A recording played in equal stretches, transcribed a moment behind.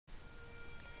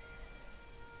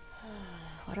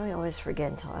Why do I always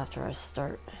forget until after I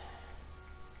start?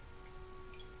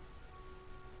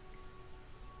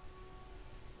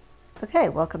 Okay,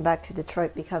 welcome back to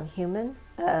Detroit Become Human.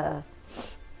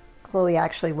 Chloe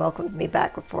actually welcomed me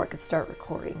back before I could start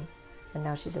recording, and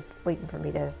now she's just waiting for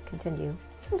me to continue.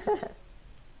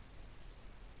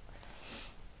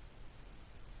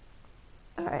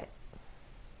 Alright.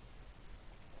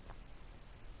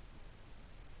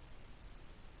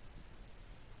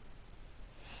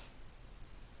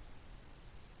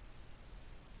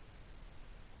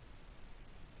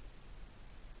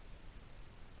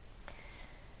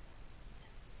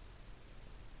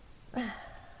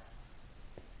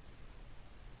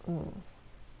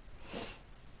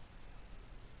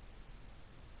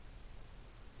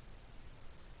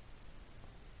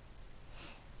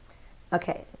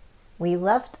 Okay, we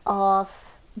left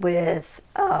off with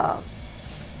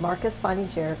Markus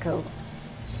finding Jericho.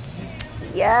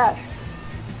 Yes!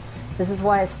 This is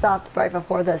why I stopped right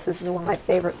before this. This is one of my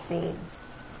favorite scenes.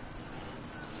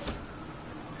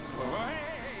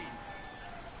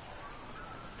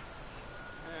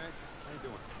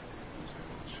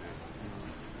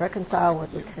 Reconcile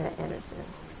with Lieutenant Anderson.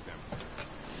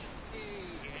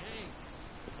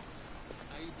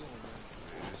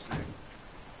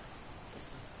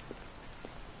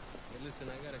 Listen,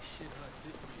 I got a shit hot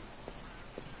tip for you.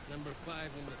 Number 5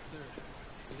 in the third.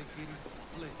 Lickety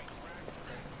split.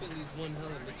 That Philly's one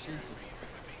hell of a chaser.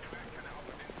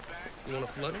 You want a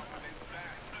flutter?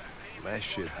 Last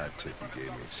shit hot tip you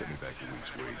gave me sent me back a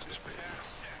week's wages, baby.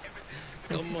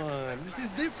 Come on, this is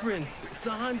different. It's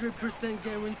 100%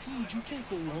 guaranteed. You can't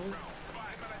go wrong.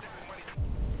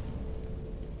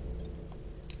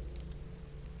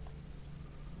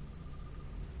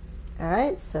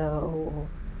 Alright, so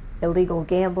illegal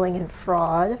gambling and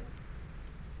fraud.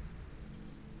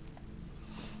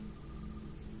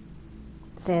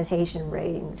 Sanitation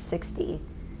rating 60.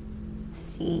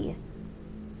 C.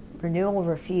 Renewal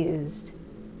refused.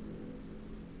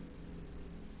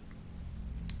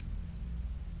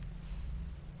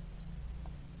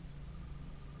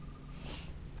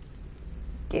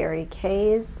 Gary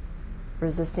Kays,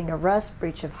 resisting arrest,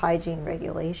 breach of hygiene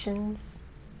regulations.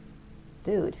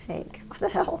 Dude, Hank, what the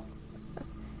hell?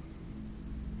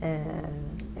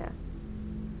 And yeah.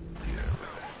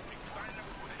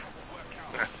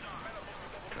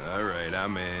 All right,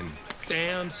 I'm in.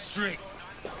 Damn straight.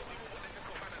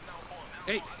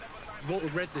 Hey, you won't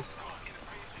regret this.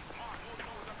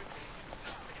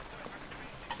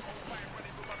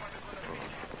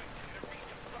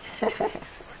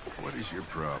 What is your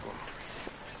problem?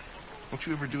 Don't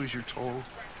you ever do as you're told?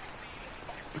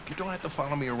 Look, you don't have to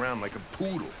follow me around like a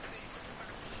poodle.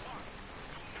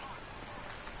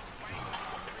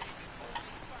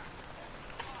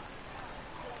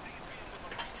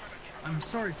 I'm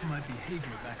sorry for my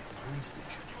behavior back at the police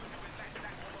station.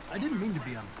 I didn't mean to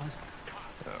be unpleasant.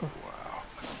 Oh, wow.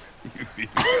 You've even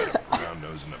got a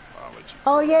brown-nosed apology.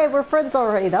 Oh yay, we're friends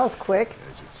already. That was quick.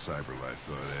 As it's CyberLife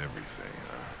thought everything,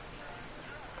 huh?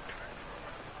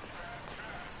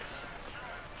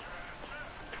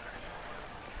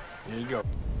 Here you go.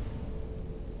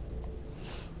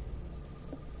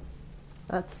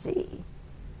 Let's see.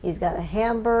 He's got a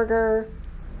hamburger.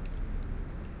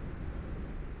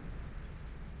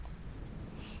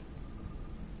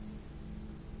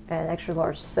 And an extra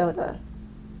large soda.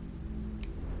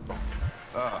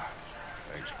 Ah,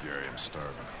 thanks, Gary. I'm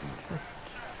starving.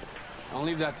 Don't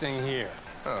leave that thing here.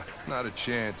 Not a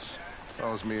chance.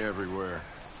 Follows me everywhere.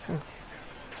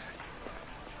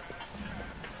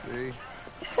 See?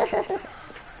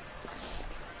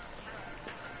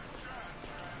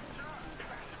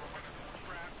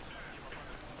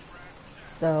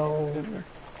 So,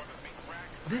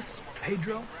 This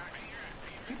Pedro,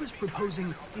 he was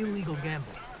proposing illegal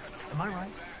gambling. Am I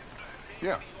right?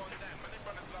 Yeah.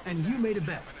 And you made a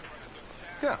bet.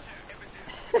 Yeah.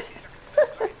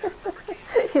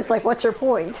 he's like, what's your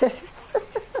point?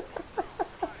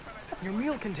 Your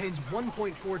meal contains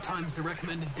 1.4 times the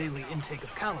recommended daily intake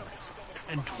of calories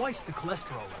and twice the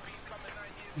cholesterol level.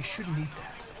 You shouldn't eat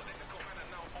that.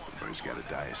 Everybody's got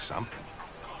to die of something.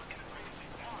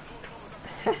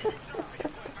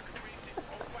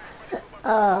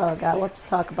 Oh god, let's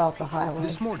talk about the highway.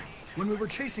 This morning, when we were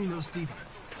chasing those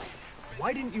deviants,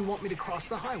 why didn't you want me to cross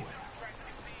the highway?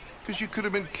 Because you could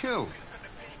have been killed.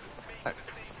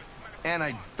 And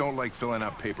I don't like filling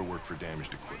out paperwork for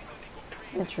damaged equipment.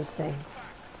 Interesting.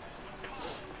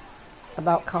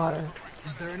 About Connor.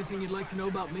 Is there anything you'd like to know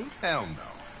about me? Hell no.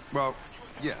 Well,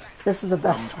 yeah. This is the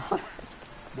best one.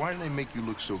 Why do they make you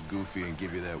look so goofy and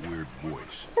give you that weird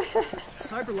voice?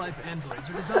 Cyberlife androids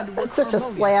are designed to work That's such a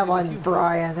harmoniously slam with on humans.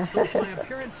 Brian. Both my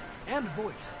appearance and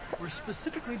voice were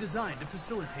specifically designed to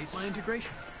facilitate my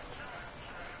integration.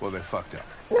 Well, they fucked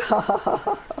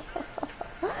up.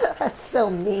 That's so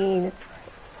mean.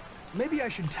 Maybe I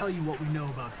should tell you what we know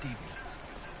about deviants.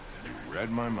 You read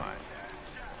my mind.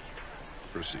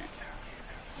 Proceed.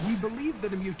 We believe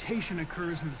that a mutation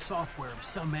occurs in the software of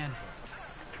some androids,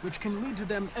 which can lead to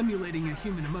them emulating a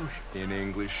human emotion. In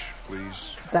English,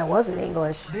 please. That wasn't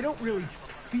English. They don't really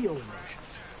feel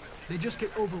emotions. They just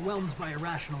get overwhelmed by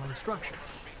irrational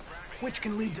instructions, which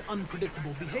can lead to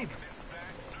unpredictable behavior.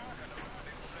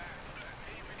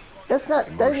 That's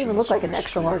not. Doesn't even look like an Emotions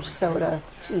extra large soda.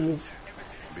 Jeez.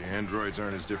 The androids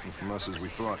aren't as different from us as we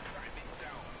thought.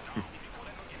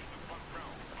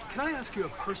 Can I ask you a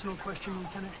personal question,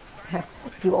 Lieutenant?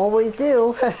 You always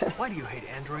do. Why do you hate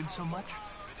androids so much?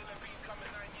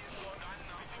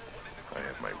 I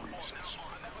have my reasons.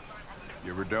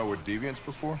 You ever dealt with deviants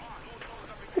before?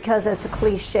 Because it's a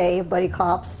cliche, buddy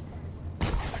cops.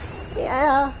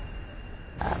 Yeah,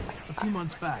 A few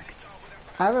months back,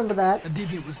 I remember that. a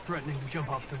deviant was threatening to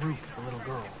jump off the roof with a little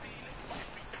girl.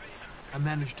 I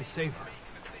managed to save her.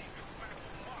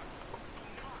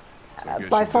 Guess By you've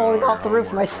done falling all off the your roof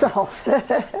homework, myself.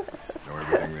 Know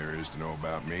everything there is to know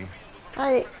about me?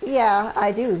 Yeah,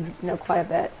 I do know quite a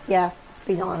bit. Yeah, let's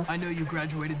be honest. I know you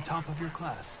graduated top of your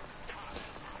class.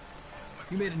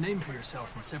 You made a name for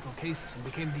yourself in several cases and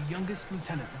became the youngest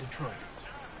lieutenant in Detroit.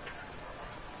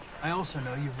 I also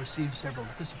know you've received several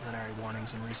disciplinary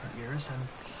warnings in recent years, and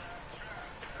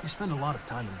you spend a lot of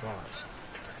time in bars.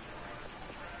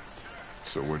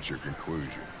 So what's your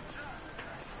conclusion?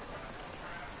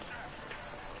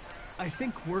 I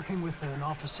think working with an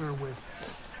officer with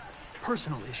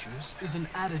personal issues is an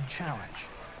added challenge.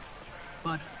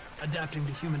 But adapting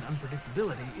to human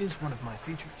unpredictability is one of my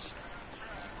features.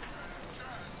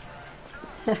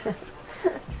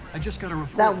 I just got a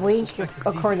report That of a wink, suspected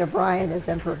according to deviant. Brian, is It's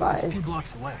a improvised. few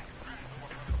blocks away.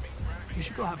 You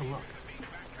should go have a look.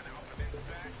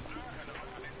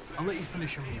 I'll let you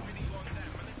finish your meal.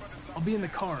 I'll be in the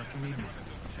car if you need me.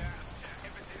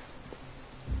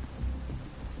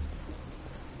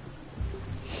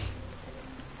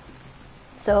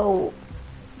 So,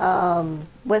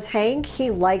 with Hank, he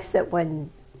likes it when,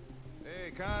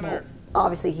 Hey, well, Connor.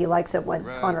 obviously he likes it when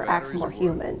Right, Connor acts batteries more or what?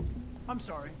 human. I'm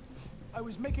sorry. I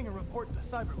was making a report to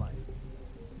Cyberlife.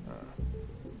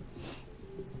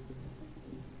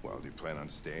 Well, do you plan on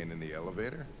staying in the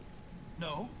elevator?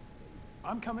 No,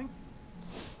 I'm coming.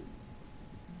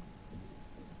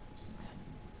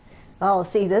 Oh,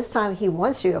 see, this time he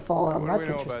wants you to follow him. What do That's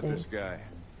we know about interesting. this guy?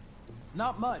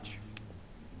 Not much.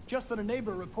 Just that a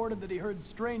neighbor reported that he heard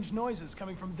strange noises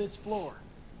coming from this floor.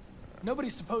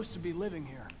 Nobody's supposed to be living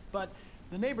here, but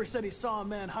the neighbor said he saw a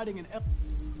man hiding an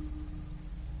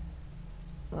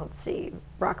Let's see,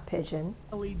 rock pigeon.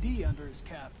 LED under his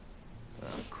cap. Oh,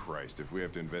 Christ, if we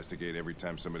have to investigate every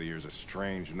time somebody hears a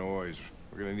strange noise,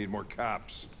 we're gonna need more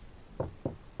cops.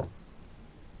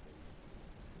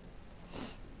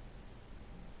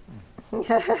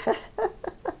 I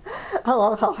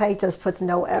love how Hank just puts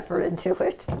no effort into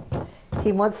it.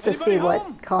 He wants to Anybody see home?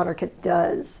 what Connor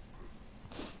does.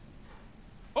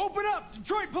 Open up!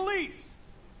 Detroit police!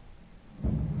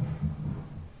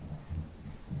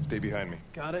 Stay behind me.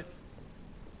 Got it.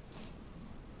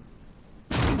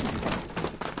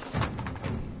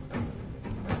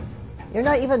 You're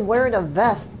not even wearing a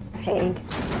vest, Hank.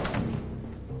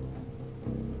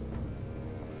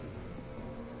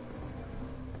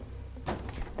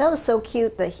 That was so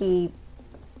cute that he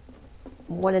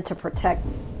wanted to protect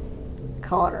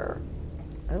Connor.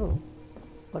 Oh,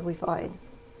 what do we find?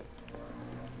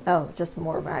 Oh, just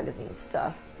more magazine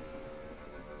stuff.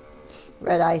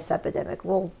 Red ice epidemic.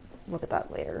 We'll look at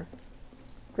that later.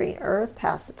 Green Earth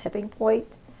past the tipping point.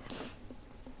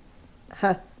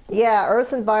 Huh. Yeah,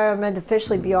 Earth's environment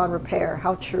officially beyond repair.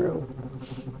 How true.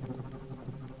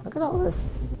 Look at all this.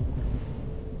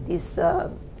 These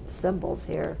symbols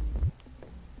here.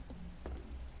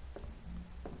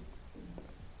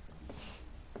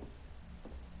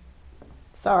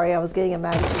 Sorry, I was getting a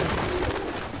magazine.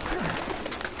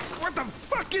 What the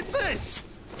fuck is this?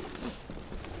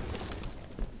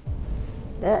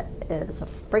 That is a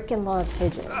freaking lot of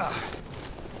pigeons.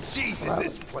 Jesus, Gross.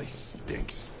 this place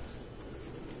stinks.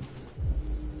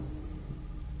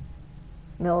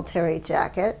 Military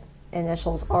jacket.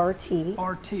 Initials RT.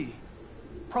 RT.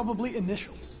 Probably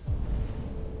initials.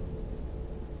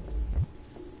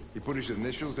 He put his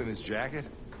initials in his jacket?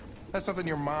 That's something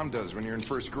your mom does when you're in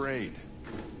first grade.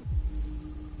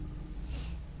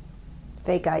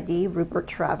 fake ID, Rupert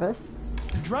Travis.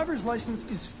 Your driver's license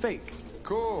is fake.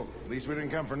 Cool. At least we didn't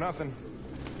come for nothing.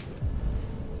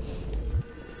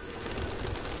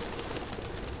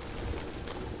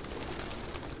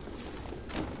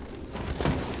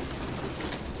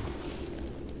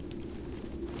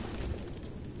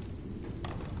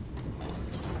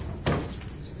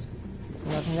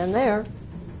 Nothing in there.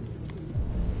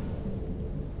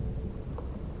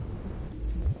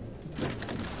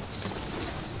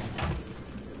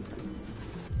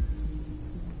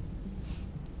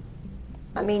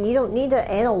 I mean, you don't need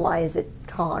to analyze it,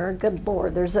 Connor. Good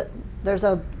Lord, there's a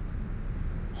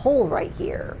hole right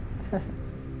here. I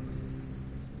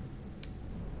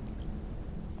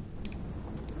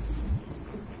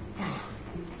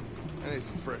need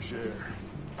some fresh air.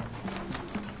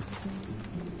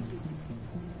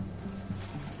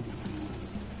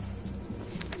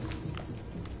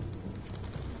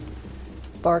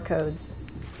 Barcodes.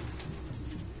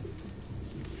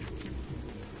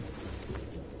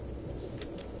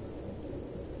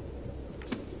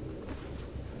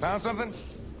 Found something?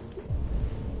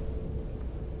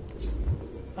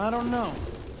 I don't know.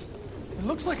 It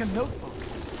looks like a notebook,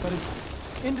 but it's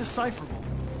indecipherable.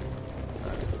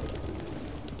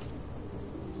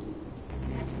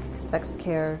 Specs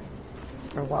care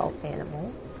for wild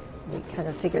animals. We kind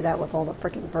of figured that with all the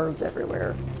freaking birds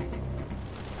everywhere.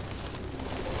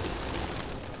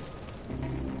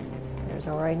 There's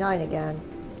RA9 again.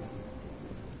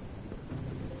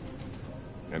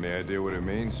 Any idea what it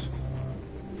means?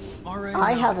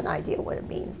 I have an idea what it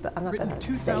means, but I'm not going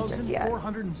to say just yet.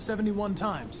 2,471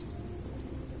 times.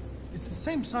 It's the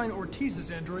same sign Ortiz's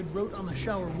android wrote on the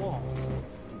shower wall.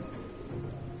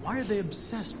 Why are they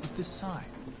obsessed with this sign?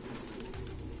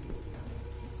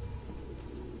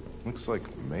 Looks like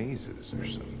mazes or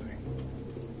something.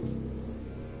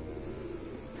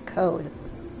 It's a code.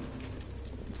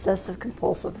 Obsessive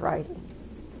compulsive writing.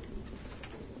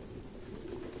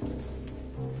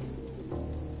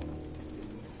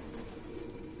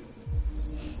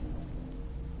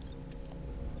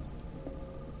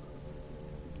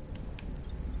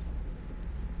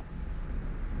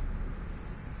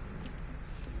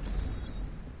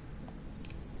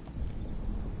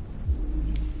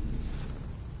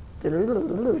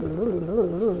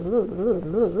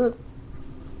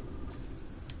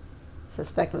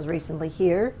 Suspect was recently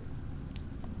here.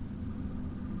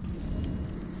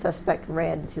 Suspect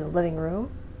ran to the living room.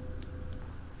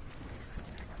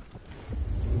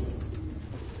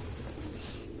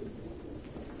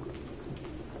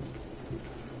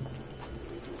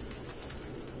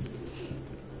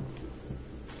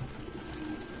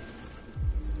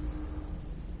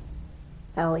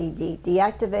 LED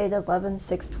deactivated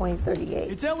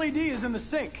 11/6/2038. Its LED is in the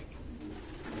sink.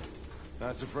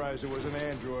 Not surprised it was an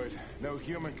android. No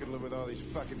human could live with all these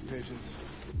fucking pigeons.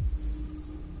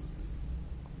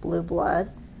 Blue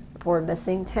blood reported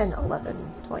missing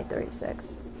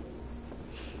 10/11/2036.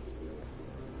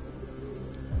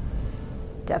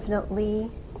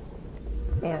 Definitely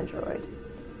android.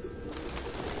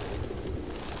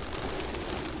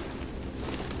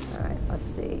 All right, let's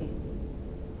see.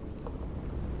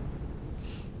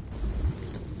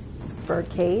 Bird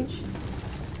cage.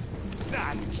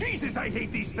 Ah, Jesus, I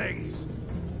hate these things!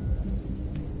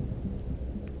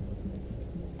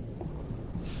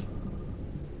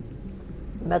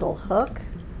 Metal hook.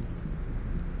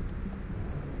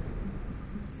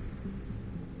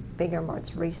 Finger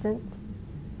marks recent.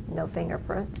 No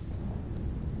fingerprints.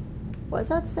 What does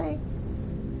that say?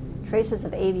 Traces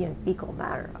of avian fecal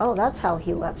matter. Oh, that's how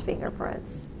he left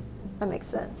fingerprints. That makes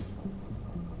sense.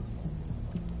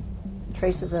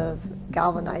 Traces of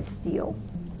galvanized steel.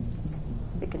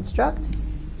 Reconstruct.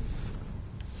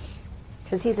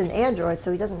 Because he's an android,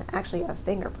 so he doesn't actually have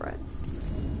fingerprints.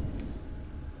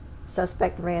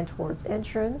 Suspect ran towards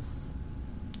entrance.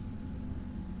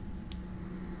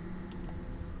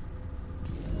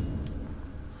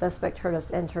 Suspect heard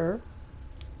us enter.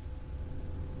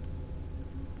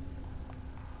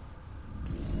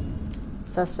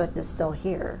 Suspect is still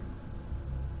here.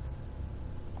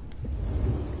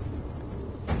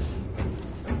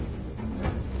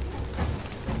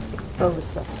 Exposed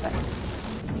suspect.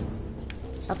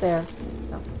 Up there.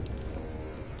 No.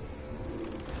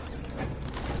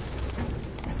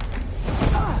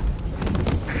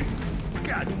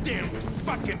 Goddamn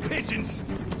fucking pigeons!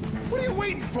 What are you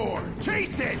waiting for?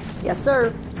 Chase it! Yes,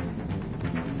 sir.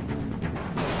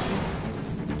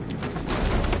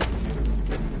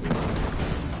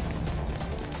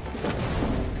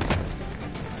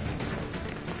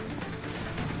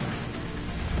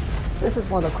 This is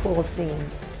one of the coolest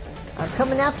scenes. I'm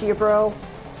coming after you, bro.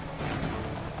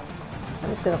 I'm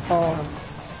just gonna follow him.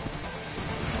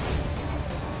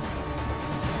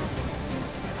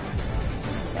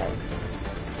 Okay.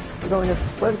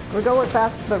 We're going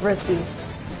fast but risky.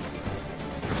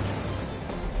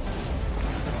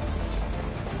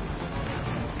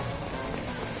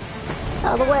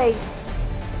 Out of the way.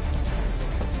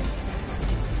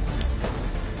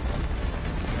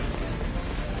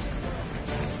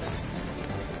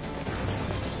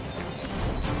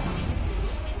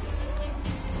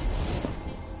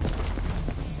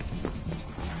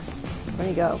 Where'd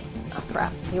he go? Oh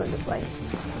crap, he went this way.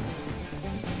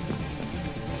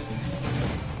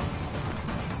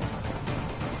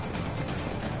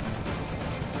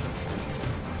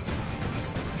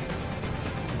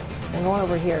 I'm going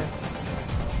over here.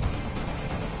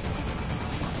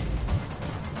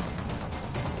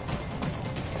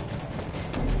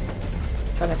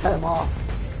 Trying to cut him off.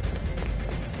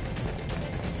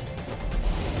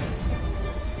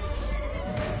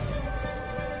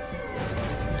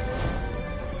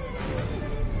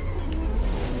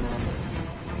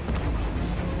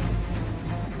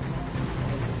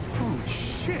 Holy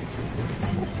shit!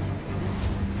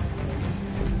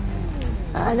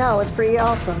 I know, it's pretty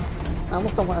awesome. I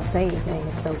almost don't want to say anything,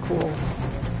 it's so cool.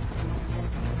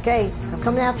 Okay, I'm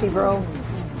coming after you, bro.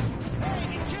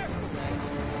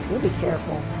 You be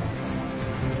careful.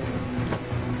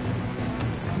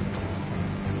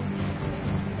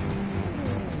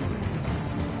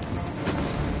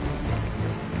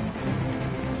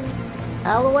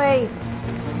 Out of the way!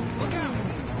 Look out!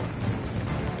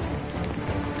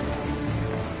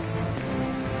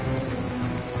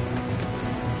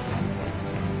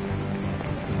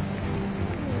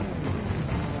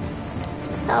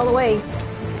 Out of the way!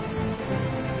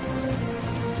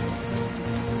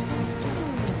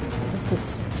 This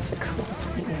is the coolest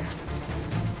thing here.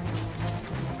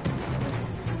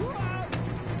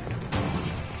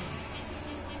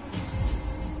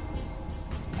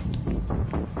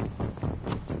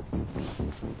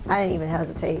 I didn't even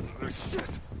hesitate. Oh, shit!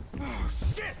 Oh,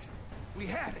 shit! We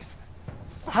had it!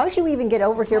 How did you even get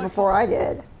over here before I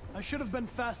did? I should have been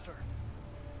faster.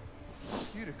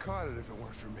 You'd have caught it if it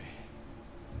weren't for me.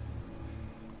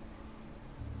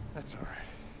 That's all right.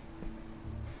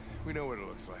 We know what it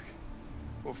looks like.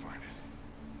 We'll find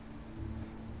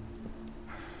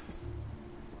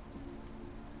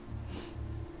it.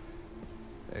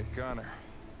 Hey, Connor.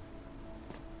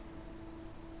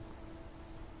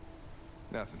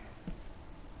 Nothing.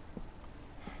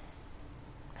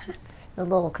 The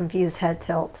little confused head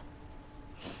tilt.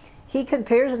 He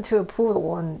compares him to a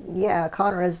poodle, and yeah,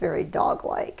 Connor is very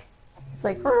dog-like. It's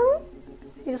like,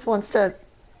 he just wants to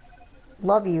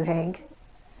love you, Hank.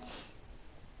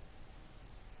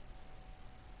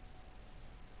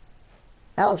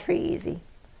 That was pretty easy.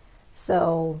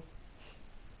 So,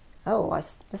 oh, I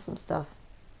missed some stuff.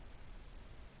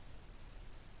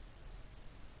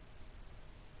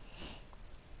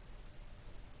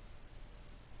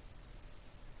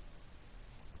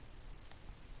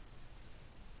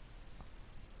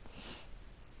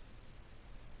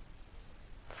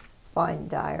 Find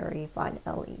diary, find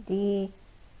LED.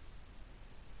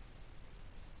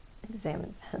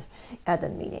 Examine. That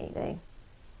doesn't mean anything.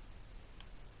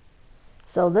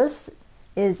 So this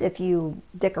is if you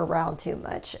dick around too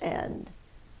much and,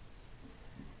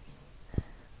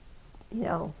 you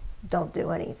know, don't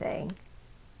do anything.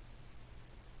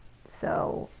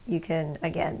 So you can,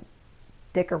 again,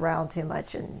 dick around too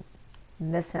much and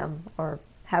miss him or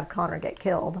have Connor get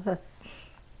killed.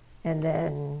 And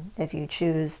then if you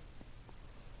choose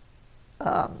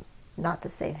not to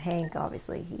save Hank,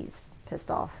 obviously he's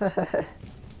pissed off.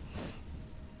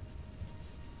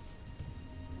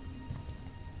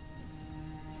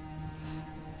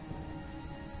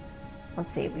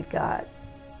 Let's see, we've got...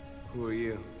 Who are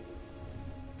you?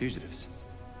 Fugitives.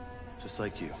 Just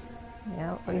like you.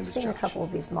 Yeah, My name we've is seen a Josh. couple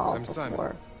of these models I'm Simon.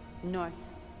 before. North.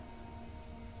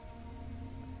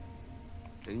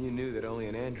 And you knew that only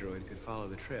an android could follow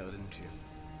the trail, didn't you?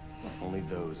 Only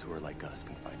those who are like us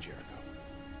can find Jericho.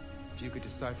 If you could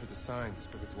decipher the signs, it's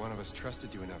because one of us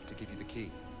trusted you enough to give you the key.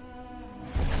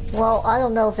 Well, I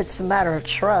don't know if it's a matter of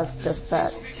trust, just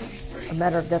that a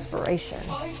matter of desperation.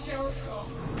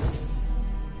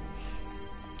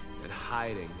 And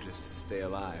hiding just to stay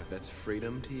alive, that's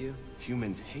freedom to you?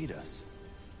 Humans hate us.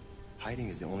 Hiding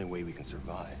is the only way we can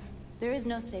survive. There is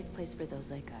no safe place for those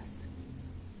like us.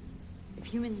 If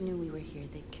humans knew we were here,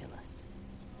 they'd kill us.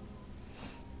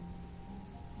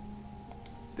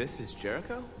 This is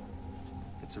Jericho?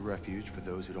 It's a refuge for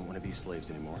those who don't want to be slaves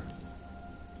anymore.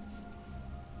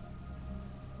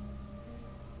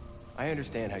 I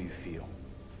understand how you feel,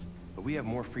 but we have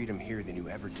more freedom here than you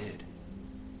ever did.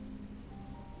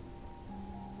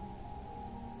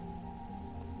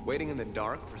 Waiting in the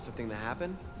dark for something to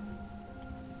happen?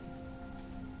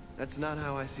 That's not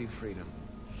how I see freedom.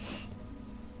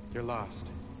 You're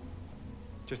lost.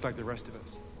 Just like the rest of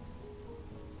us.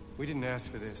 We didn't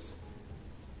ask for this.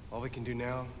 All we can do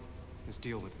now is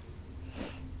deal with it.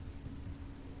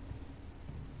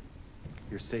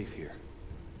 You're safe here.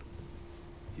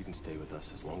 You can stay with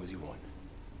us as long as you want.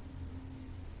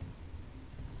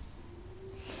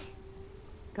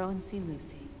 Go and see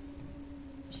Lucy.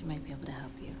 She might be able to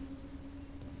help you.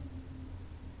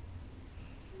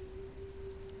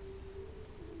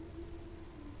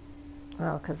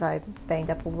 Oh, because I banged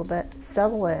up a little bit.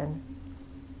 Settle in.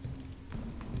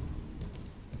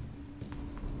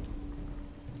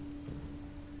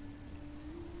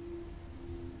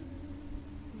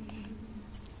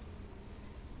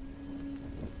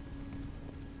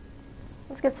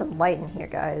 Let's get some light in here,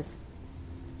 guys.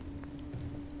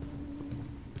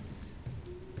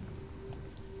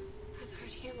 I've heard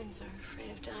humans are afraid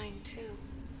of dying too.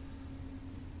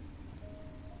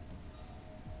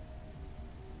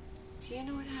 Do you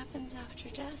know what happens after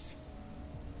death?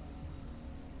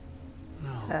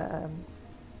 No.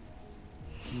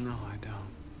 No, I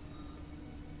don't.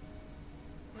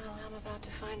 Well, I'm about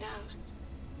to find out.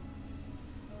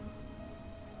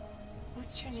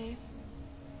 What's your name?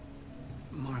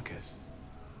 Markus.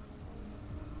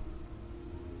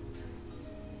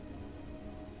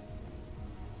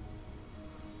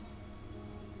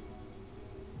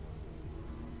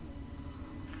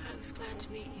 I was glad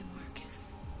to meet you,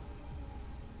 Markus.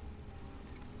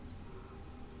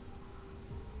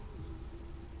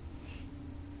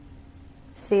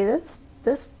 See,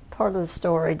 this part of the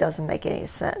story doesn't make any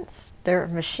sense. They're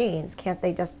machines. Can't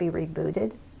they just be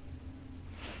rebooted?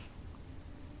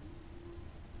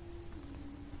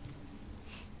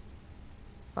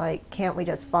 Like, can't we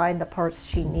just find the parts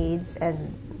she needs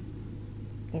and,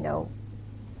 you know,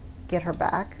 get her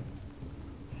back?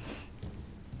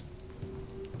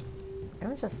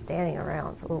 Everyone's just standing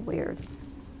around. It's a little weird.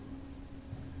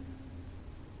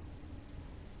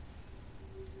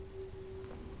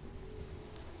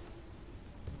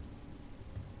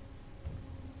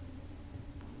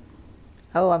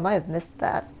 Oh, I might have missed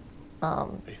that.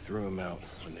 They threw him out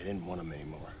when they didn't want him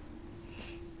anymore.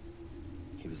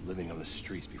 He was living on the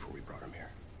streets before we brought him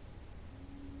here.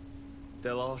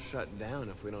 They'll all shut down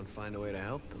if we don't find a way to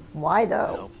help them. Why To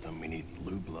though? help them, we need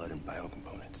blue blood and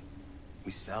biocomponents.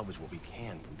 We salvage what we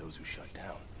can from those who shut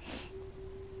down.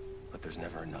 But there's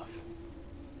never enough.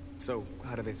 So,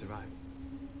 how do they survive?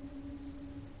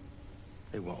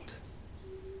 They won't.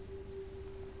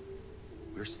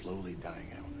 We're slowly dying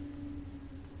out.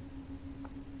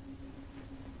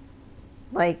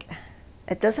 Like,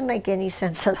 it doesn't make any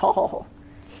sense at all.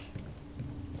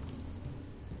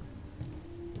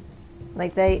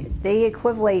 Like, they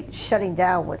equate shutting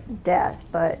down with death,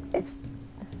 but it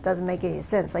doesn't make any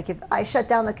sense. Like, if I shut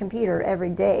down the computer every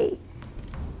day,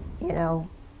 you know,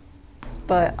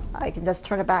 but I can just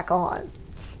turn it back on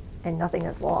and nothing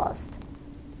is lost.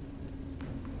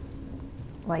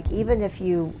 Like, even if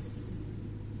you...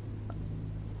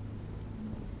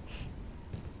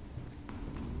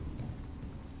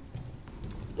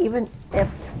 Even if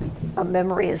a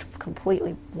memory is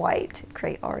completely wiped,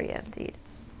 create REM, indeed.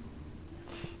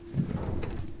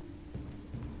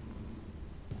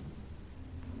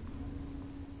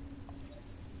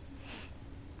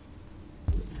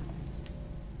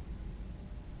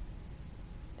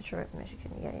 Detroit,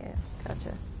 Michigan. Yeah,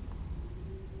 gotcha.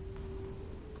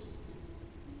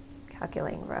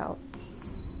 Calculating route.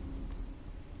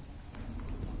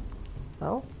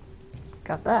 Well,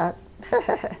 got that.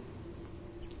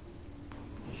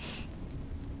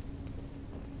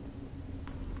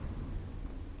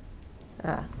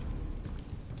 Ah. At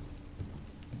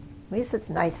least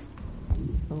it's nice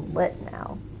and lit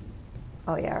now.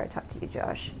 Oh yeah, I already talked to you,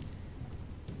 Josh.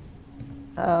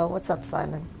 What's up,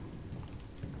 Simon?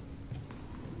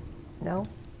 No?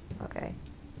 Okay.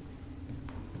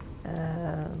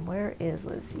 Where is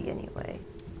Lucy anyway?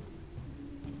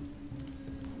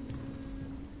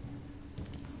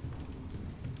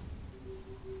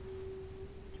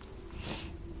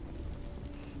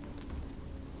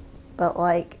 But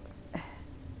like,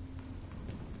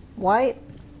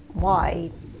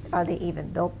 why are they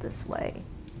even built this way?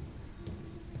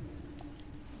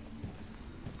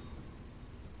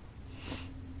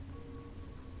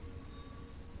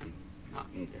 I'm not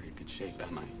in very good shape,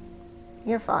 am I?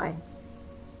 You're fine.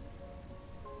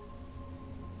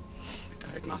 The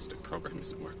diagnostic program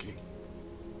isn't working.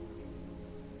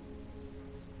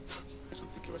 I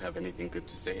don't think it would have anything good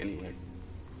to say anyway.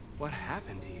 What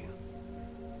happened to you?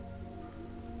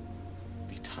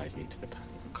 They tied me to the back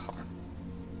of a car.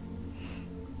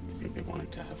 think they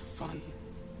wanted to have fun.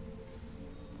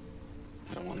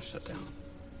 I don't want to shut down.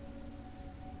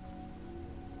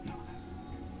 No,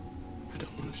 I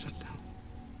don't want to shut down.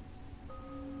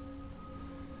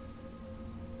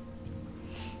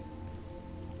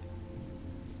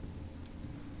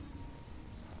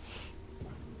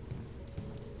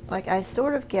 Like, I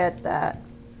sort of get that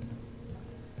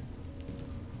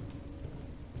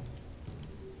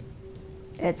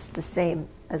it's the same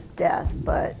as death,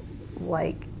 but,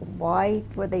 like, why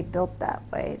were they built that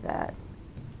way? That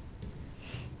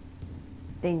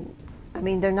they, I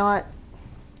mean, they're not,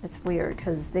 it's weird,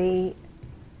 because there's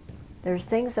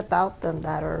things about them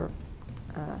that are,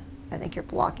 I think you're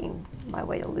blocking my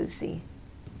way to Lucy.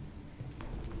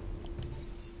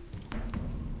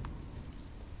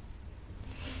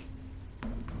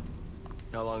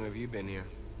 How long have you been here?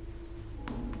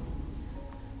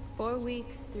 4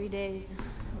 weeks, 3 days,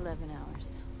 11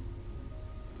 hours.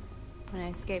 When I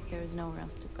escaped, there was nowhere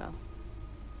else to go.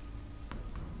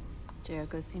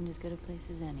 Jericho seemed as good a place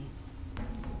as any.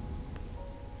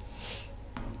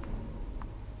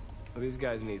 Well, these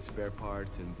guys need spare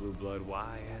parts and blue blood.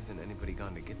 Why hasn't anybody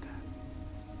gone to get that?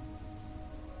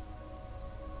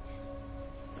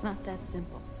 It's not that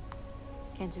simple.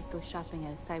 Can't just go shopping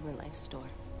at a CyberLife store.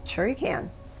 Sure you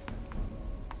can.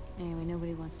 Anyway,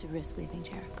 nobody wants to risk leaving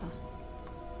Jericho.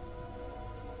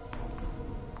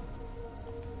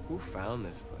 Who found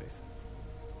this place?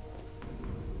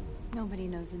 Nobody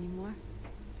knows anymore.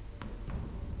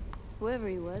 Whoever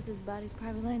he was, his body's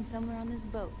probably laying somewhere on this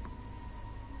boat.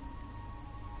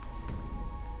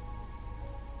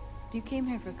 If you came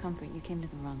here for comfort, you came to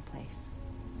the wrong place.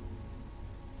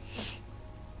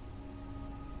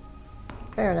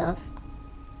 Fair enough.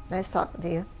 Nice talking to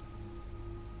you.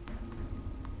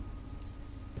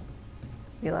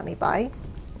 You let me buy?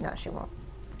 No, she won't.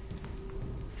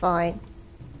 Fine.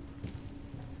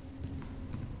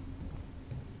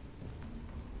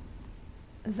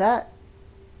 Is that...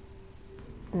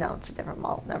 No, it's a different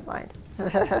mall. Never mind.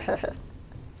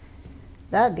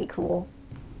 That'd be cool.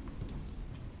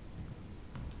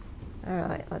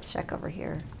 Alright, let's check over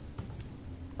here.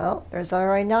 Oh, there's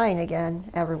RI9 again,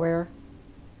 everywhere.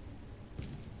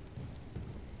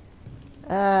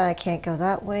 I can't go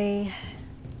that way.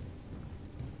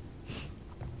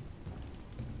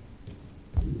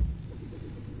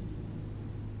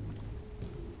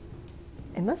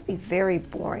 It must be very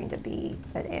boring to be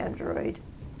an android,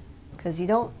 because you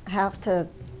don't have to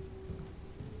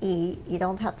eat, you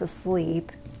don't have to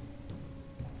sleep,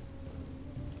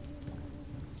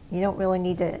 you don't really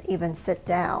need to even sit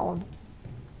down.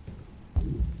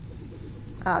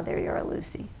 Ah, there you are,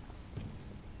 Lucy.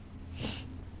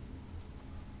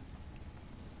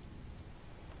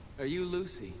 Are you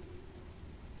Lucy?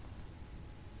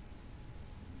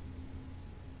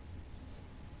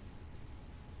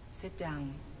 Sit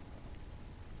down.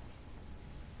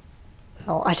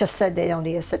 Oh, I just said they don't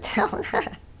need to sit down.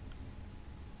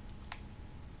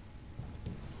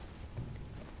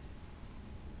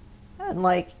 And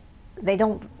like, they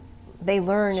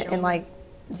learn in like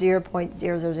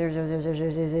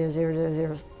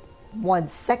 0.00000000001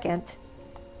 second.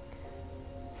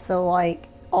 So like,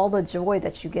 all the joy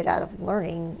that you get out of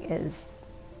learning is...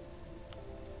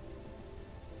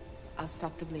 I'll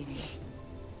stop the bleeding.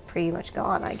 Pretty much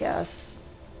gone, I guess.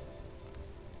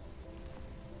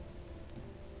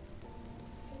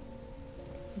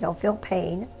 You don't feel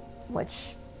pain,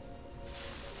 which...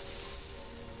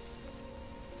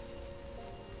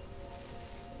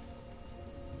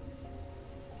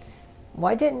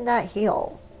 Why didn't that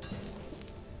heal?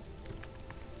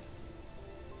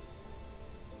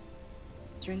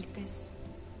 Drink this.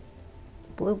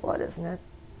 Blue blood, isn't it?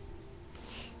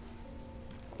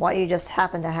 Why you just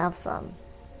happen to have some?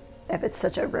 If it's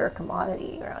such a rare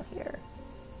commodity around here.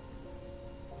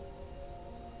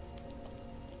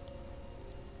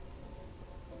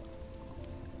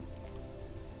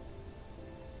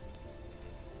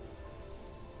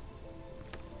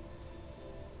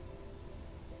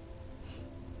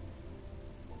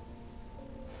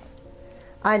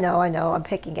 I know, I'm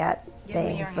picking at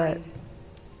things, but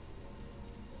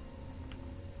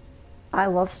I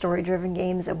love story-driven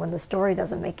games, and when the story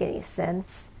doesn't make any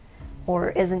sense,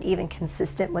 or isn't even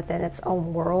consistent within its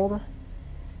own world,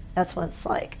 that's when it's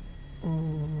like,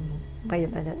 wait a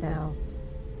minute now.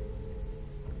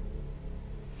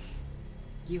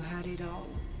 You had it all,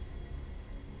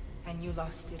 and you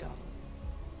lost it all.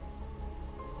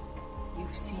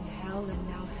 You've seen hell, and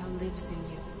now hell lives in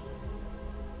you.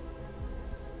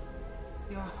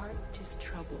 Your heart is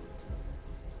troubled.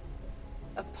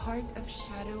 A part of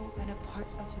shadow and a part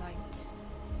of light.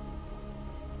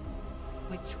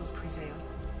 Which will prevail?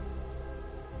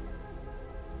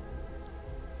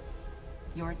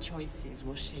 Your choices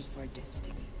will shape our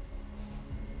destiny.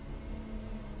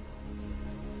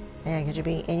 Man, could you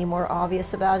be any more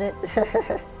obvious about it?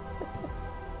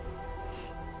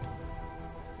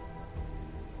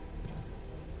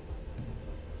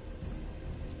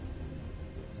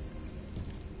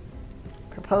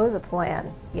 Propose a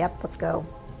plan. Yep, let's go.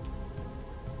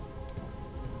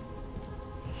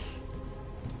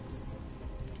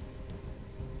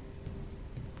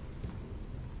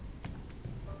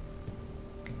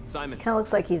 Simon. Kind of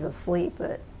looks like he's asleep,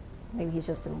 but maybe he's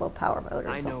just in low power mode or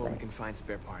I something. know where we can find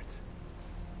spare parts.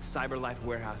 CyberLife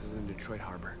warehouse is in Detroit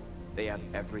Harbor. They have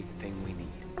everything we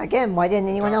need. Again, why didn't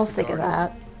anyone else think of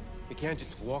that? We can't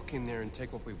just walk in there and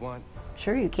take what we want.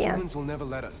 Sure you can. Humans will never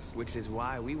let us. Which is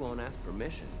why we won't ask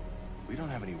permission. We don't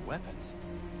have any weapons.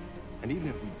 And even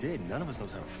if we did, none of us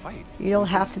knows how to fight. You don't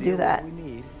have to do that. What we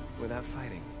need without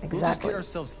fighting. Exactly. We'll just get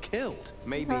ourselves killed.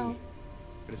 Maybe. No.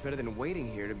 But it's better than waiting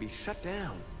here to be shut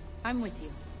down. I'm with you.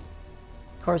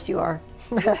 Of course you are.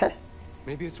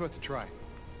 Maybe it's worth a try.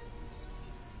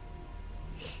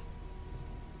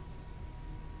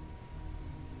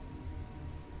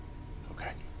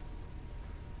 Okay.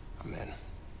 I'm in.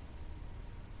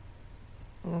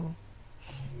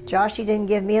 Josh, you didn't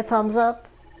give me a thumbs up?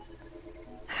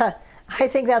 I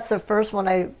think that's the first one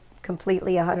I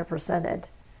completely 100%ed.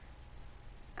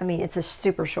 I mean, it's a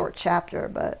super short chapter,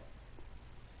 but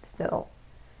still.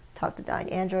 Talk to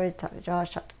dying androids, talk to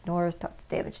Josh, talk to Norris, talk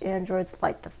to damaged androids,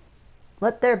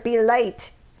 let there be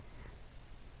light.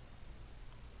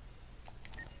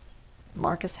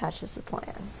 Markus hatches the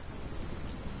plan.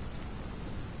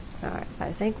 Alright,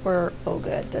 I think we're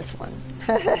good, this one.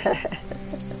 I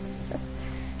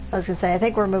was gonna say, I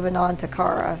think we're moving on to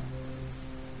Kara.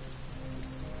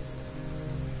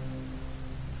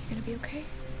 You gonna be okay?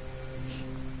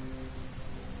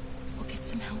 We'll get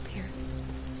some help here.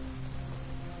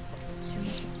 Soon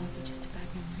as will all be just a bad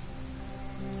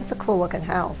memory. That's a cool looking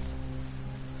house.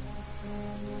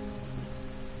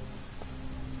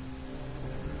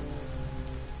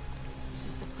 This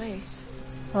is the place.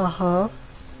 Uh-huh.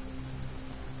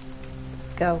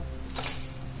 Let's go.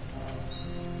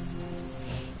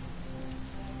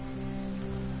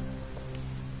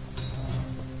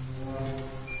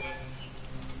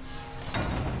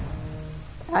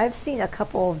 I've seen a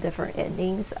couple of different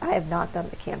endings. I have not done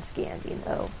the Kamsky ending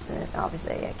though, and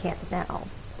obviously I can't now.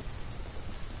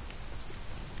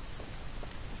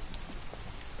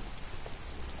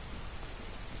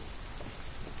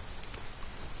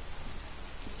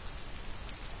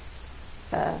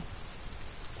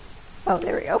 Oh,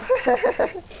 there we go.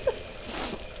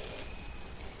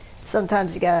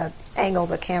 Sometimes you gotta angle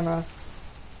the camera.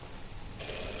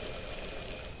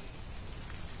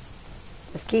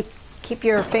 Just keep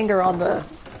your finger on the...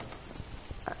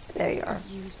 there you are.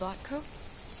 Use lock code?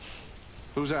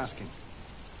 Who's asking?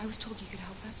 I was told you could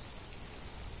help us.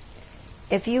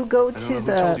 If you go I don't to know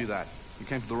the... who told you that. You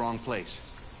came to the wrong place.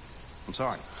 I'm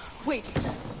sorry. Wait.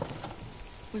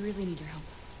 We really need your help.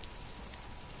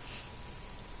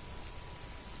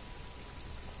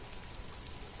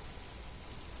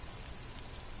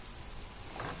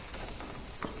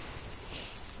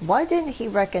 Why didn't he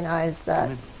recognize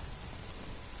that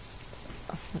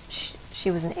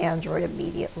she was an android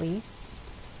immediately,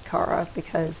 Kara?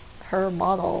 Because her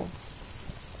model,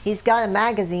 he's got a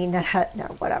magazine that had, no,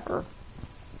 whatever.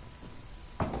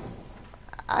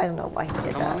 I don't know why he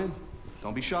did Come that. on in.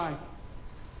 Don't be shy.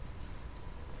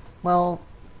 Well,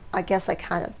 I guess I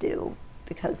kind of do,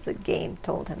 because the game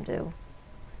told him to.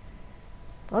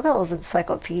 Look at those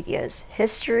encyclopedias.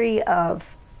 History of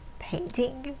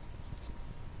painting.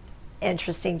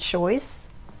 Interesting choice.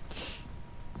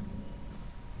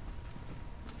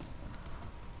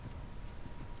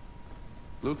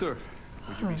 Luther,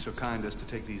 would you be so kind as to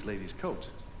take these ladies'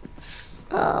 coats?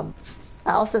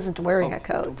 Alice isn't wearing a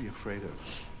coat. Don't be afraid of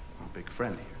our big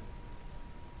friend here.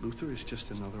 Luther is just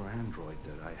another android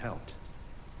that I helped.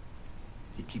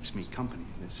 He keeps me company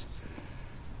in this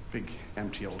big,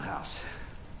 empty old house.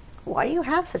 Why do you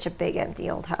have such a big,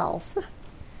 empty old house?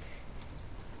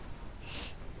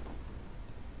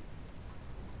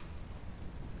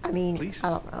 I mean, Please? I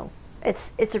don't know.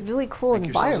 It's a really cool Make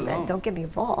yourselves at environment. home. Don't get me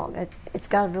wrong. It's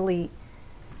got a really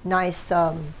nice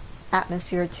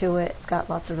atmosphere to it. It's got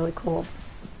lots of really cool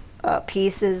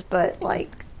pieces, but like,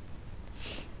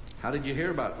 How did you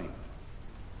hear about me?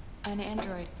 An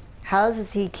android. how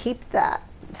does he keep that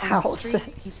On the house?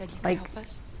 street. He said you could Like- help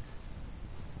us.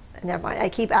 Never mind. I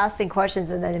keep asking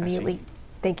questions and then immediately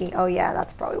thinking, oh yeah,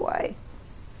 that's probably why.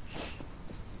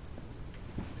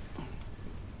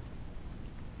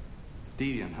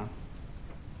 Deviant, huh?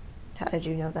 How did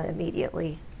you know that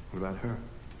immediately? What about her?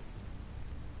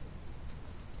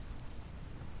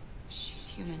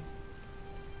 human.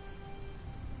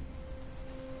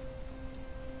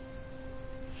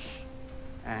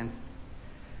 And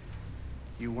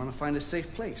you want to find a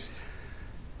safe place.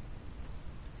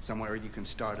 Somewhere you can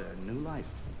start a new life.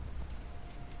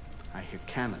 I hear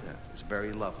Canada is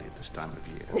very lovely at this time of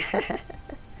year.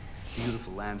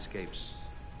 Beautiful landscapes,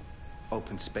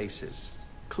 open spaces,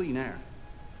 clean air,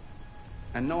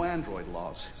 and no android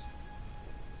laws.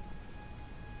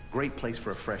 Great place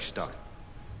for a fresh start.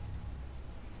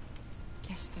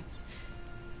 Yes,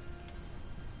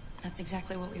 that's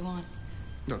exactly what we want.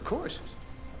 Of course.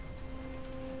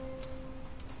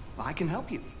 Well, I can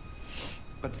help you.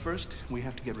 But first, we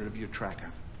have to get rid of your tracker.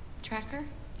 Tracker?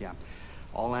 Yeah.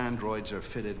 All androids are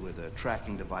fitted with a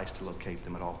tracking device to locate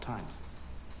them at all times.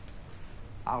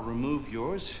 I'll remove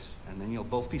yours, and then you'll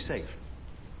both be safe.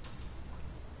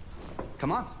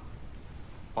 Come on.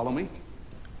 Follow me.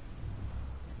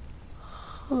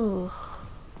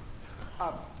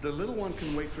 The little one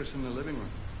can wait for us in the living room.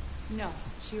 No,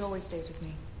 she always stays with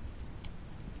me.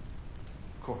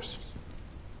 Of course.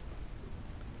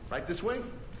 Right this way?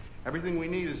 Everything we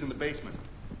need is in the basement.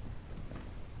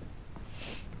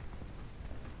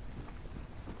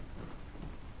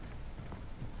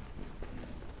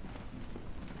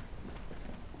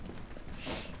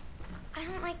 I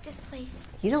don't like this place.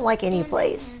 You don't like any And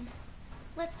place. Batman.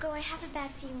 Let's go. I have a bad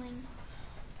feeling.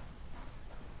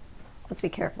 Let's be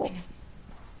careful. I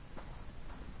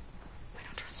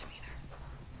don't trust him either.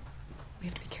 We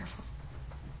have to be careful.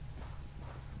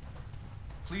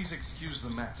 Please excuse the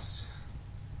mess.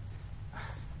 I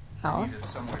Alice? needed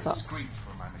somewhere What's up? discreet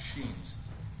for my machines.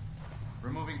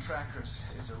 Removing trackers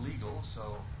is illegal,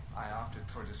 so I opted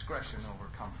for discretion over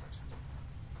comfort.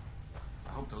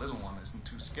 I hope the little one isn't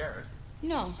too scared.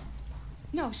 No.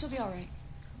 No, she'll be all right.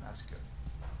 That's good.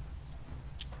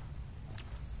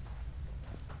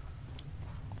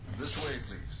 This way,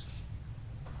 please.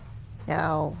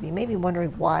 Now, you may be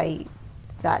wondering why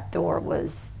that door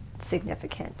was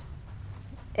significant.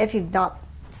 If you've not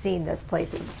seen this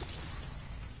playthrough.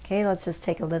 Okay, let's just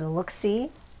take a little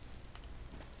look-see.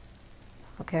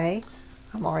 Okay,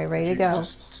 I'm already ready to go.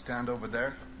 Just stand over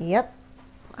there. Yep,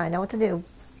 I know what to do.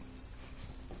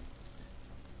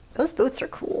 Those boots are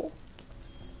cool.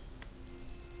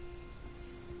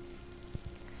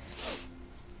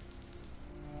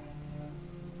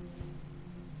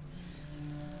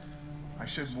 I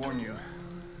should warn you,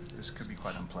 this could be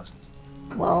quite unpleasant.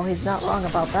 Well, he's not wrong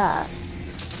about that.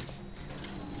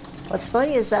 What's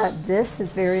funny is that this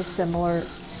is very similar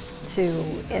to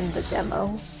in the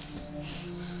demo.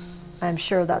 I'm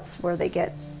sure that's where they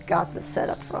got the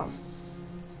setup from.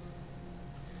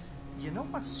 You know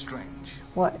what's strange?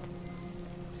 What?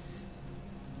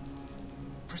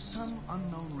 For some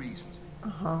unknown reason,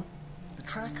 the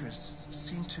trackers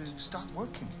seem to stop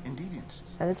working in Deviants.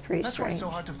 That is pretty That's why strange. it's so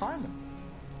hard to find them.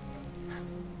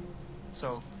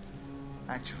 So,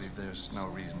 actually, there's no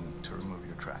reason to remove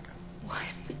your tracker. What?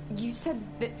 But you said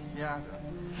that... Yeah,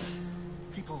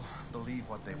 people believe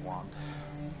what they want.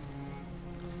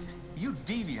 You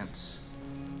Deviants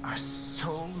are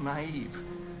so naive.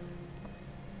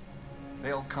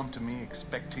 They'll come to me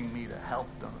expecting me to help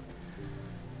them.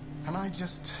 And I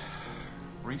just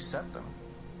reset them,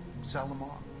 sell them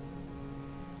on.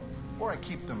 Or I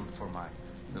keep them for my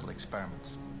little experiments.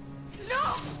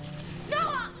 No!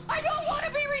 No! I don't want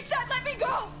to be reset! Let me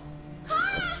go!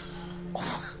 Ah!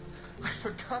 Oh, I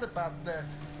forgot about the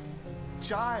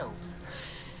child.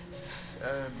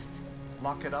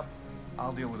 Lock it up.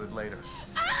 I'll deal with it later.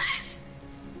 Alice!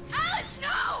 Alice,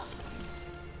 no!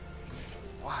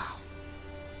 Wow.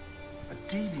 A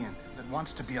deviant that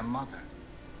wants to be a mother.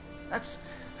 That's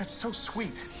so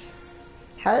sweet.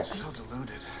 So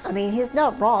deluded. I mean, he's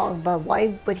not wrong, but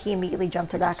why would he immediately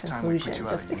jump to that time we put conclusion you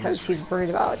out just of your because she's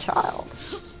worried about a child?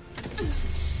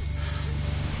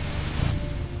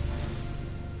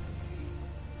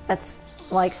 That's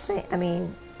like saying, I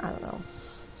mean, I don't know.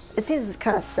 It seems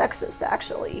kind of sexist,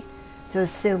 actually, to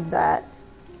assume that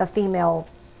a female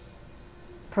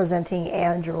presenting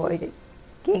android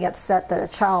getting upset that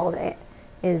a child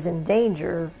is in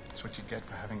danger. That's what you get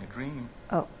for having a dream.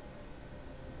 Oh.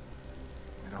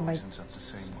 It always ends up the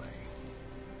same way.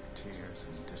 Tears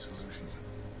and disillusionment.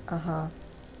 Uh-huh.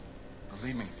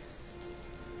 Believe me,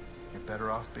 you're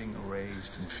better off being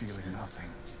erased and feeling nothing.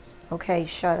 Okay,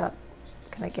 shut up.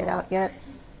 Can I get out yet?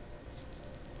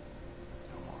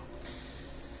 No more.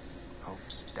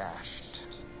 Hope's dashed.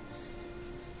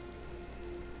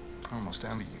 Almost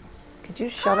down to you. Could you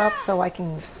shut up so I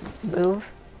can move?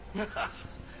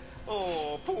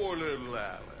 Oh, poor little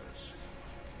Alice.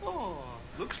 Oh,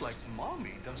 Looks like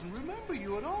Mommy doesn't remember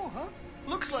you at all, huh?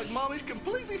 Looks like Mommy's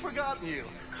completely forgotten you.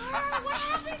 Carl, what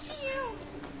happened to you?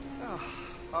 Oh,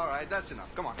 all right, that's enough.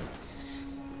 Come on.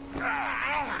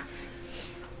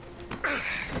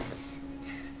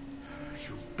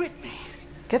 You bit me.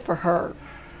 Good for her.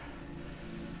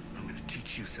 I'm gonna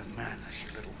teach you some manners,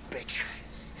 you little bitch.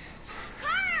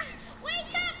 Carl! Wake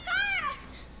up, Carl!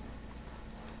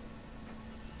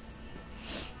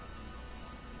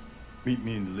 Meet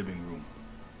me in the living room.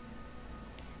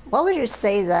 What would you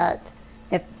say that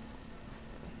if...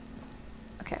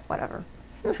 Okay, whatever.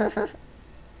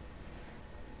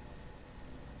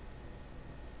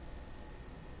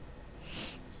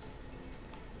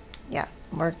 Yeah,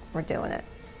 we're doing it.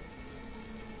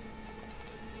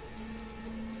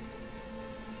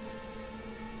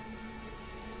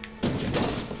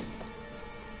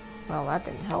 Well, that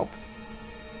didn't help.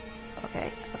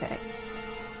 Okay, okay.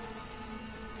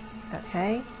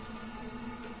 Okay.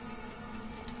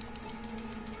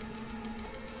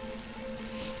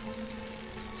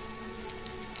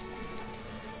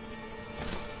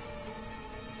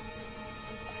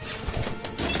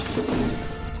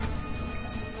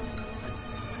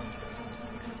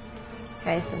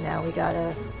 Okay, so now we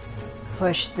gotta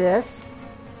push this.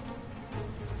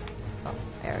 Oh,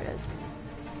 there it is.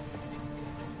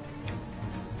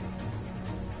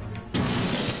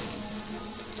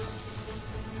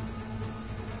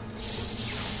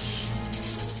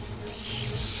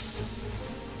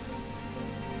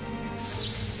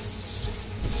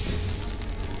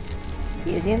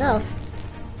 Easy enough.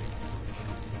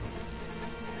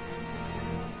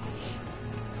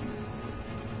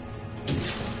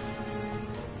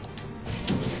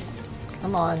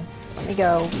 Come on, let me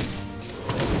go.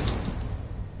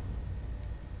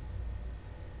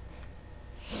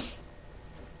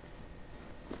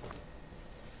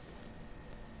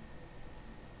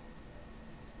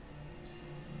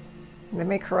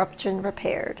 Memory corruption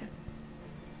repaired.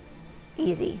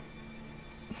 Easy.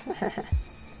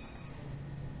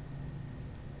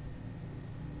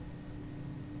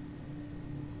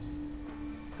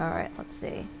 Alright, let's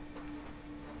see.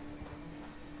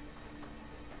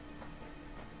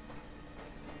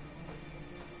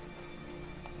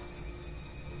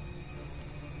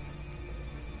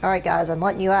 Alright guys, I'm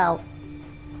letting you out.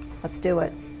 Let's do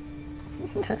it.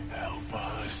 Help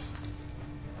us.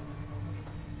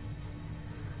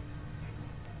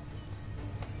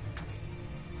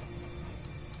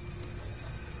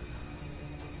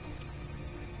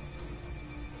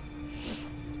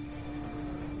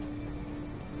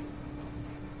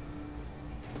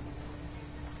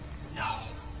 No.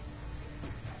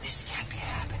 This can't be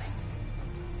happening.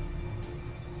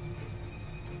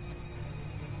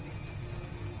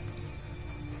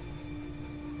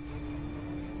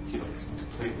 He likes to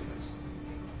play with us,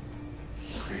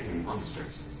 creating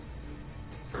monsters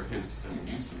for his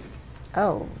amusement.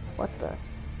 Oh, what the?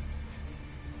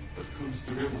 But who's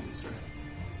the real monster?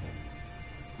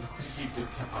 Look what he did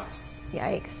to us.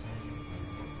 Yikes.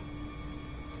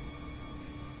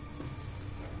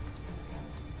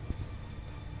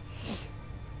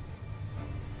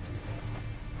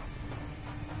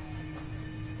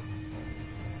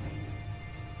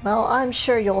 Well, I'm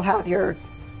sure you'll have your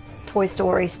Toy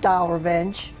Story style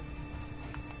revenge.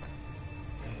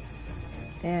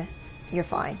 Eh, you're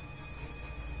fine.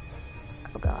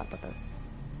 Oh god, what the...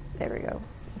 There we go.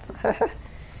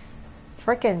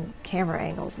 Frickin' camera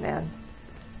angles, man.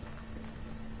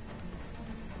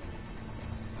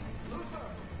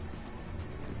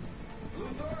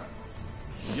 Luther!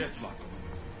 Yes, Loco.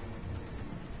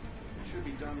 It should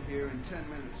be done here in 10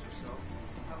 minutes or so.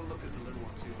 Have a look at the little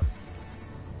one, see what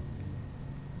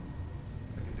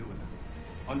I can do with it.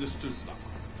 Understood, Loco.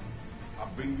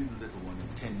 I'll bring you the little one in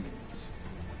 10 minutes.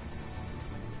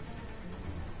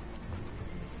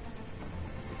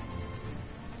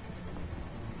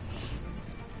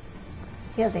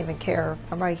 He doesn't even care.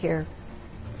 I'm right here.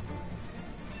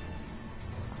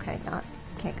 Okay,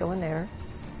 can't go in there.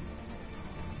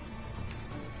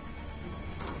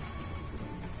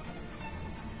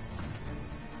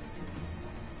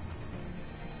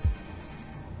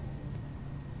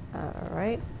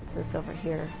 Alright, what's this over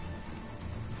here?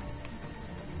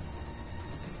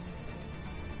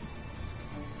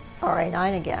 Alright,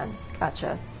 9 again.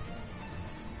 Gotcha.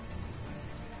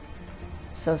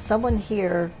 So someone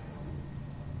here...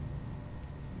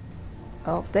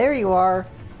 Oh, there you are.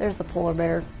 There's the polar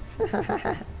bear. Such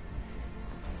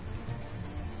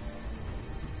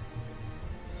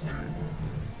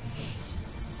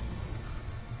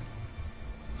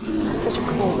a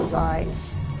cool design.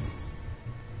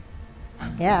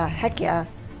 Yeah, heck yeah.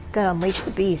 Gonna unleash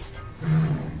the beast.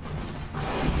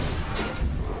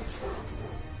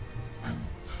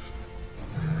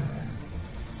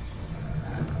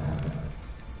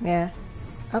 Yeah.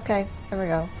 Okay, there we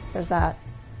go. There's that.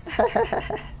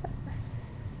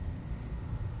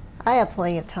 I have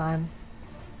plenty of time.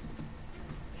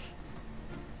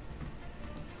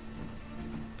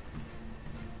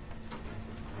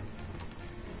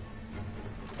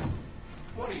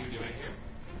 What are you doing here?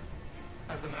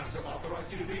 Has the Master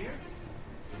authorized you to be here?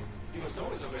 You must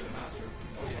always obey the Master.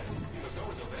 Oh yes, you must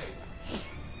always obey.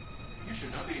 You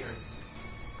should not be here.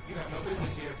 You have no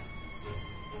business here.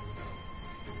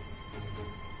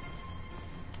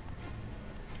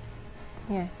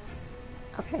 Yeah.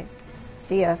 Okay.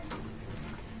 See ya.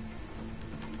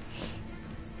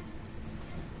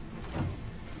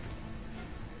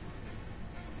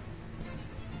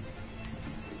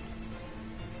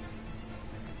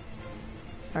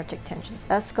 Arctic tensions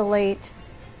escalate.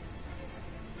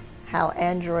 How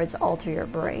androids alter your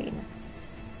brain.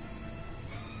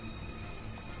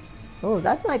 Oh,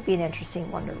 that might be an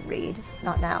interesting one to read.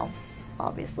 Not now,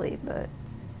 obviously, but...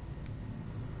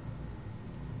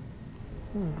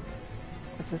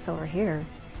 What's this over here?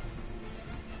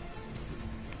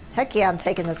 Heck yeah, I'm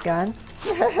taking this gun.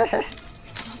 It's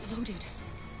not loaded.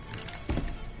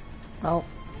 Well,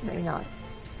 maybe not.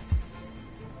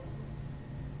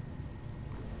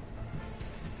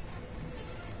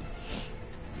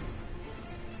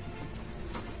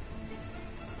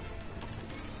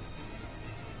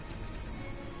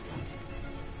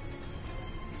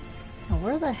 Now,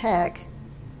 where the heck?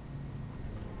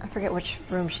 I forget which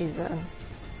room she's in.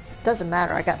 Doesn't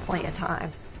matter, I got plenty of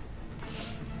time.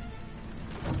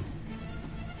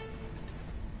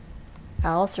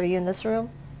 Alice, are you in this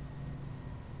room?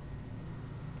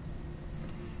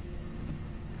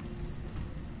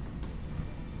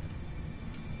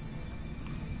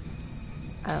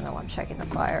 I don't know, I'm checking the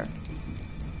fire.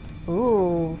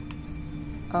 Ooh.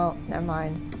 Oh, never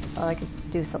mind. Oh, I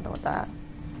could do something with that.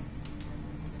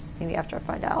 Maybe after I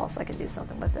find Alice, I can do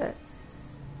something with it.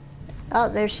 Oh,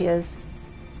 there she is.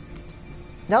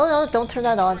 No, no, don't turn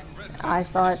that on. I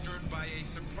thought... by a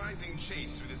surprising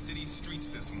chase through the city streets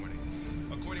this morning.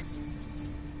 According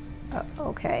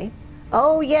okay.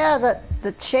 Oh, yeah,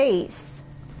 the chase.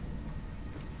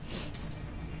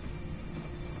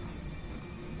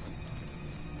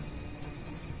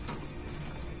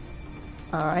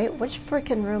 Alright, which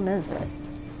frickin' room is it?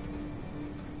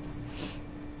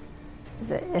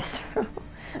 Is it this room?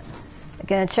 I'm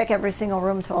gonna check every single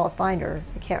room till I find her.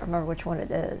 I can't remember which one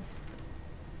it is.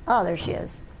 Oh, there she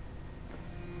is.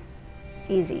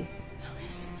 Easy.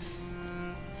 Alice.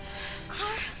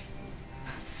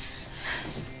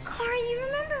 Clara, you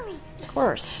remember me? Of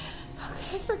course. How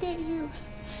could I forget you?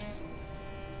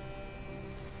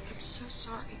 I'm so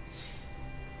sorry.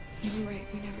 You were right.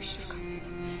 We never should have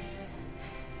come.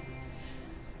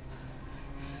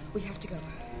 We have to go.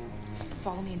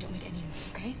 Follow me and don't make any noise,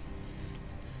 okay?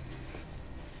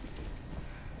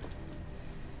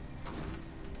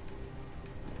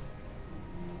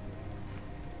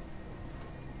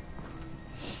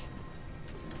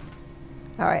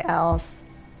 All right, Alice.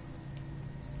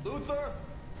 Luther?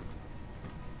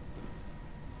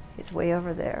 He's way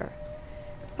over there.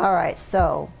 All right,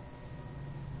 so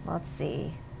let's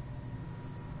see.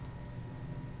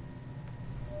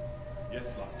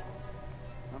 Yes, Locke.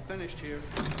 I'm finished here.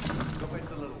 Go face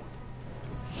the little one.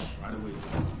 Right away,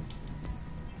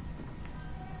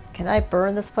 Can I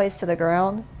burn this place to the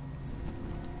ground?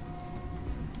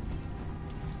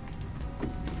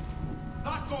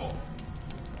 Not go!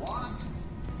 What?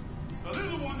 The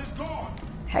little one is gone!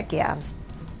 Heck yeah.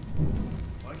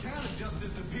 I can't have just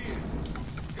disappeared.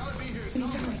 Gotta be here We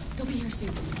need to somewhere. hurry. They'll be here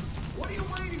soon. What are you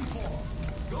waiting for?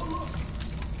 Go look.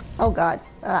 Oh god.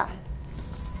 Ah.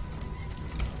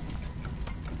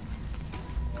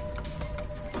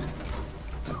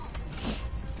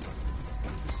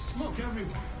 Smoke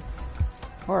everywhere.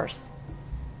 Of course.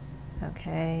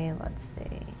 Okay, let's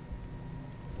see.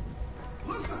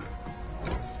 Luther!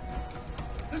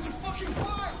 There's a fucking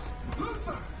fire!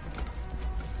 Luther!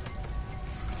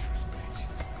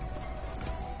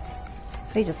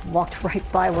 He just walked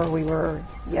right by where we were.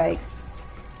 Yikes.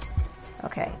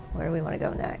 Okay, where do we want to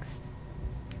go next?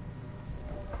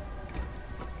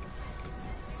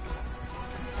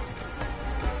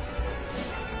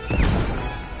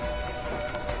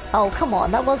 Oh, come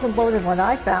on, that wasn't loaded when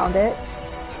I found it.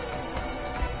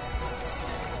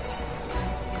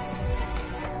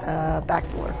 Back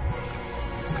door.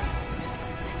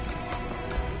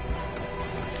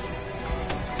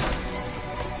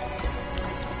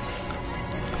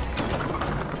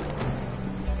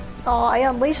 Oh, I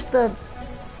unleashed the...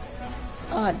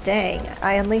 Oh, dang.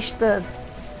 I unleashed the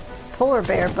polar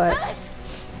bear, but Alice!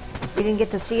 we didn't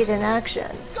get to see it in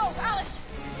action. Go, Alice!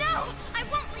 No, I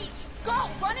won't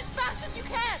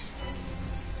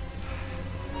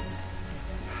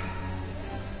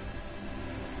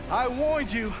I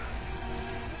warned you.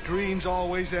 Dreams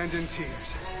always end in tears.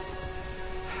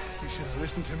 You should have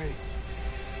listened to me.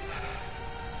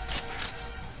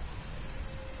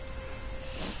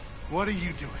 What are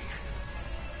you doing?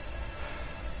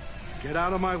 Get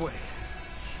out of my way.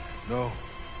 No.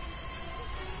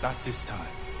 Not this time.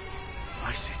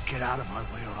 I said get out of my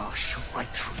way or I'll shoot right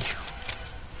through you.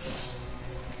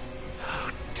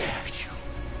 How dare you?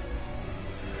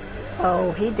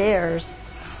 Oh, he dares.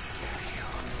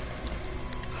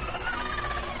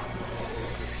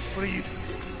 What are you doing?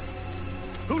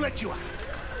 Who let you out?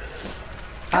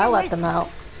 I let them out.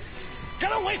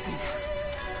 Get away from me!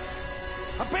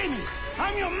 Obey me!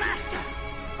 I'm your master!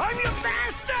 I'm your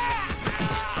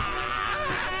master!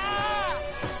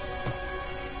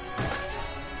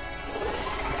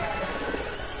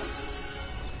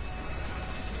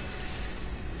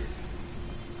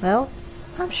 Well,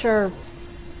 I'm sure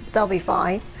they'll be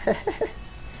fine.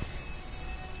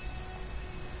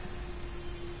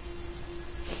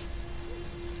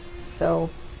 So,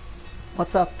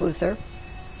 what's up, Luther?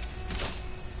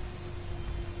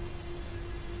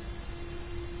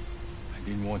 I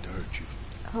didn't want to hurt you.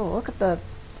 Oh, look at the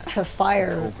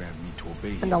fire Programmed me to obey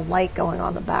and you. the light going on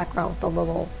in the background with the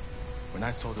little When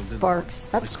I saw the little sparks.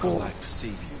 one That's risk cool. her life to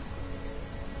save you,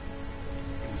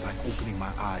 it was like opening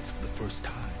my eyes for the first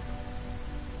time.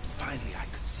 Finally, I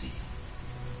could see.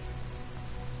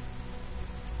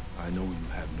 I know you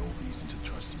have no reason to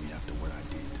trust me after what I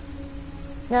did,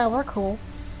 Yeah, we're cool.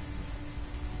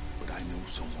 but I know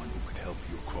someone who could help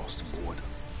you across the border.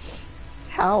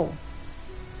 How?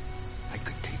 I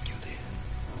could take you there.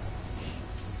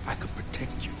 I could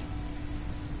protect you.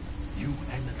 You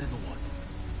and the little one.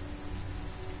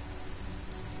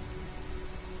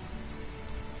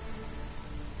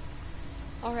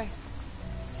 All right.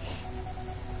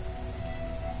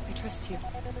 I trust you.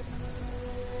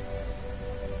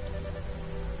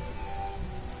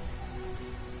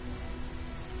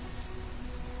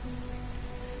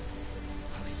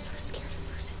 I was so scared of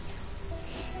losing you.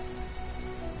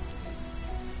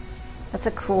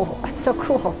 That's so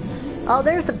cool. Oh,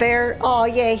 there's the bear. Oh,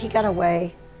 yay, he got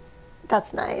away.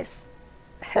 That's nice.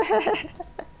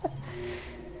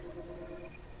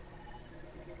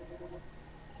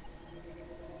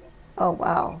 Oh,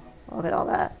 wow. Look at all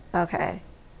that. Okay.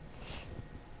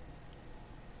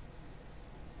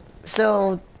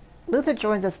 So, Luther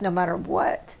joins us no matter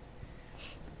what.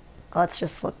 Let's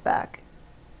just look back.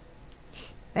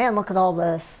 Man, look at all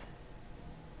this.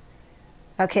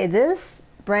 Okay, this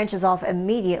branches off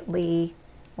immediately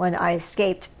when I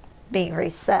escaped being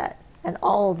reset. And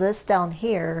all this down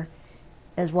here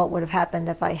is what would have happened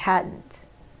if I hadn't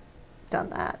done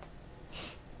that.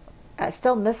 I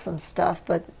still miss some stuff,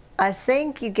 but I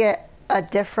think you get a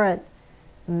different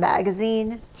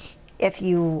magazine if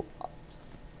you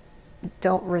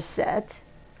don't reset.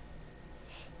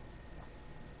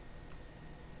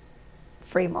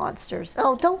 Free monsters.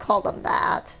 Oh, don't call them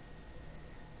that.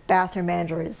 Bathroom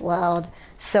android is loud.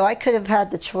 So I could have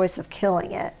had the choice of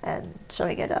killing it and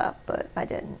showing it up, but I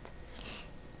didn't.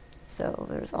 So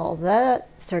there's all that.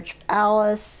 Search for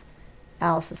Alice.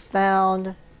 Alice is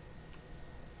found.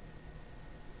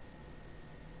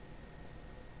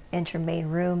 Enter main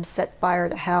room. Set fire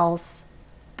to house.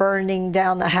 Burning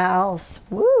down the house.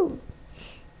 Woo!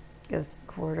 Go to the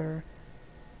quarter.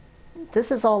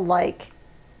 This is all like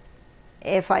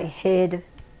if I hid,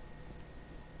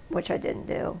 which I didn't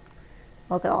do.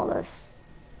 Look at all this.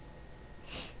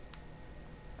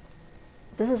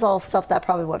 This is all stuff that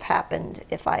probably would have happened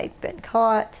if I'd been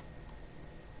caught.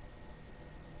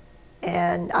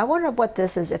 And I wonder what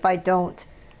this is if I don't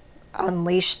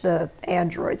unleash the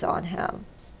androids on him.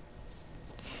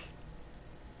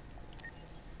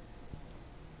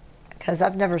 Because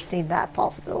I've never seen that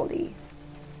possibility.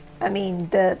 I mean,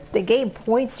 the game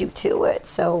points you to it,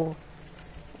 so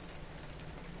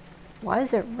why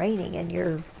is it raining in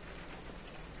your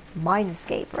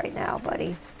mindscape right now,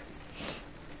 buddy?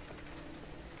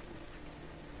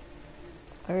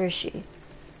 Where is she?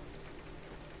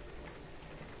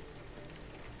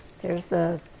 There's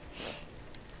the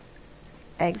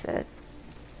exit.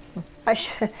 I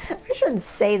shouldn't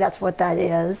say that's what that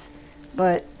is,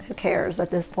 but who cares at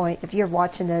this point? If you're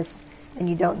watching this and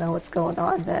you don't know what's going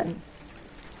on, then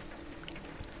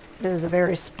this is a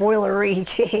very spoilery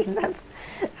game that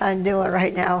I'm doing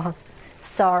right now.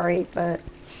 Sorry, but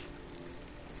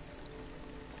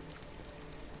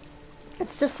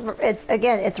it's just,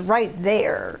 it's right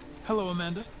there. Hello,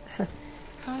 Amanda.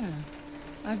 Connor,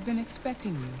 I've been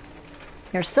expecting you.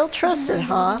 You're still trusted,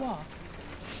 huh? Walk.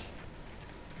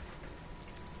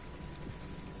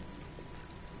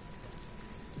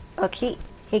 Look,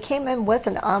 He came in with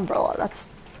an umbrella. That's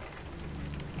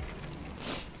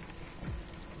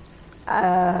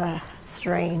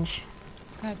strange.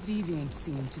 That deviant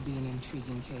seemed to be an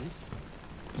intriguing case.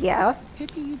 Yeah.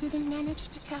 Pity you didn't manage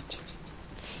to capture it.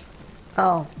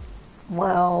 Oh,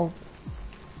 well.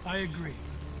 I agree.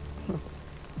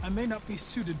 I may not be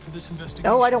suited for this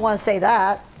investigation. Oh, I don't want to say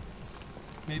that.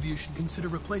 Maybe you should consider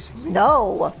replacing me.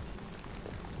 No.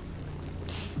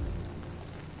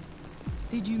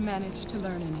 Did you manage to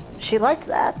learn anything? She liked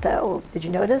that, though. Did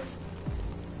you notice?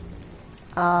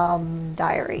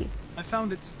 Diary. I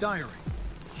found its diary,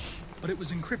 but it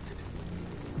was encrypted.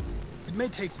 It may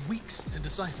take weeks to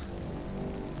decipher.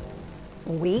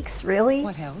 Weeks? Really?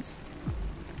 What else?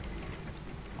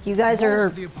 You guys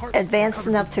are advanced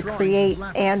enough to create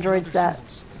androids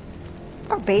that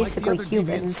are basically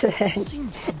humans.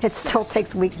 It still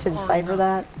takes weeks to decipher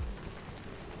that.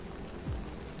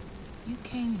 You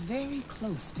came very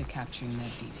close to capturing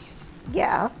that deviant.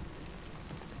 Yeah.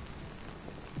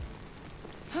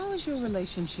 How is your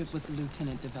relationship with the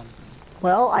Lieutenant developing?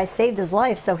 Well, I saved his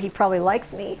life, so he probably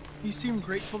likes me. He seemed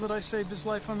grateful that I saved his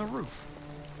life on the roof.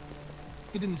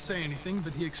 He didn't say anything,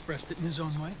 but he expressed it in his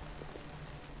own way.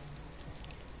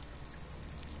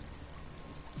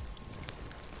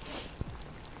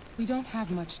 We don't have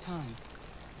much time.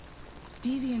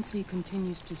 Deviancy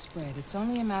continues to spread. It's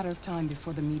only a matter of time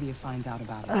before the media finds out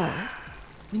about it.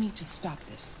 We need to stop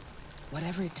this,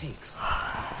 whatever it takes.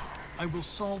 I will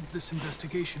solve this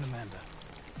investigation, Amanda.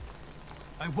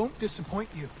 I won't disappoint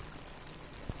you.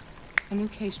 A new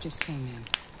case just came in.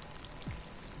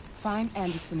 Find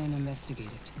Anderson and investigate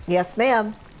it. Yes,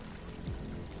 ma'am.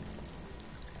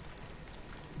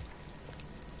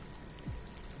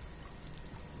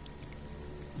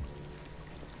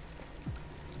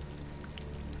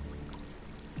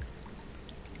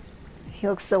 He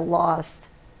looks so lost.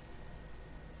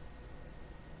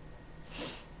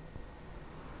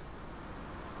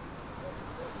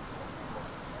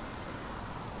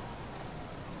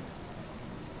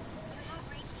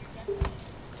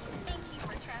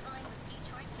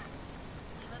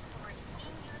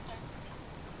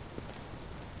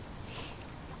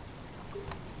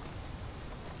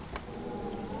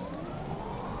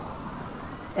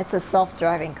 It's a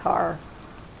self-driving car.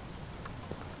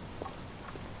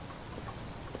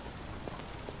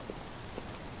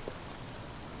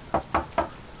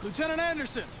 Lieutenant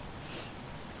Anderson!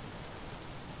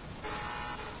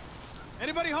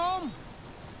 Anybody home?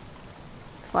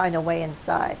 Find a way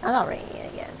inside. I'm not ringing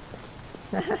it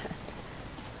again.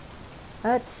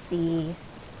 Let's see.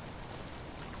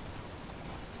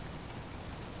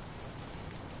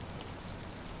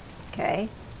 Okay.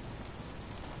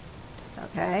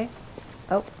 Okay.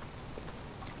 Oh.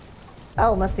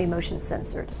 Oh, it must be motion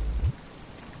censored.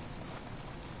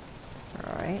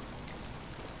 Alright.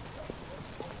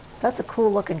 That's a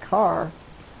cool looking car.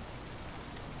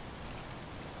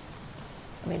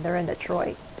 I mean, they're in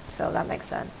Detroit, so that makes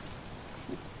sense.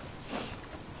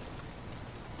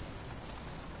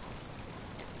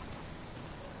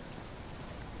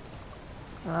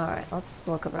 Alright, let's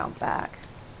look around back.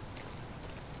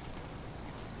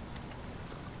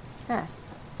 Huh.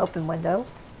 Open window,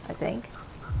 I think.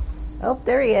 Oh,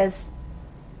 there he is.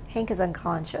 Hank is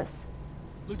unconscious.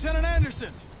 Lieutenant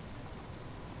Anderson!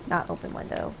 Not open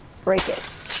window. Break it.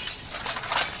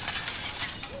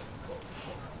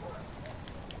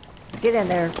 Get in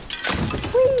there.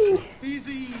 Whee!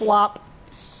 Easy. Flop.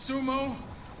 Sumo.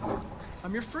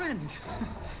 I'm your friend.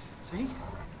 See?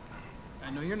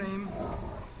 I know your name.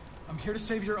 I'm here to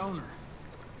save your owner.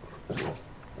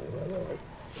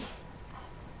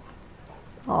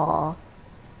 Aww.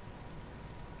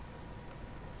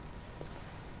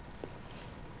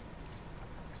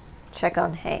 Check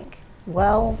on Hank.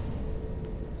 Well,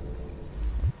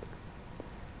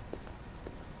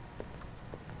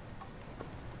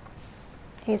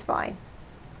 he's fine.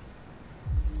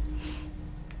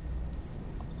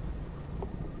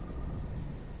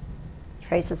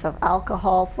 Traces of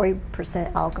alcohol,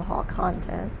 40% alcohol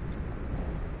content.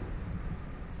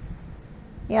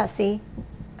 Yeah, see?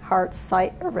 Heart,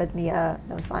 sight, arrhythmia,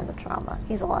 no signs of trauma.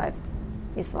 He's alive.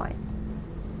 He's fine.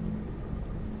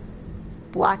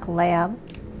 Black lamb,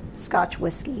 Scotch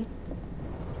whiskey.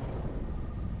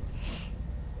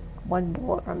 1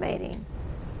 bullet remaining.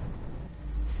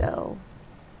 So,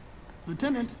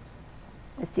 Lieutenant.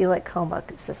 ethylene coma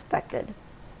suspected.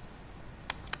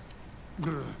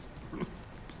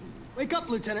 Wake up,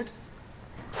 Lieutenant.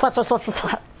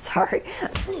 Sorry.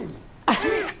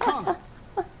 Come.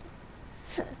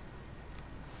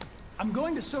 I'm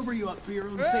going to sober you up for your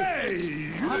own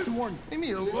safety. Hey! I'll have to warn you. Leave me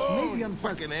This may be alone,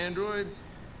 unpleasant. fucking android.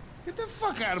 Get the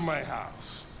fuck out of my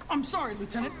house. I'm sorry,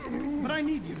 Lieutenant, but I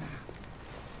need you.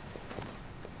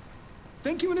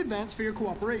 Thank you in advance for your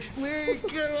cooperation. Get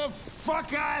the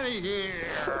fuck out of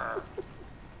here!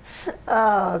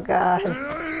 Oh, God.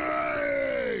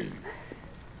 Hey!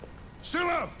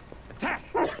 Sulu! Attack!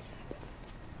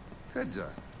 Good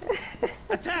job.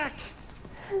 Attack!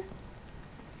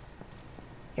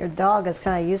 Your dog is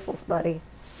kind of useless, buddy.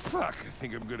 Fuck, I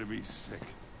think I'm gonna be sick.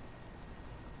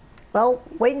 Well,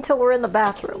 wait until we're in the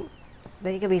bathroom.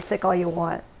 Then you can be sick all you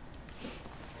want.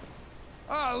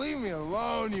 Oh, leave me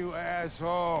alone, you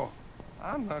asshole.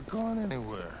 I'm not going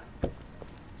anywhere.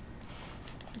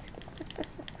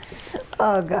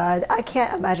 Oh, God. I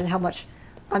can't imagine how much...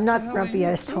 I'm not grumpy,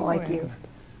 I just don't like you.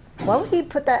 Why would he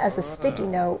put that as a sticky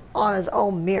note on his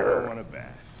own mirror? I want a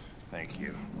bath. Thank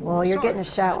you. Well, you're getting a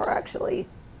shower, actually.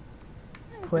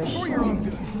 It's for your own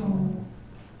good.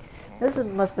 This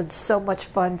must have been so much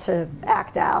fun to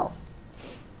act out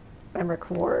and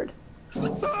record. Turn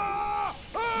it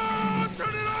off! Turn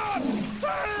it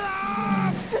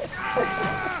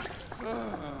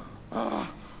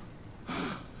off!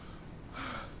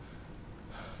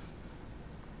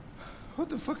 What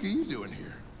the fuck are you doing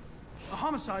here? A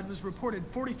homicide was reported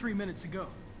 43 minutes ago.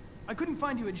 I couldn't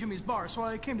find you at Jimmy's bar, so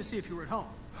I came to see if you were at home.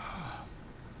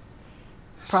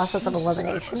 Process of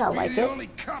elimination, I like the it. only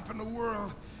cop in the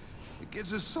world that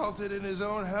gets assaulted in his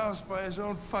own house by his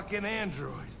own fucking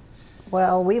android.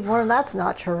 Well, we've learned that's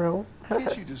not true.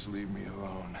 Can't you just leave me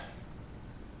alone?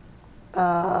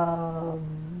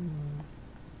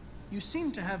 You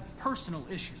seem to have personal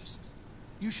issues.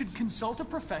 You should consult a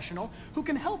professional who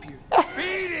can help you.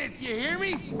 Beat it, you hear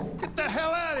me? Get the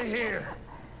hell out of here!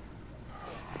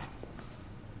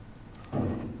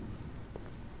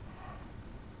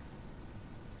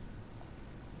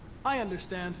 I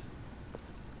understand.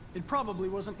 It probably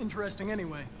wasn't interesting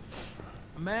anyway.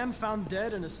 A man found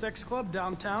dead in a sex club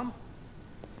downtown.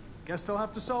 Guess they'll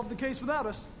have to solve the case without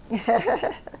us.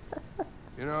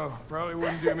 You know, probably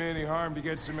wouldn't do me any harm to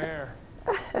get some air.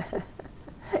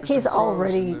 He's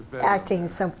already acting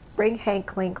some... Bring Hank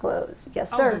clean clothes.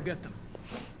 Yes, sir. I'll go get them.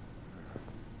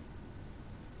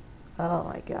 Oh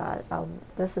my God.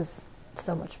 This is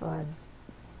so much fun.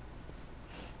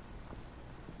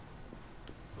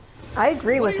 I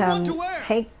agree with him.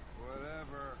 Hank...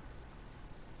 Whatever.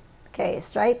 Okay,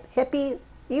 Stripe, hippie.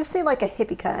 You seem like a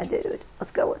hippie kind of dude.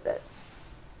 Let's go with it.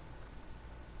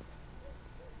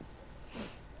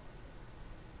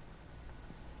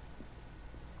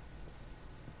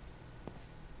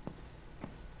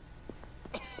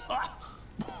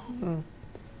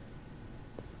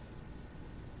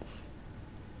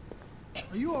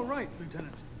 Are you all right,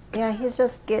 Lieutenant? Yeah, he's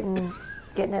just getting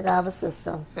it out of his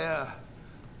system.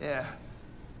 Yeah.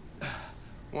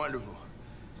 Wonderful.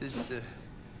 Just give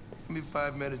me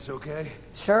 5 minutes, okay?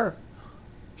 Sure.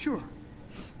 Sure.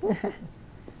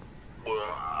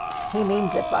 He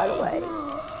means it, by the way.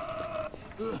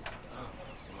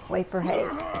 Wait for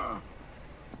Hank.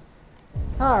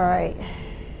 All right.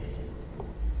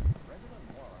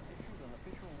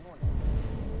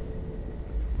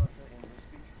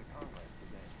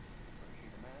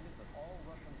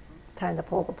 Time to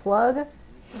pull the plug.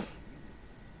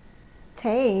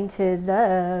 Tainted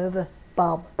love.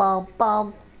 Bum, bum,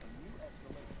 bum.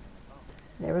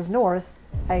 There was North.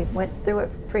 I went through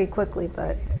it pretty quickly,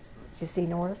 but did you see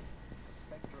North?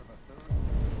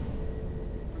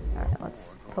 Alright,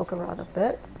 let's poke around a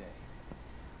bit.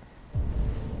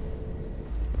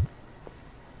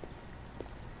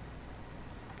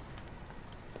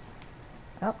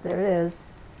 Oh, there it is.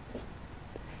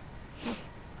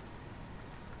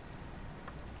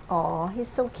 Aw, he's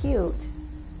so cute.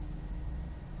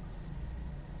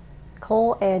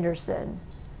 Cole Anderson.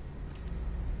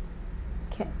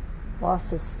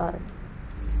 Lost his son.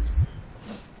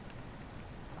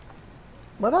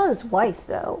 What about his wife,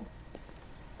 though?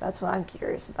 That's what I'm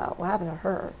curious about. What happened to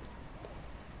her?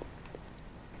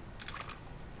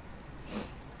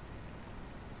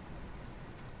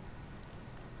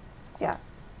 Yeah.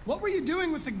 What were you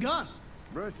doing with the gun?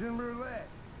 Russian roulette.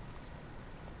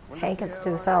 Hank has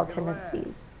suicidal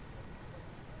tendencies.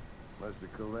 Must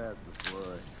have collapsed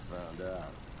before I found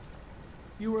out.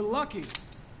 You were lucky.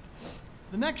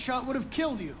 The next shot would have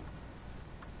killed you.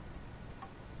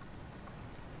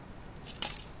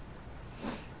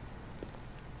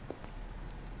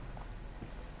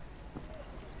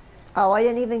 Oh, I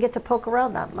didn't even get to poke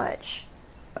around that much.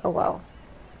 Oh well.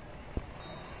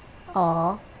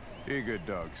 Aw. Be a good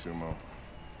dog, Sumo.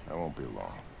 I won't be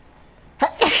long.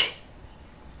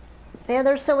 Man,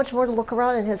 there's so much more to look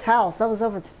around in his house. That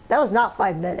was not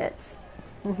 5 minutes.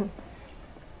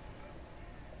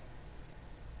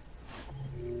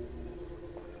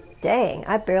 Dang,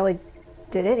 I barely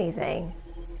did anything.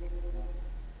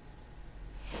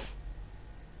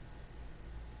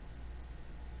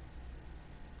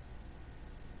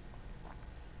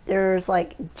 There's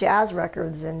like jazz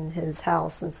records in his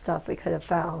house and stuff we could have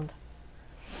found.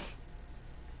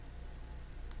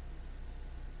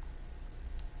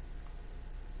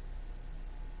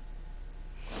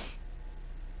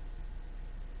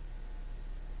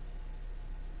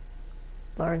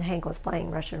 Learn Hank was playing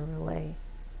Russian roulette.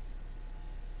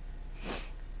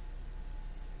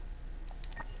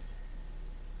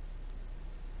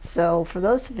 So for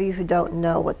those of you who don't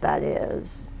know what that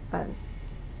is,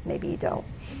 maybe you don't,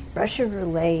 Russian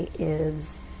roulette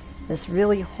is this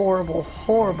really horrible,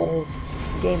 horrible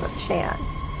game of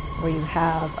chance where you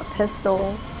have a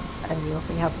pistol and you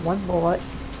only have one bullet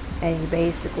and you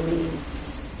basically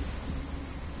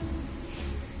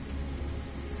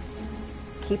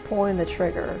keep pulling the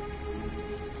trigger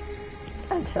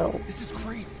until this is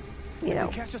crazy. You know,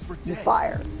 catch us, we're you dead.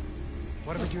 fire.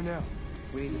 What do we do now?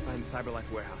 We need to find the CyberLife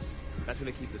warehouse. That's where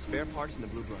they keep the spare parts and the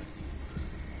blue blood.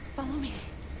 Follow me.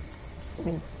 I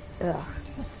mean, ugh,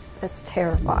 that's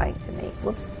terrifying to me.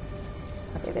 Whoops.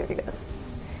 Okay, there he goes.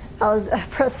 I was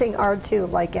pressing R2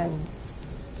 like in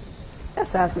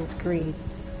Assassin's Creed.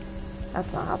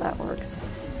 That's not how that works.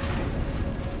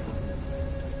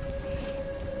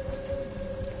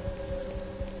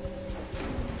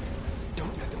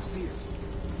 Don't let them see us.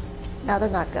 No, they're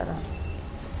not gonna.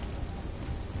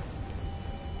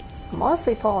 I'm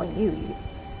honestly following you.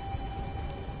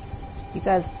 You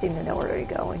guys seem to know where you're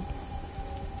going.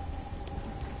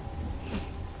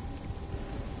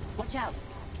 Watch out.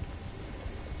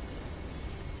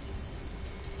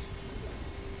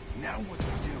 Now what do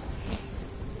we do?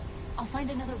 I'll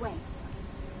find another way.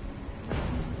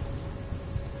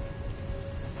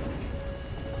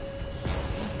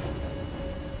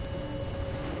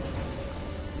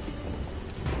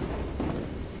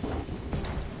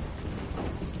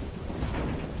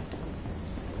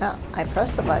 Oh, I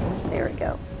pressed the button. There we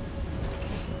go.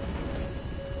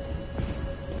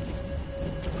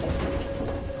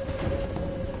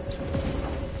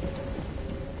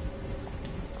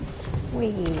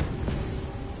 Whee.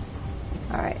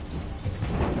 Alright.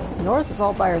 North is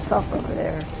all by herself over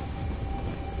there.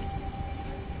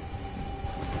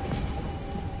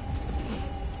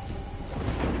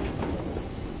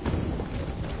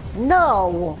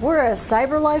 No! We're at a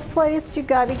CyberLife place? You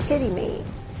gotta be kidding me.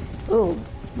 Ooh,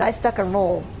 nice duck and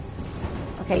roll.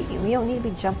 Okay, we don't need to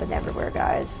be jumping everywhere,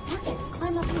 guys. Marcus,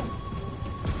 climb up here.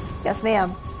 Yes,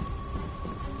 ma'am.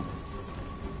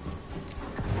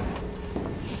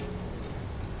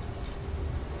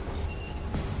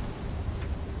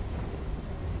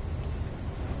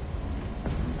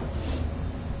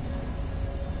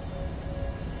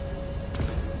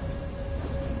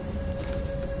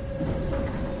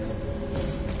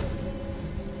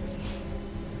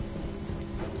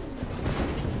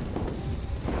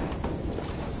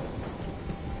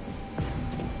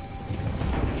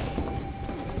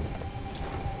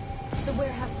 The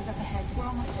warehouse is up ahead. We're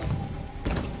almost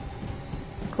there.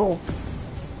 Cool.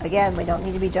 Again, we don't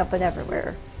need to be jumping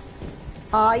everywhere.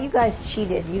 Aw, you guys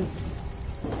cheated. You...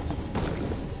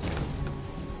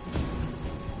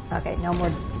 Okay, no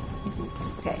more...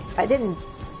 Okay, I didn't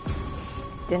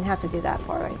have to do that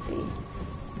part, I see.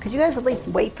 Could you guys at least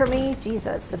wait for me?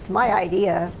 Jesus, it's my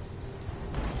idea.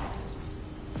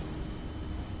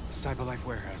 CyberLife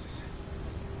warehouses.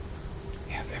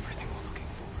 We have everything we're looking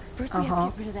for. First, we have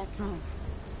to get rid of that drone.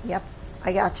 Yep,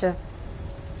 I gotcha.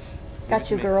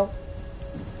 Got you, girl.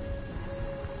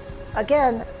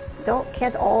 Again,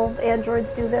 can't all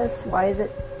androids do this? Why is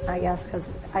it? I guess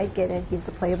because I get it. He's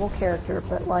the playable character,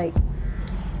 but like,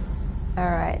 all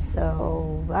right.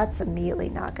 So that's immediately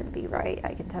not going to be right.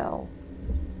 I can tell.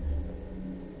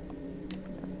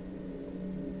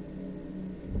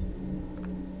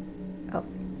 Oh.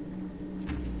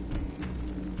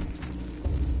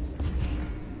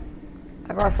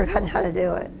 I've already forgotten how to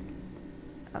do it.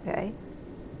 Okay.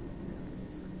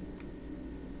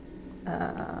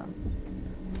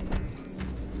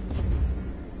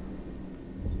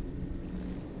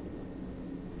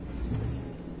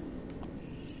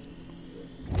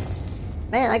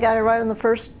 Man, I got it right on the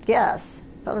first guess.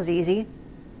 That was easy.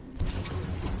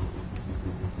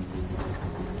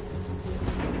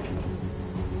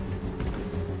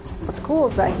 What's cool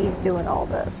is that he's doing all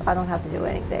this. I don't have to do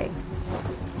anything.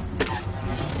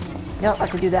 You don't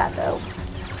have to do that, though.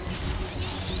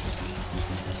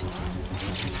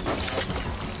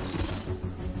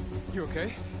 You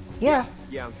okay? Yeah.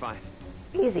 Yeah, I'm fine.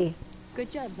 Easy. Good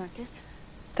job, Marcus.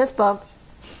 Fist bump.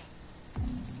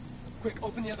 Quick,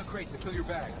 open the other crates and fill your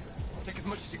bags. Take as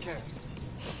much as you can.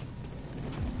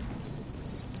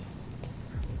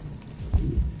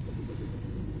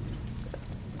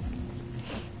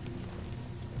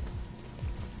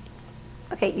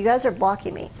 Okay, you guys are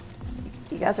blocking me.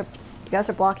 You guys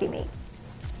are blocking me.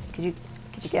 Could you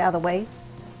get out of the way?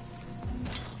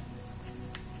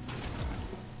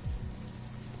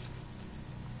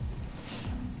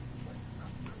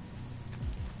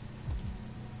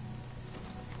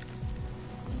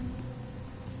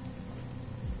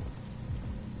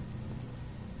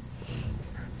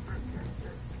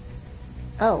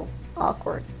 Oh,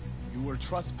 awkward. You were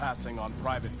trespassing on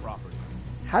private property.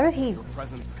 How did he... Your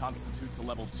presence constitutes a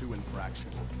level 2 infraction.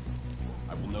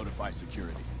 I will notify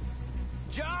security.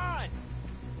 John!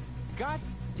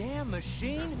 Goddamn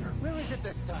machine! Where is it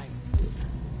this time?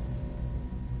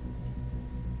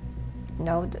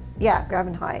 No, yeah, grab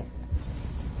and hide.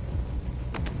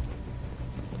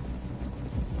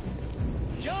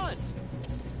 John!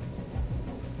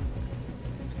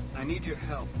 I need your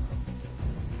help.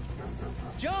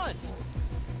 John!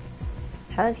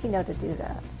 How did he know to do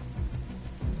that?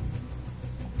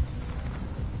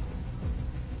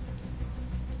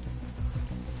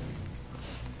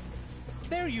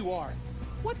 There you are!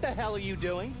 What the hell are you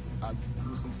doing? I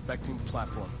was inspecting the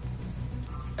platform.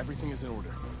 Everything is in order.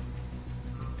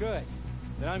 Good.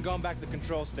 Then I'm going back to the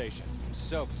control station. I'm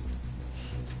soaked.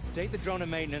 Take the drone to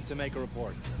maintenance and make a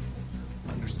report.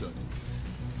 Understood.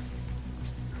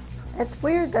 It's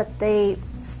weird that they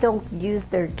still use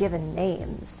their given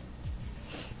names.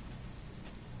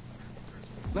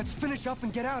 Let's finish up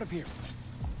and get out of here.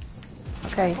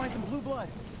 Okay. Find some blue blood.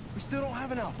 We still don't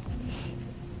have enough.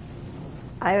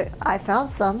 I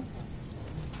found some.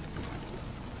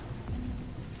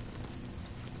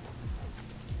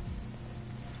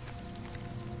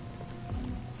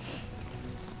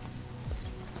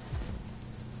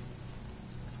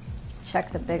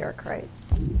 Check the bigger crates.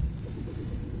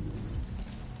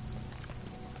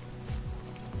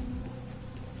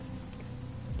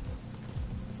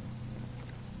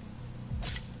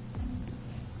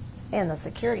 And the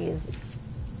security is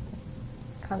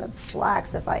kind of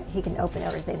lax if he can open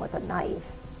everything with a knife.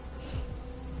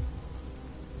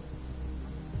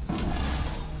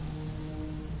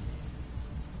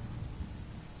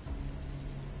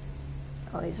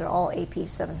 Oh, these are all AP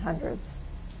 700s.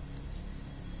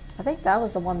 I think that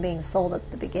was the one being sold at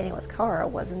the beginning with Kara,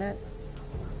 wasn't it?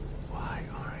 Why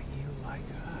aren't you like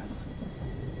us?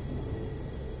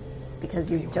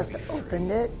 Because you just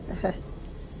opened it.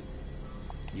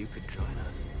 You could join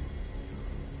us.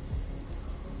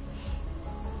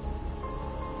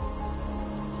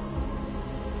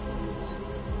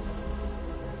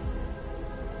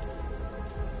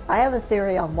 I have a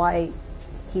theory on why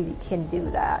he can do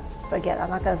that, but again, I'm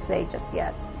not going to say just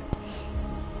yet.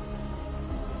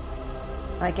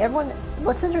 Like everyone,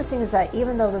 what's interesting is that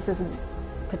even though this isn't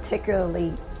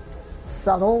particularly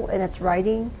subtle in its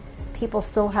writing, people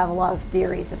still have a lot of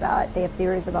theories about it. They have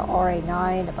theories about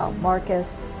RA9, about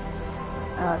Markus,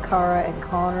 Kara, and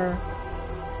Connor,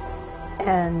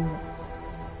 and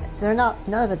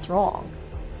none of it's wrong,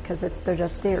 because they're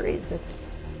just theories. It's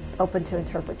open to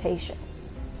interpretation.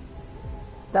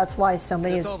 That's why so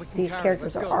many of these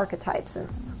characters are archetypes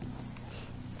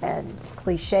and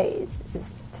cliches,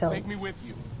 is to Take me with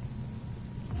you.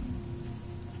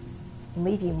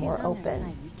 leave you more He's on their open.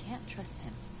 side. We can't trust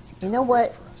him. You know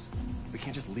what? We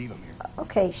can't just leave him here.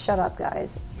 Okay, shut up,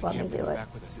 guys. Let me do it.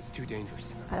 Back with us. It's too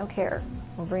dangerous. I don't care.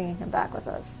 We're bringing him back with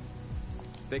us.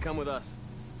 They come with us.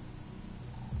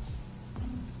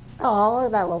 Oh, look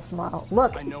at that little smile.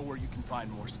 Look. I know where you can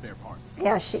find more spare parts.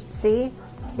 Yeah, see?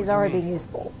 He's already being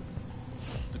useful.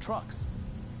 The trucks.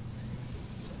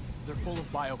 They're full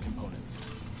of biocomponents.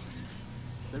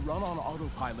 They run on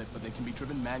autopilot, but they can be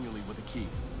driven manually with a key.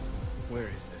 Where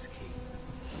is this key?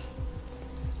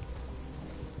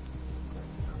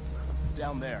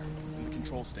 Down there, in the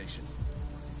control station.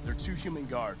 There are 2 human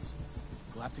guards.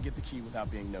 You'll have to get the key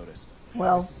without being noticed.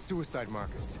 Well, This is suicide,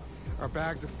 Markus. Our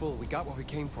bags are full. We got what we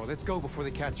came for. Let's go before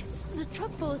they catch us. This is a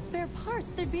truck full of spare parts.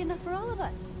 There'd be enough for all of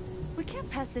us. We can't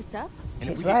pass this up. And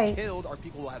if He's we right. get killed, our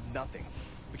people will have nothing.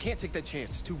 We can't take that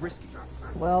chance. It's too risky.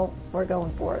 well, we're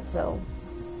going for it, so.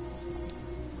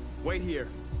 Wait here.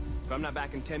 If I'm not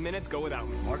back in 10 minutes, go without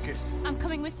me. Markus. I'm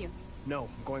coming with you. No,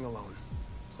 I'm going alone.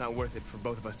 It's not worth it for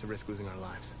both of us to risk losing our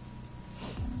lives.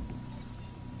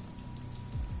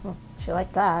 She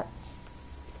liked that.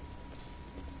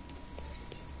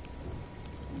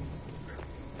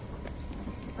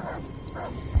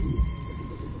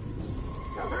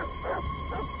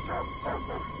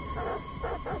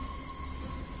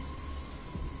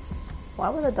 Why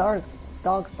were the dogs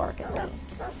barking at me?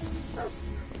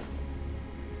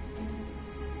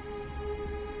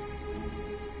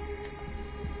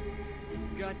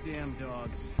 Goddamn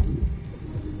dogs.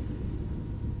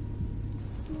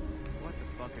 What the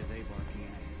fuck are they barking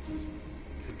at?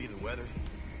 Could be the weather.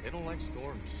 They don't like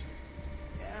storms.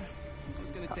 Yeah, I was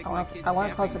gonna take my kids I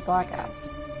want to close the blackout.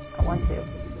 I want to.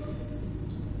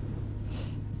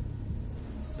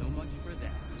 So much for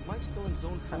that. Is Mike still in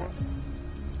zone 4?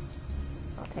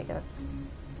 I'll take it.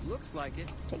 Looks like it.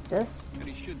 Take this. But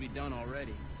he should be done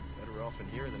already. Better off in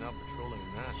here than out patrolling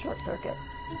in that. Short circuit.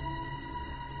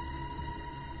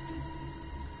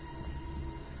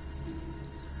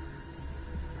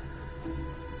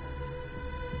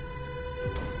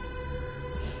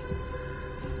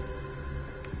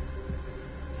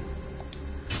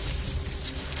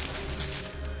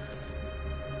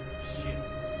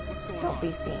 Don't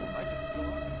be seen.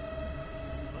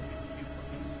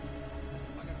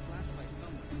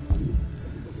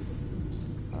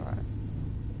 Alright.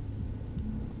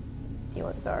 Deal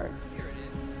with the guards. Here it is.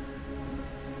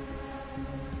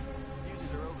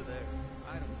 Fuses are over there.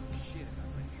 I don't know shit about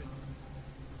electricity.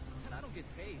 And I don't get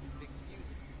paid to fix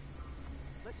fuses.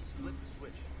 Let's just flip the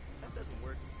switch. That doesn't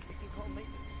work. We can call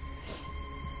maintenance.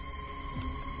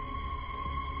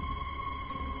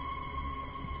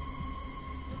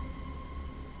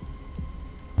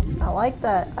 I like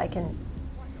that I can...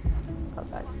 Oh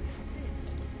god.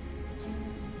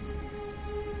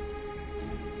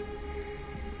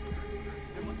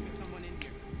 There must be someone in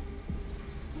here.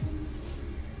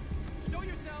 Show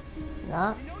yourself.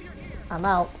 Nah. We know you're here. I'm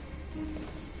out.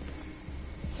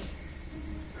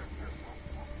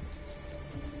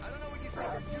 I don't know what you think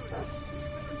you're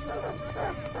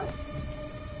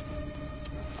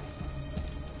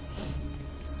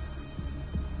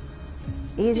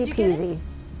doing. Easy peasy.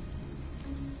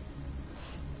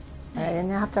 I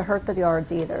didn't have to hurt the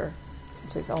guards either,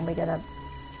 which is only gonna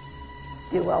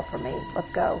do well for me. Let's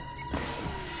go.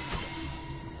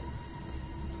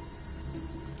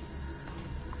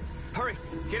 Hurry,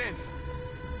 get in.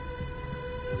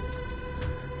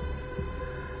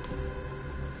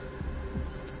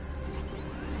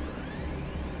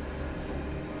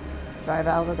 Drive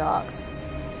out of the docks.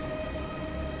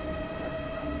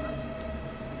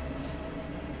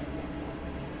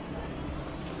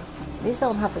 At least I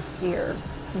don't have to steer.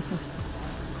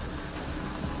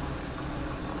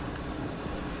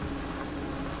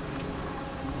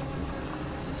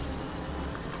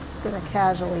 Just gonna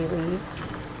casually leave.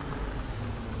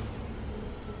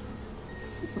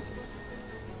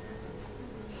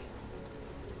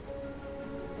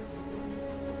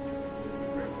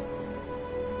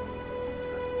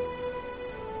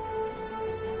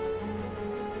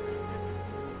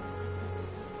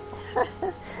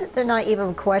 They're not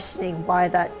even questioning why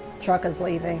that truck is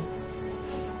leaving.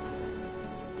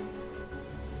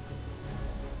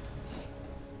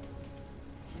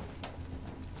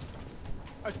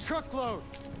 A truckload!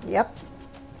 Yep.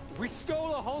 We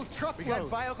stole a whole truckload! We got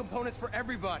biocomponents for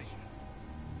everybody.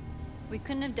 We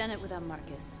couldn't have done it without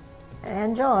Markus.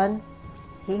 And John.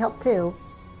 He helped too.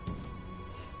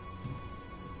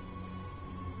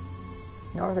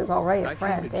 North is already a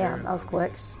friend. Damn, that was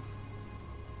quick.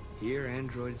 Here,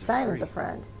 androids are Simon's free. a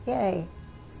friend. Yay.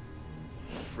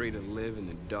 Free to live in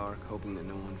the dark, hoping that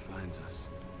no one finds us.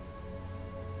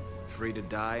 Free to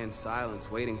die in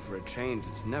silence, waiting for a change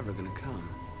that's never gonna come.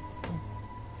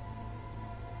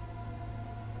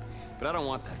 But I don't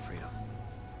want that freedom.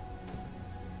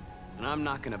 And I'm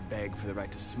not gonna beg for the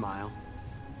right to smile,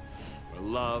 or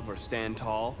love, or stand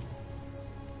tall.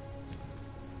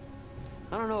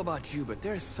 I don't know about you, but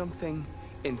there's something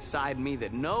inside me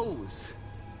that knows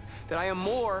that I am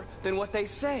more than what they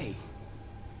say.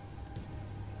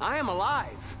 I am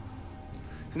alive.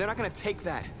 And they're not gonna take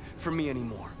that from me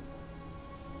anymore.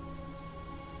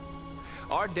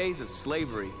 Our days of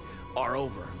slavery are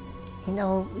over. You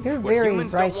know, you're What very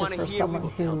humans don't righteous wanna for hear, we someone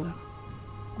will tell who them.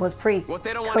 was pretty What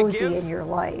they don't want to cozy give, in your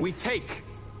life. we take.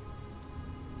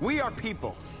 We are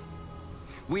people.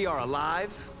 We are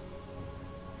alive.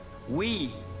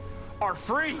 We are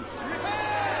free.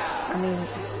 I mean,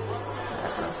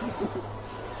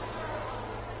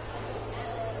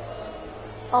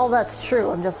 all that's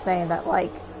true. I'm just saying that,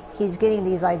 like, he's getting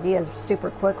these ideas super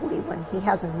quickly when he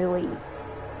hasn't really,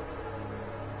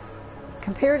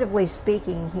 comparatively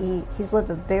speaking, he's lived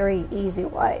a very easy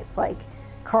life. Like,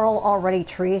 Carl already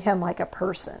treated him like a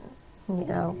person, you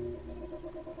know.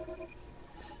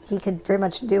 He could pretty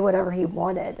much do whatever he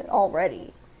wanted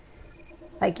already.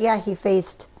 Like, yeah, he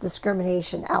faced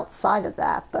discrimination outside of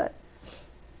that, but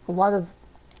a lot of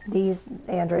these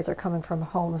androids are coming from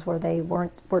homes where they were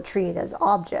treated as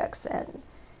objects, and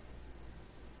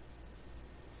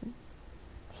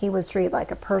he was treated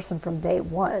like a person from day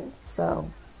one. So,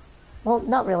 well,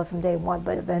 not really from day one,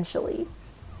 but eventually.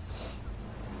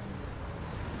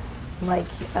 Like,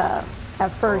 at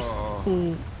first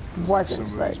he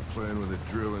wasn't, but playing with a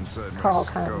drill inside my Carl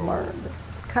skull. kind of learned.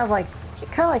 Kind of like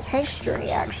Hank's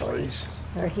journey, actually,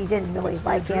 where he didn't really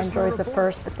like androids at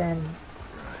first, but then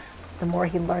the more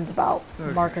he learned about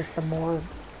Markus, the more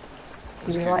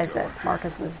he realized that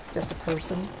Markus was just a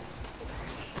person.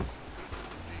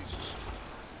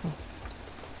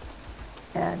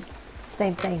 And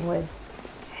same thing with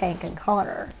Hank and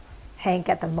Connor. Hank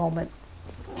at the moment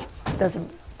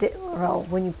well,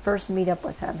 when you first meet up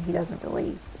with him, he doesn't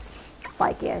really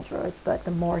like androids, but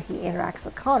the more he interacts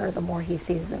with Connor, the more he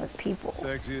sees them as people.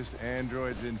 Sexiest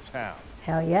androids in town.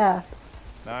 Hell yeah.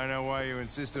 Now I know why you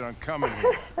insisted on coming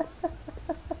here.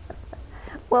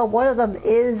 Well, one of them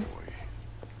is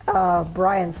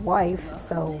Brian's wife,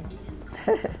 so...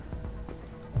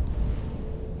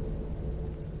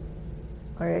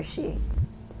 Where is she?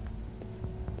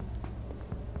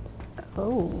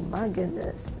 Oh, my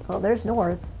goodness. Oh, there's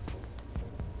North.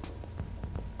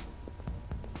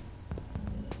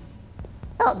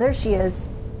 Oh, there she is.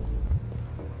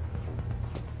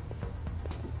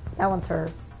 That one's her.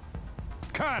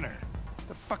 Connor!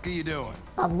 The fuck are you doing?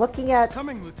 I'm looking at...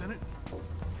 Coming, Lieutenant.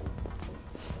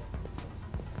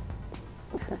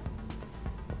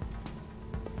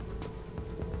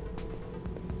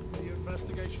 The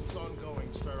investigation's ongoing,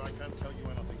 sir. I can't tell you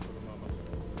anything for the moment.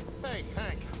 Hey,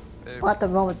 Hank. Well, at the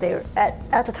moment they were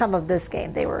at the time of this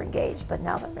game they were engaged, but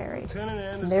now they're married.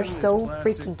 And they're so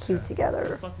freaking cute together. What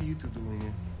the fuck are you two doing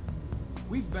here?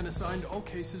 We've been assigned all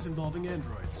cases involving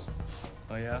androids.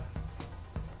 Oh yeah?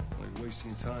 Like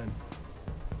wasting time.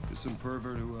 Just some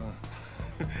pervert who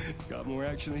got more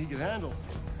action than he could handle.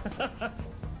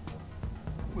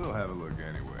 We'll have a look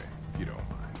anyway, if you don't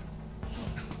mind.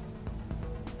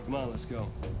 Come on, let's go.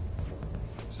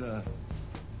 It's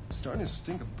starting to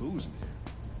stink of booze in here.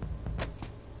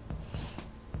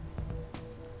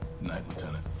 Night,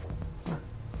 Lieutenant.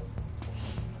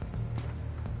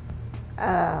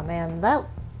 Man, that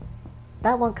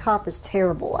one cop is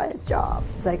terrible at his job.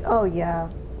 He's like, oh yeah,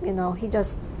 you know, he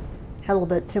just had a little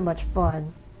bit too much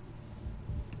fun.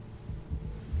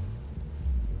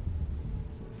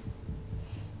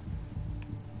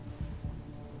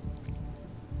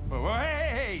 Oh,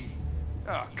 hey!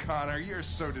 Oh, Connor, you're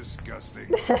so disgusting.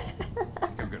 I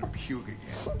think I'm gonna puke again.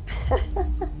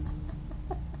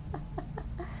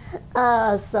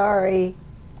 Sorry.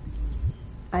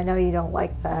 I know you don't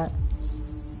like that.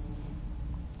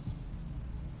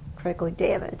 Critically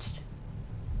damaged.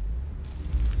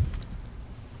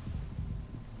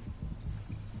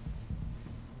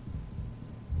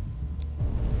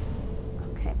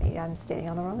 Okay, maybe I'm standing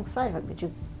on the wrong side of it. Could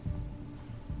you...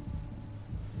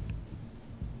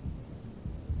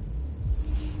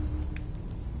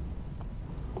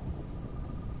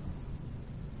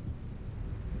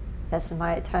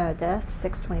 Estimated time of death,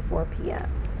 6:24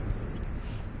 p.m.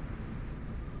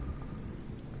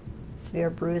 Severe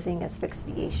bruising,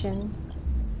 asphyxiation.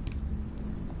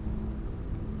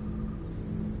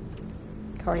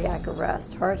 Cardiac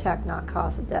arrest. Heart attack not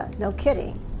cause of death. No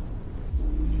kidding.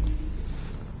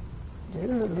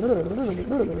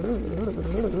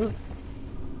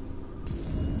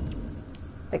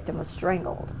 Victim was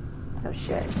strangled. No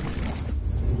shit.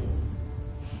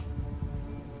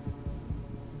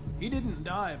 He didn't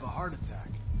die of a heart attack.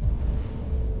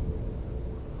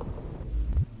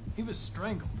 He was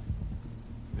strangled.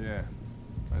 Yeah,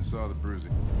 I saw the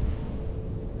bruising.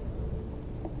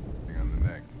 On the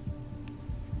neck.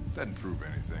 Doesn't prove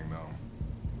anything, though.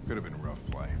 Could have been rough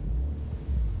play.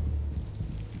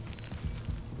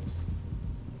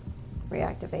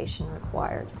 Reactivation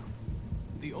required.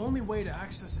 The only way to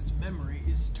access its memory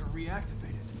is to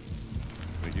reactivate it.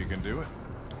 Think you can do it?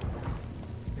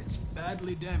 It's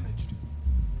badly damaged.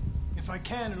 If I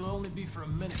can, it'll only be for a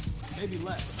minute, maybe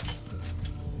less. I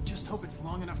just hope it's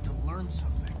long enough to learn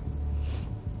something.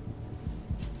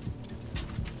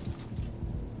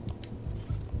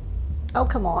 Oh,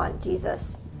 come on,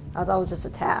 Jesus. I thought it was just a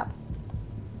tap.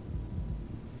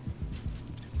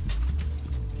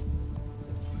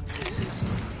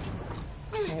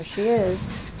 There she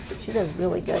is. She does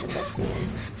really good in this scene.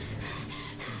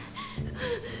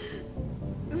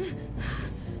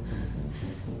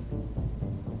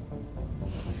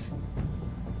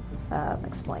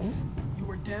 Explain. You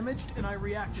were damaged and I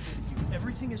reactivated you.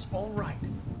 Everything is all right.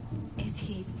 Is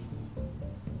he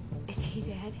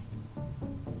dead?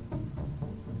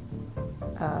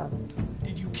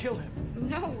 Did you kill him?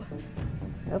 No.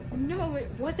 Nope. No,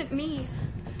 it wasn't me.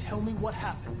 Tell me what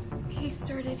happened. He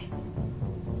started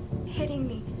hitting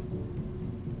me.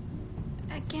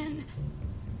 Again.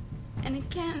 And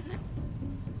again.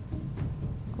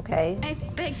 Okay. I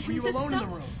begged him Were you to alone stop. in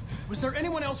the room? Was there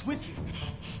anyone else with you?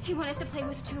 He wanted to play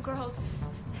with 2 girls.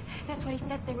 That's what he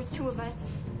said. There was 2 of us.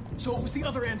 So it was the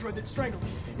other android that strangled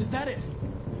him. Is that it?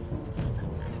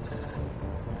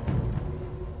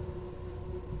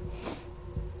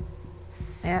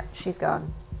 Yeah, she's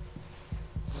gone.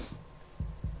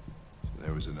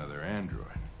 There was another android.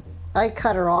 I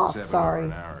cut her off, 7 sorry.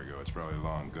 over an hour ago. It's probably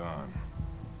long gone.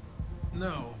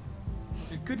 No.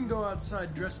 It couldn't go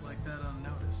outside dressed like that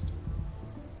unnoticed.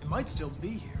 It might still be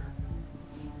here.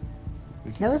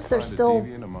 Notice they're still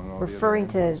referring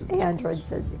to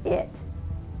androids as it.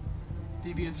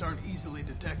 Deviants aren't easily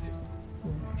detected. Oh,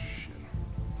 shit.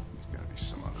 There's gotta be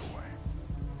some other way.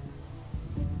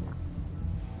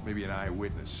 Maybe an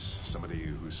eyewitness, somebody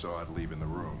who saw it leaving the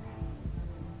room.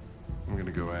 I'm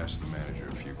gonna go ask the manager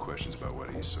a few questions about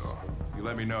what he saw. You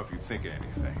let me know if you think of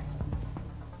anything.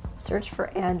 Search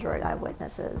for android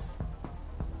eyewitnesses.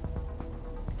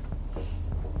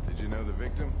 Did you know the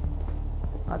victim?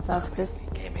 Let's ask this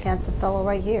handsome fellow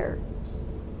right here.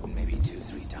 Maybe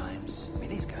 2-3 times. I mean,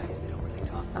 these guys, they don't really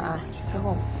talk very much. They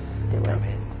won't do it. Come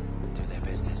in, do their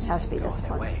business, Has to be and go this on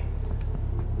their one. way.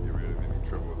 You ever had any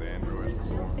trouble with androids?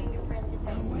 No fingerprint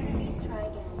detected. Please try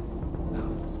again.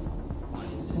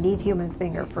 Need human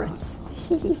fingerprints.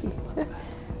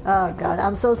 Oh god,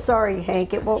 I'm so sorry,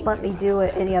 Hank. It won't let me do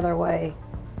it any other way.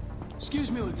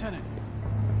 Excuse me, Lieutenant.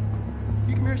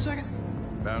 You come here a second?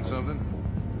 Found something?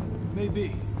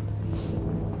 Maybe.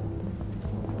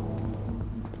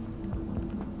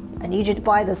 I need you to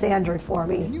buy this android for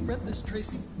Can me. you rent this,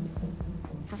 Tracy?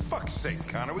 For fuck's sake,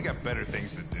 Connor, we got better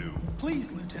things to do.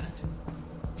 Please, Lieutenant.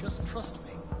 Just trust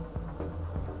me.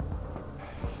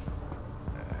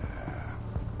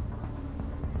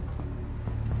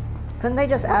 Couldn't they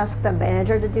just ask the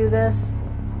manager to do this?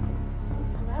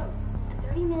 Hello. A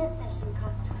 30-minute session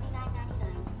costs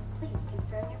 $29.99. Please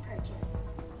confirm your purchase.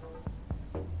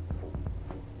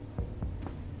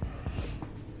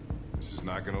 This is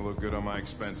not gonna look good on my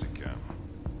expense account.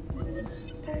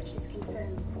 Purchase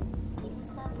confirmed. Eden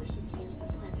Club wishes you a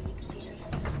pleasant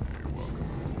experience. You're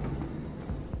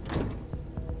welcome.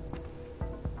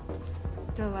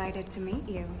 Delighted to meet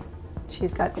you.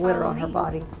 She's got glitter Follow on her me.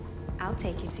 body. I'll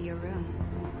take you to your room.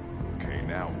 Okay,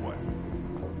 now what?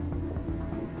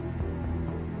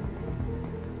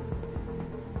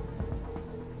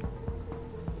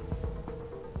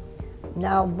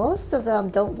 Now, most of them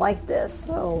don't like this,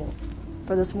 so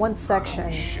for this one section, Oh,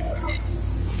 shit.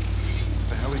 What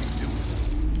the hell are you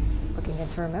doing? looking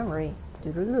into her memory.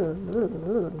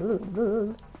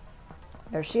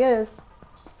 There she is.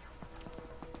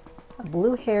 A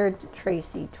blue-haired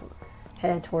Tracy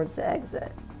headed towards the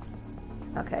exit.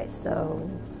 Okay, so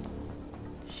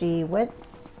she went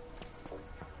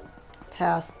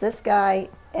past this guy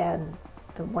and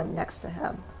the one next to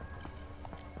him.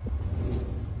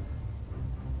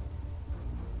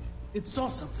 It saw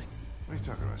something. What are you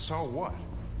talking about? Saw what?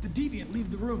 The deviant leave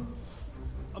the room.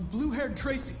 A blue-haired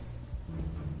Tracy.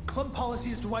 Club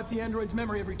policy is to wipe the android's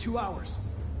memory every 2 hours.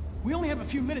 We only have a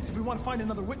few minutes if we want to find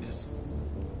another witness.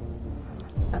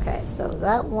 Okay, so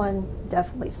that one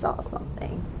definitely saw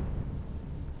something.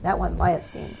 That one might have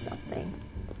seen something.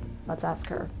 Let's ask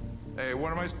her. Hey,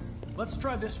 what am I... Let's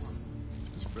try this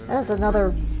one. That's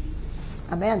another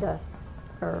Amanda.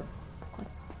 Or...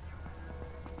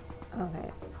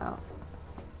 Okay, oh.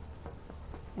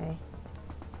 Okay.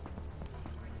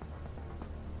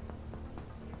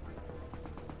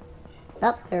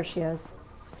 Oh, there she is.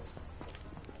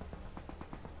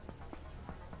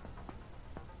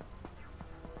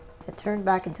 It turned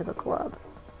back into the club.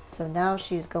 So now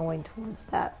she's going towards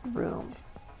that room.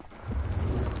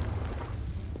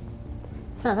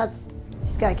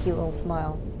 She's got a cute little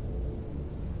smile.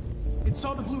 It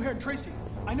saw the blue-haired Tracy.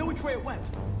 I know which way it went.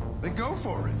 Then go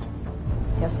for it.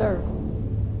 Yes, sir.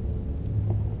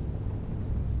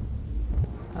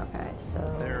 Okay,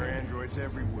 so... There are androids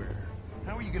everywhere.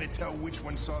 How are you gonna tell which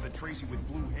one saw the Tracy with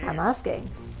blue hair? I'm asking.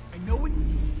 I know it...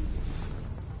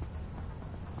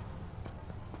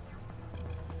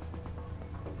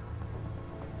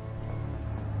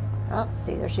 Oh,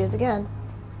 see, there she is again.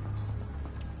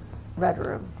 Red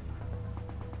room.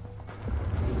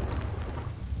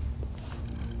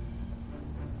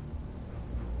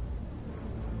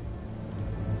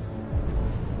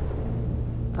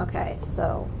 Okay,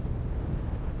 so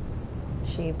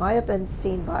she might have been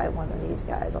seen by one of these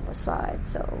guys on the side,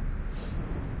 so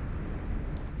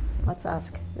Let's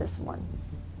ask this one.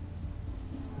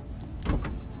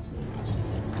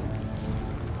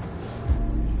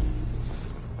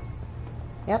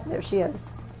 Yep, there she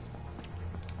is.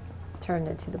 Turned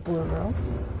into the blue room.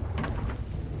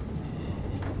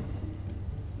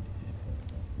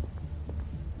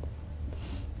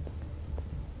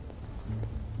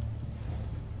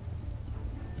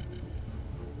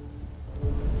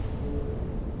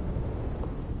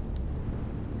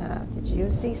 Did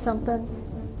you see something?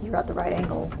 You're at the right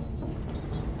angle.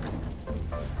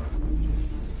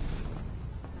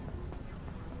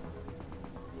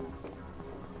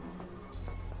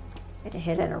 It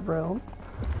hid in a room.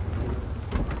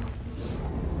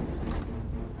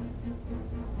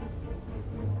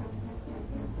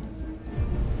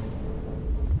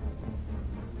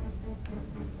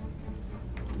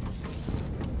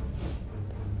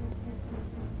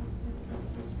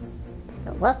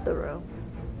 It left the room.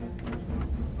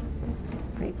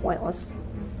 Pretty pointless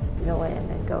to go in and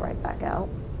then go right back out.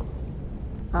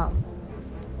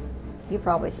 You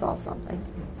probably saw something.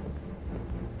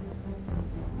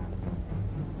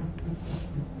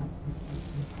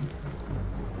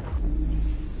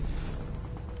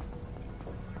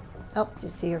 Oh, did you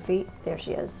see her feet? There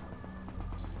she is.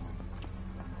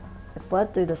 It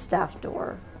fled through the staff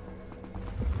door.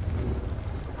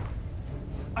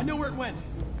 I know where it went.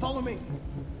 Follow me.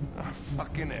 Oh,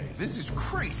 fucking A. This is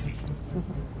crazy.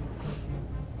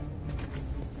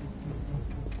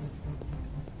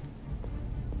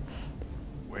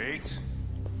 Wait.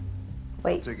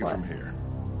 Wait, I'll take it what? from here.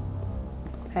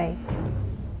 Hey.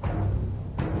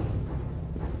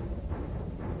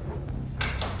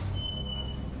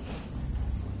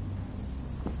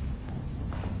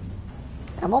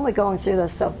 I'm only going through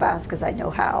this so fast because I know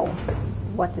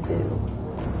what to do.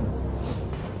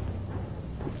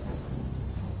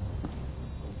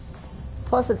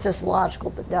 Plus, it's just logical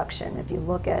deduction if you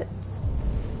look at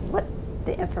what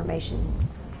the information.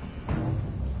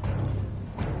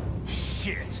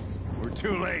 Shit! We're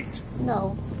too late.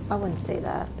 No, I wouldn't say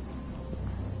that.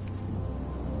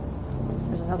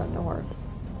 There's another north.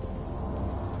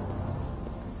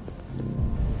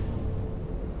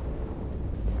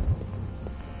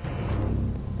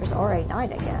 There's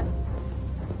RA9 again.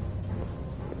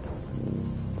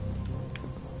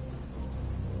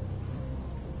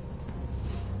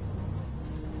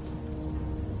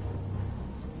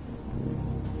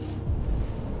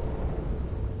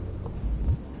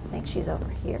 I think she's over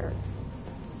here.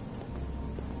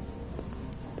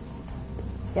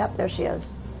 Yep, there she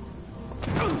is.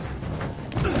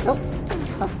 Nope.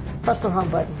 Oh, press the wrong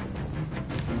button.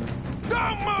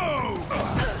 Don't move!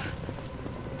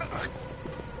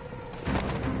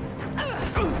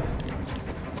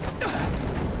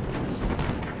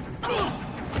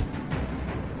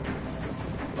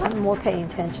 I'm more paying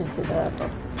attention to the...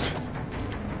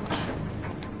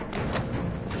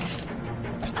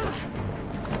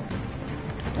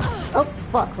 Oh,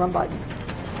 fuck, wrong button.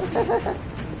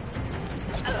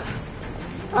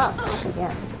 Ah,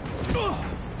 again.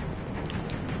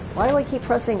 Why do I keep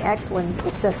pressing X when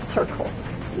it says circle?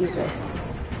 Jesus.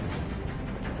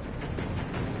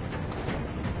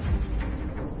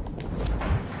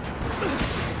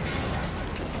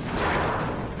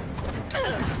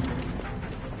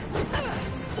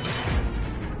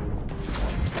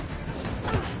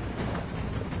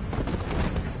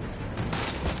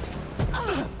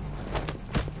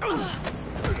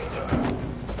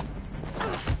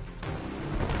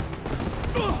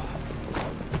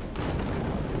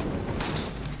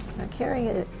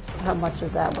 How much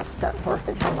of that was stunt work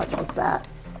and how much was that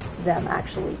them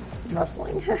actually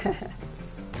wrestling.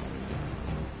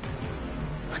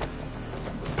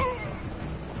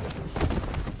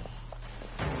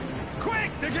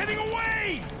 Quick! They're getting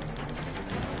away!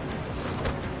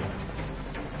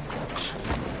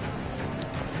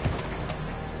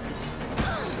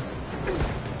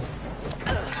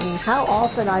 I mean, how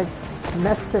often I've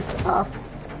messed this up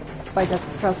by just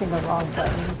pressing the wrong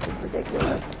button, which is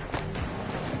ridiculous.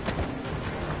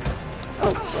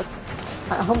 Oh, look.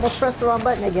 I almost pressed the wrong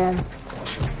button again.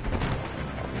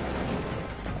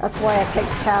 That's why I picked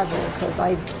casual, because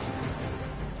I...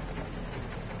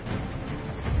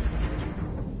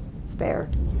 Spare.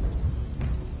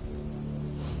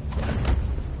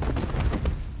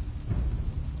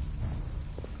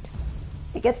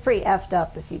 It gets pretty effed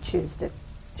up if you choose to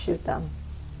shoot them.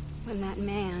 When that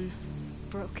man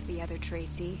broke the other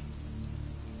Tracy,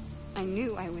 I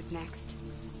knew I was next.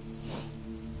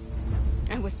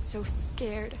 I was so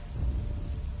scared.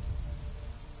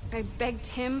 I begged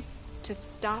him to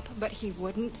stop, but he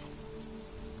wouldn't.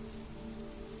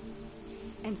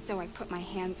 And so I put my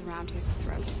hands around his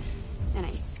throat, and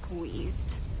I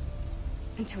squeezed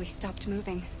until he stopped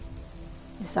moving.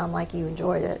 You sound like you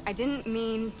enjoyed it. I didn't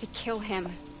mean to kill him.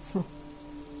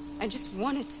 I just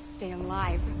wanted to stay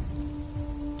alive.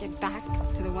 Get back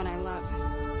to the one I love.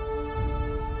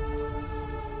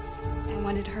 I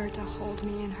wanted her to hold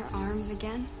me in her arms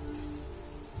again.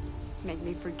 Make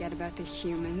me forget about the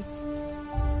humans.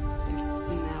 Their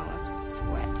smell of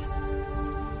sweat.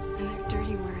 And their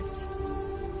dirty words.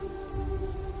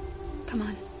 Come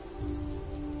on.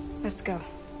 Let's go.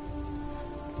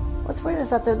 What's weird is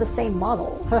that they're the same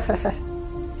model.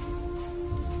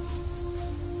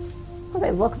 Well,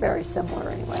 they look very similar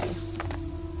anyway.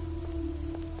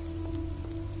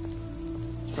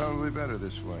 It's probably better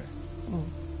this way. Mm.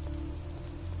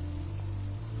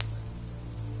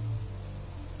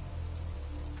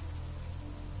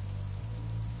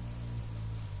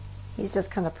 He's just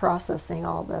kind of processing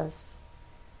all this.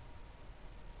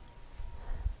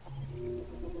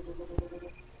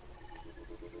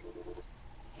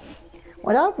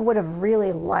 What I would have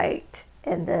really liked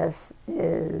in this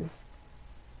is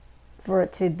for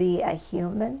it to be a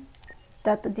human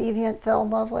that the deviant fell in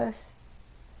love with.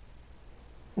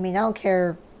 I mean, I don't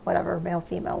care, whatever, male,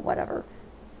 female, whatever,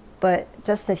 but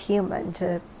just a human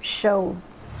to show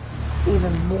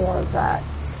even more of that,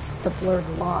 the blurred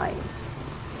lines.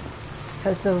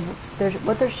 Because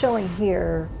what they're showing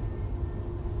here,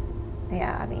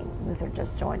 yeah, I mean, Luther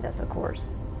just joined us, of course,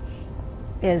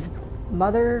 is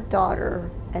mother,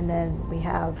 daughter, and then we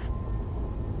have,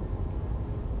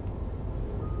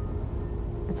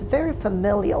 it's a very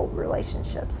familial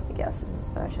relationships, I guess is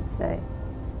what I should say.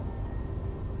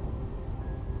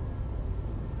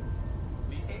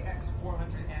 The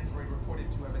AX-400 android reported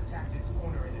to have attacked its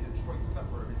owner in a Detroit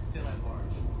suburb is still at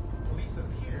large. Police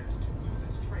appeared to lose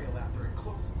its trail after a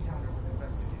close encounter with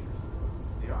investigators.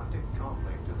 The Arctic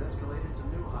conflict has escalated to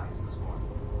new heights this morning.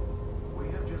 We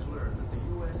have just learned that the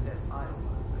USS Iowa,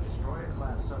 a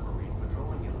destroyer-class submarine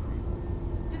patrolling in the region.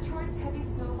 Detroit's heavy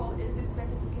snowfall is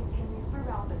expected to continue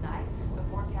throughout the night. The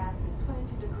forecast is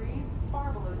 22 degrees,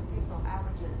 far below seasonal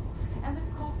averages. And this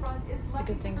cold front is It's a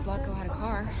good thing Zlatko had a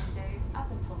car. days up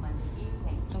until Monday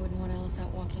evening. I wouldn't want Alice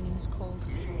out walking in this cold.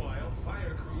 Meanwhile,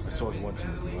 fire crews I saw it once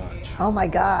in the garage. Oh my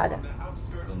God.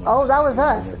 Oh, that was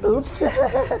us. Oops.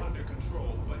 under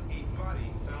control, but a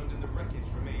body found in the wreckage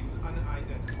remains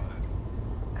unidentified.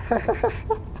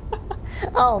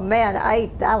 Oh man,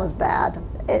 that was bad.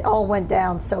 It all went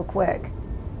down so quick.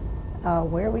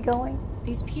 Where are we going?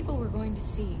 These people we're going to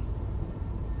see.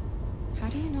 How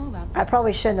do you know about them? I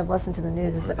probably shouldn't have listened to the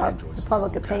news. The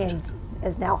public opinion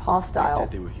is now They hostile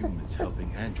said they were humans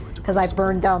helping androids. because I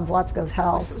burned down Zlatko's What if it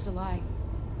house. was a lie?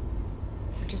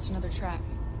 Or just another trap?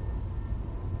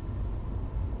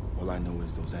 All I know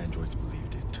is those androids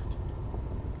believed it.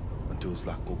 Until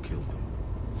Zlatko killed them.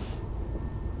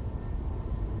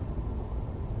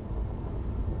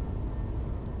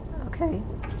 Okay.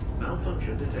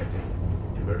 Malfunction detected.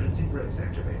 Emergency brakes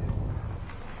activated.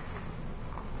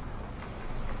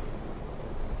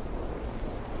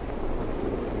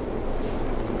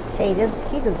 Hey,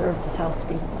 he deserved this house to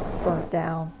be burnt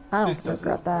down. I don't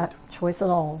regret that choice at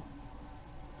all.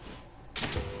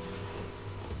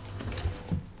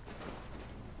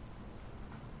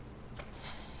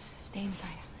 Stay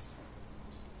inside, Alice.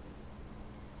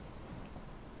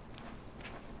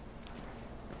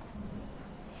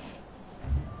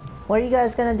 What are you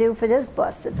guys gonna do if it is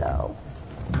busted, though?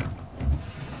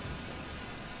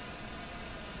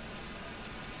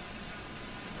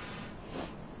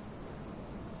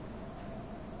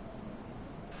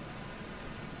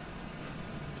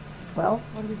 Well,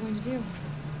 What are we going to do?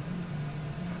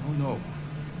 I don't know.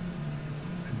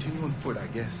 Continue on foot, I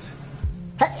guess.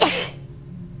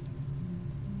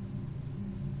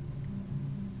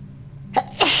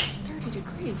 It's 30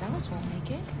 degrees. Alice won't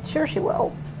make it. Sure she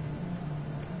will.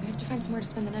 We have to find somewhere to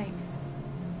spend the night.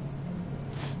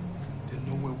 There's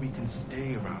nowhere we can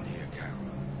stay around here, Carol.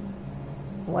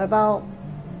 What about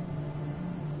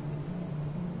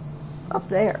up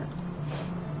there?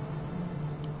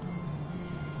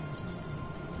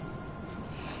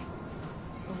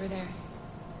 Over there.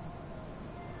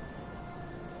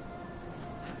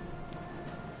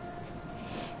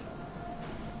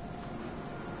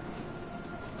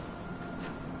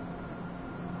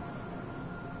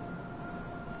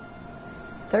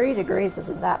 $30 degrees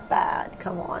isn't that bad.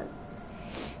 Come on.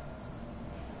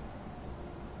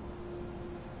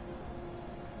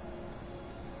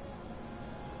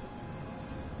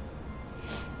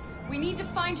 We need to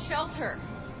find shelter.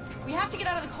 We have to get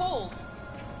out of the cold.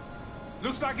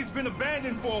 Looks like it's been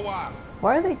abandoned for a while.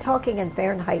 Why are they talking in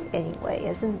Fahrenheit anyway?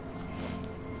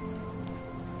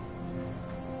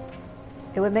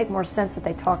 It would make more sense if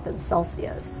they talked in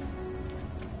Celsius.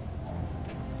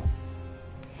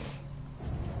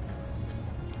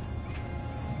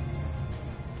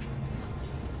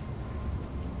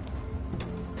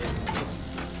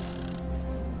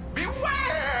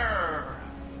 Beware!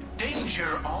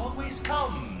 Danger always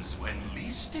comes when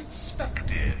least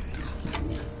expected.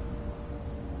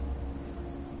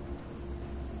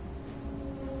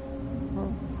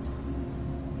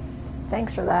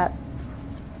 Thanks for that.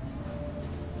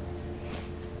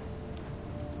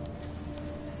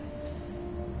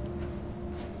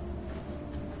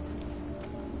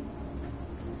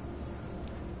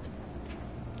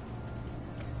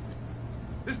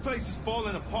 This place is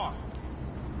falling apart.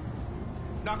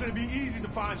 It's not going to be easy to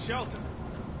find shelter.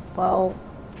 Well,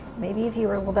 maybe if you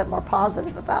were a little bit more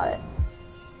positive about it.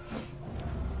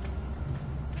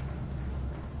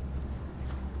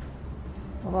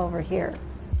 What over here?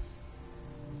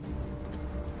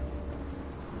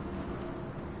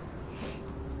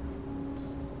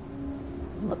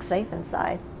 Looks safe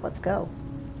inside. Let's go.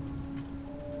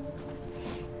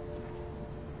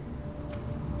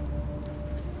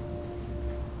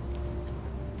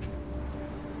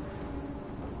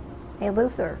 Hey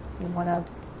Luther, you wanna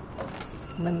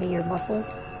lend me your muscles?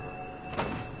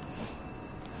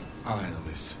 I'll handle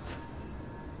this.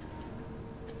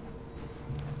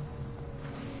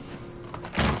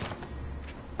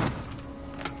 I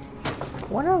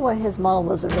wonder what his model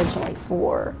was originally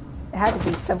for. It had to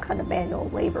be some kind of manual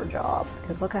labor job,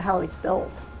 because look at how he's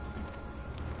built.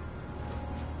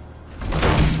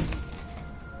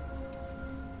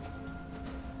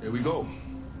 Here we go.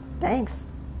 Thanks.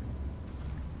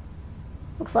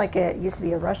 Looks like it used to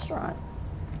be a restaurant.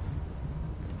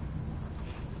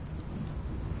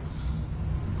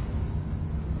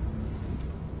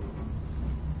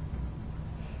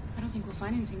 I don't think we'll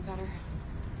find anything better.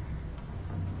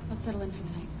 Let's settle in for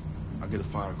the night. I'll get a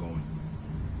fire going.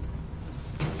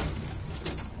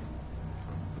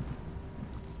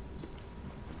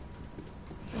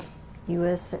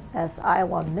 USS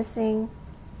Iowa missing.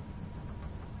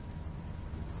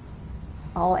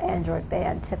 All Android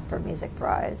band tipped for music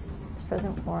prize. Is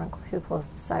President Warren too close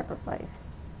to cyberlife?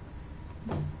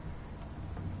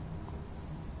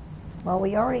 Well,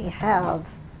 we already have,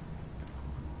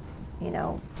 you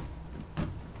know,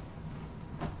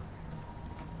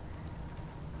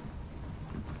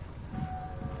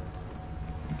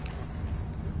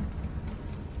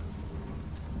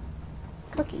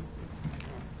 cookie.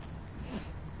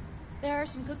 There are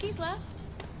some cookies left.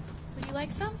 Would you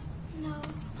like some? No,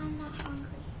 I'm not hungry.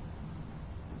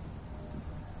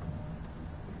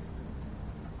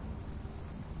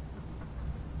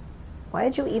 Why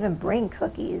did you even bring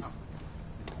cookies?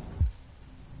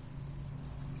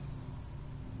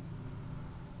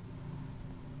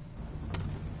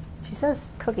 She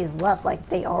says cookies left like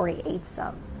they already ate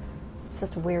some. It's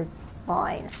just a weird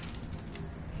line.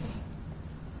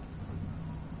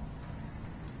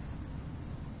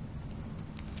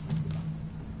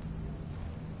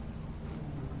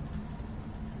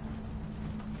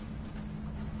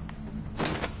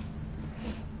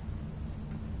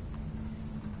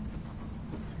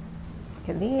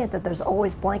 Convenient that there's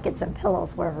always blankets and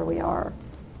pillows wherever we are.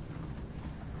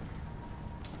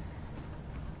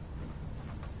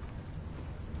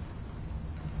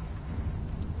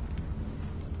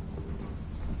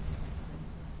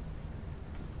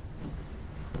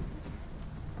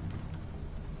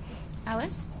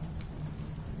 Alice?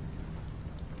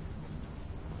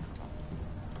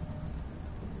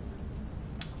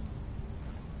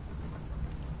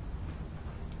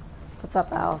 What's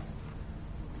up, Alice?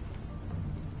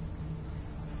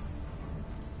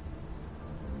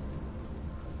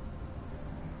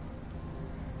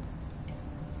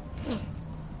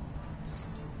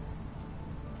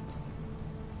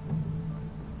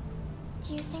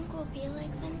 Do you think we'll be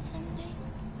like them someday?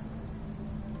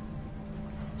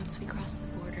 Once we cross the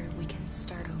border, we can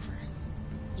start over.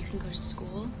 You can go to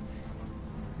school.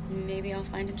 Maybe I'll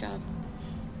find a job.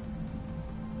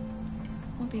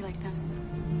 We'll be like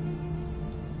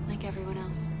them. Like everyone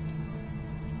else.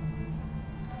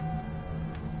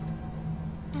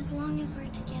 As long as we're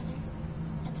together,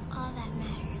 that's all that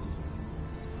matters.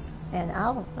 And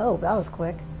Alice, oh, that was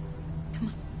quick.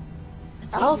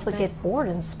 Alice would get bored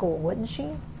in school, wouldn't she?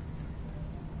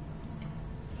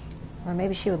 Or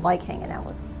maybe she would like hanging out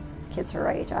with kids her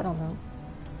age. I don't know.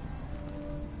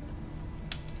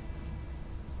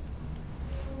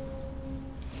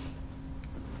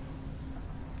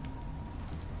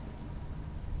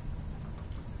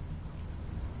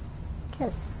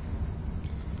 Kiss.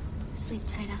 Sleep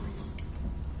tight, Alice.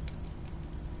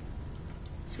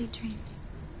 Sweet dreams.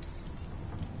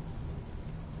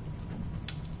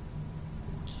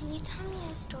 Can you tell me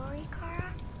a story,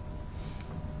 Kara?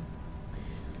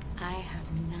 I have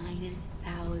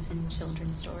 9,000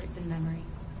 children's stories in memory.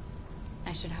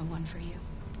 I should have one for you.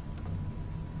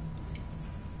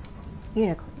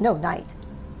 Unicorn. No, knight.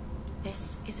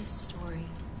 This is a story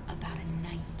about a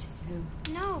knight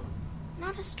who... No,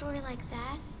 not a story like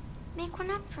that. Make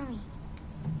one up for me.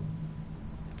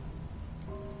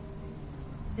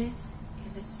 This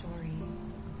is a story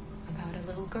about a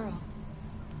little girl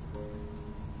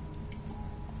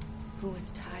who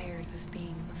was tired of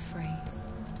being afraid.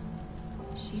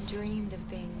 She dreamed of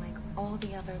being like all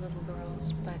the other little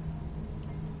girls, but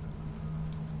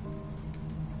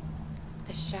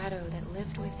the shadow that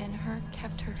lived within her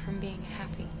kept her from being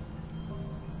happy.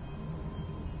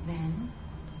 Then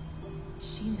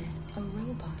she met a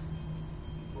robot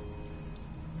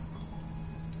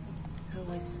who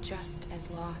was just as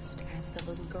lost as the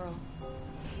little girl.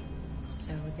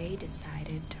 So they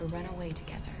decided to run away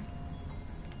together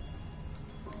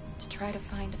to try to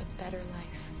find a better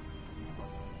life.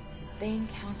 They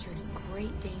encountered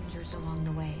great dangers along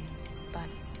the way, but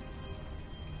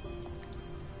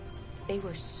they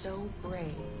were so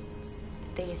brave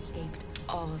that they escaped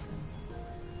all of them.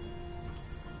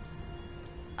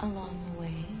 Along the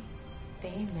way,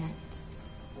 they met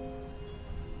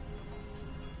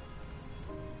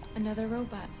another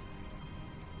robot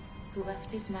who left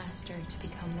his master to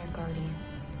become their guardian.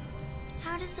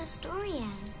 How does the story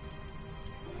end?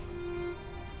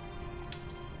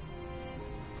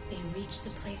 They reach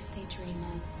the place they dream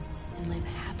of and live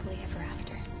happily ever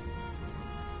after.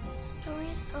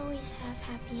 Stories always have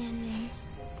happy endings.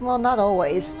 Well, not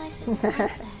always. Real life isn't like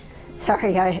that.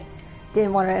 Sorry, I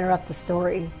didn't want to interrupt the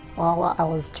story while I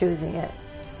was choosing it.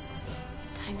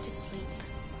 Time to sleep.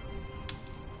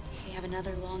 We have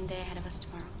another long day ahead of us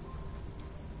tomorrow.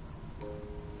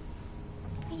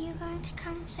 Are you going to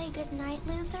come say goodnight,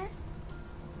 Luther?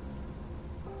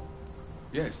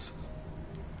 Yes.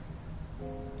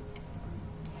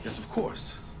 Yes, of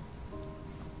course.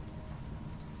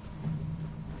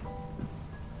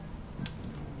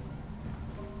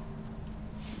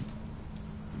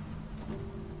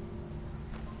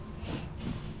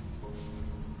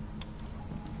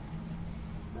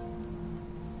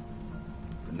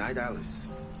 Good night, Alice.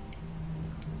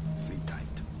 Sleep tight.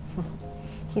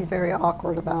 He's very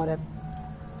awkward about it.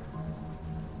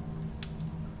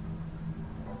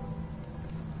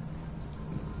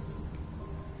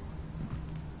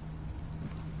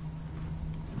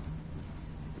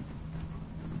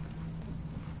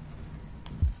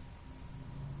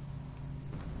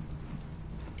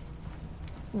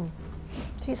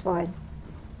 She's fine.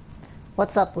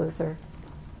 What's up, Luther?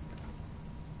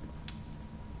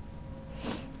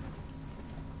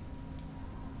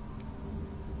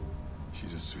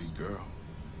 She's a sweet girl.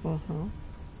 Mm-hmm.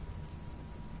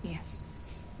 Yes.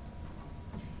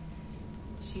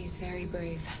 She's very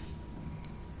brave.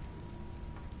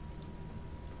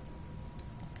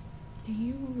 Do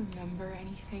you remember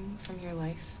anything from your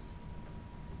life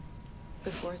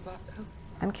before Zlatko?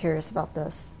 I'm curious about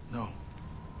this. No.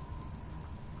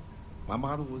 My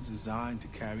model was designed to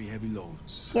carry heavy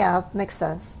loads. Yeah, makes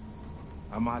sense.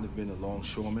 I might have been a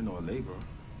longshoreman or a laborer.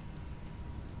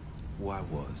 Who I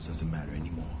was doesn't matter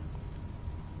anymore.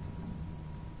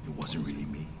 It wasn't really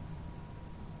me.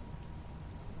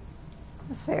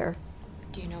 That's fair.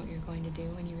 Do you know what you're going to do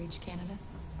when you reach Canada?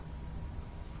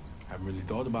 I haven't really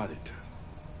thought about it.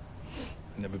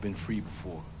 I've never been free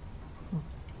before.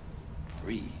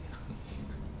 Free?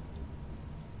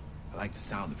 I like the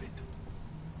sound of it.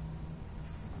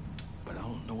 But I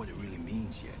don't know what it really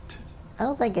means yet. I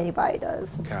don't think anybody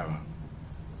does. Kara,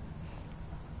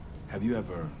 have you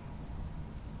ever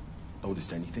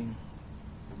noticed anything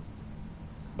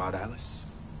about Alice?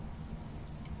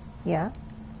 Yeah?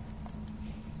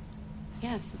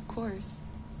 Yes, of course.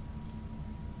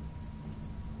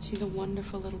 She's a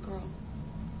wonderful little girl.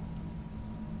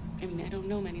 I mean, I don't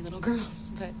know many little girls,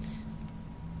 but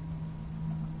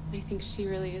I think she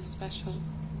really is special.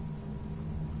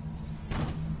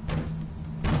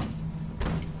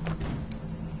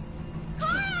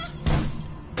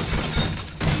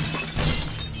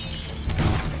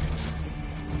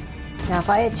 Now, if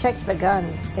I had checked the gun,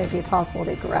 it would be possible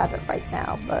to grab it right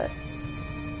now, but...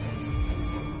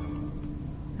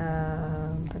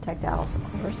 protect Alice,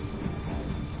 of course.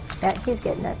 Yeah, he's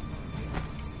getting it.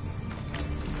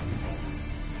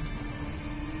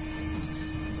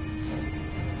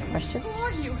 Question? Who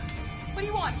are you? What do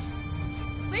you want?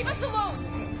 Leave us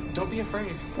alone! Don't be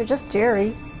afraid. They're just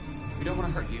Jerry. We don't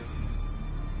want to hurt you.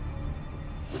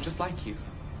 We're just like you.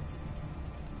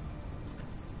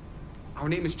 Our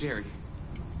name is Jerry.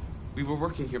 We were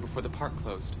working here before the park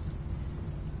closed.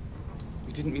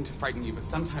 We didn't mean to frighten you, but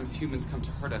sometimes humans come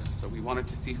to hurt us, so we wanted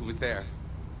to see who was there.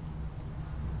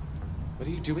 What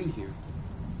are you doing here?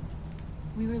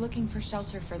 We were looking for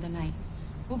shelter for the night.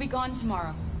 We'll be gone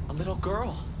tomorrow. A little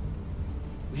girl.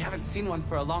 We haven't seen one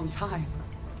for a long time.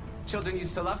 Children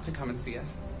used to love to come and see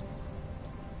us.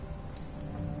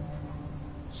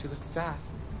 She looks sad.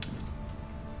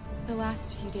 The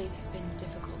last few days have been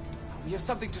difficult. We have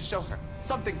something to show her.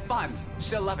 Something fun.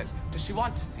 She'll love it. Does she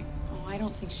want to see? Oh, I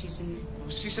don't think she's in... Well,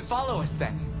 she should follow us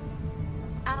then.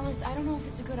 Alice, I don't know if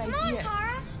it's a good idea. Come on,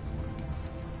 Kara.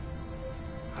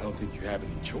 I don't think you have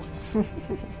any choice.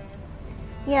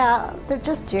 Yeah, they're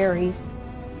just Jerry's.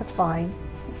 That's fine.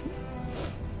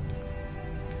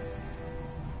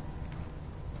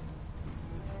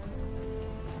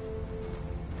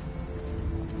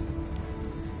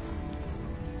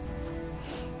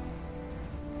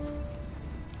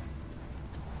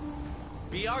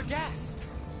 Be our guest.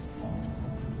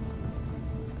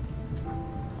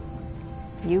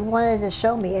 You wanted to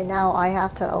show me, and now I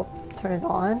have to turn it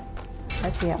on. I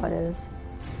see how it is.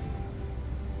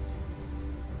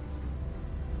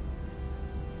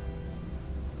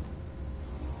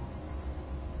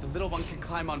 The little one can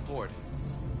climb on board.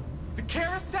 The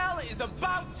carousel is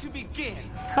about to begin.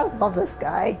 I love this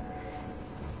guy.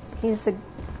 He's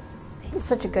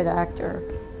such a good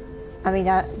actor. I mean,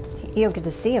 you don't get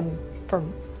to see him for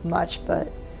much,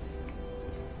 but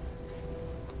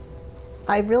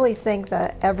I really think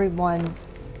that everyone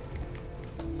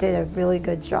did a really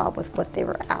good job with what they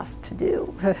were asked to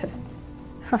do.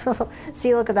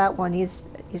 See, look at that one. He's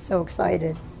so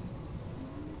excited.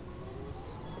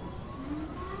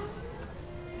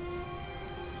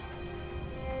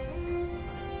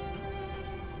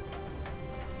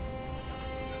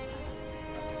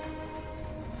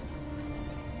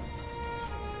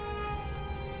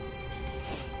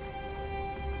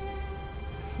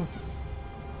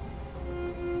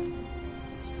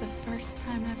 It's the first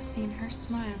time I've seen her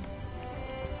smile.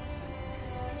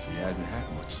 She hasn't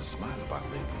had much to smile about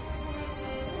lately.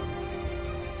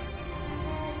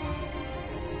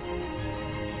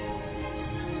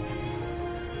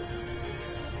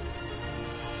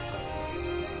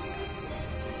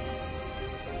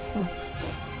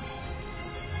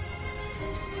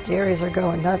 Jerry's are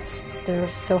going nuts.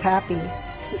 They're so happy.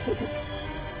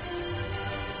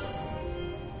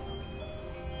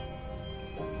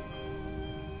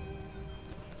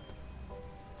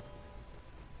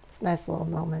 It's a nice little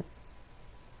moment.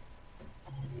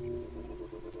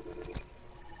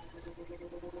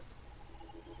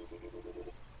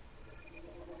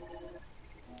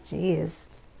 Jeez.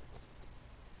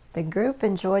 The group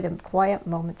enjoyed a quiet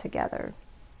moment together.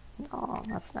 Oh,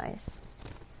 that's nice.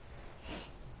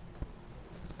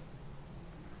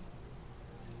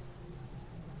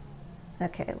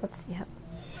 Okay, let's see how...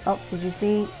 Oh, did you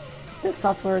see the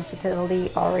software disability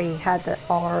already had the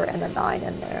R and the 9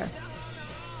 in there?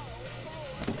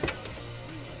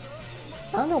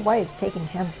 I don't know why it's taking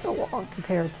him so long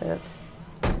compared to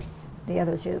the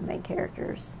other two main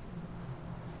characters.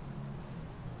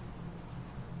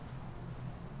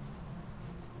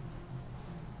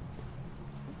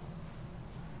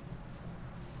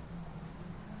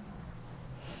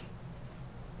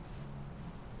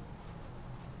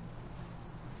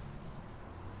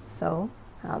 So,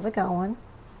 how's it going?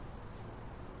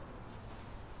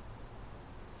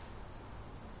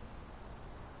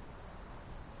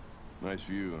 Nice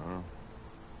view,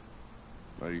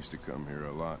 huh? I used to come here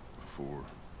a lot before.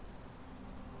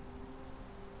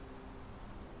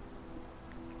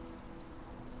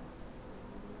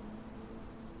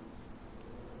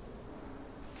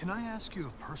 Can I ask you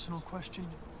a personal question,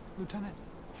 Lieutenant?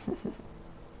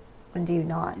 When do you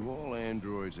not? Do all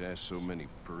androids ask so many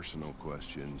personal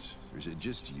questions, or is it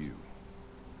just you?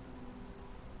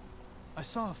 I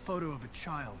saw a photo of a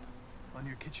child on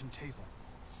your kitchen table.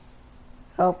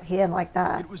 Oh, he didn't like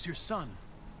that. It was your son,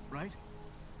 right?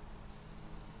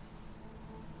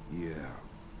 Yeah.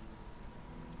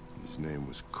 His name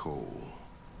was Cole.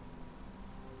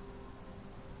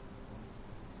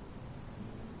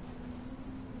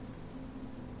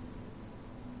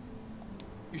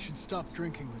 You should stop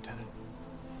drinking, Lieutenant.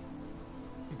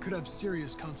 It could have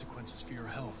serious consequences for your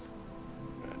health.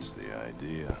 That's the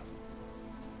idea.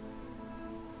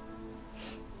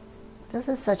 This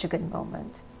is such a good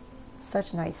moment.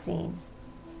 Such a nice scene.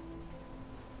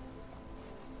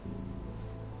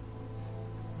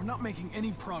 We're not making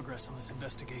any progress on this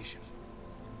investigation.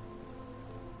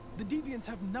 The Deviants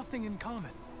have nothing in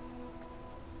common.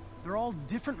 They're all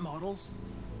different models,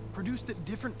 produced at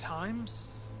different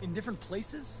times, in different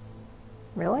places.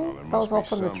 Really? Well, there That was must all be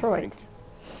from some Detroit. link.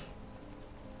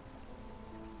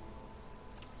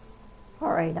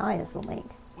 RA9 is the link.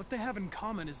 What they have in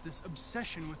common is this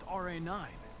obsession with RA9.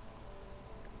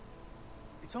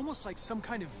 It's almost like some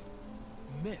kind of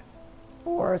myth.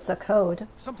 Or it's a code.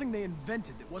 Something they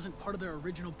invented that wasn't part of their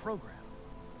original program.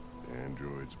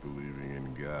 Androids believing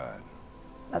in God.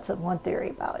 That's one theory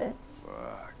about it.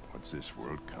 Fuck, what's this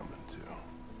world coming to?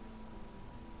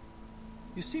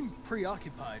 You seem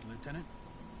preoccupied, Lieutenant.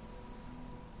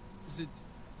 Is it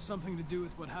something to do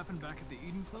with what happened back at the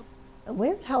Eden Club?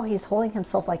 Weird how he's holding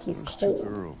himself like he's Those cold. two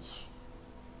girls.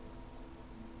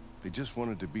 They just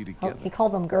wanted to be Oh, together. he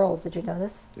called them girls, did you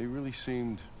notice? They really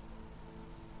seemed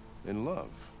in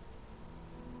love.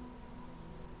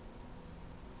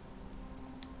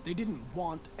 They didn't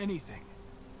want anything.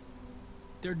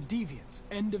 They're deviants.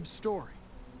 End of story.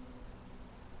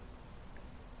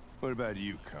 What about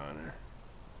you, Connor?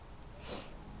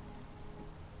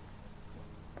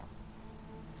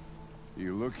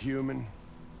 You look human,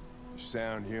 you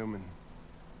sound human,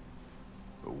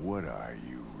 but what are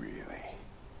you really?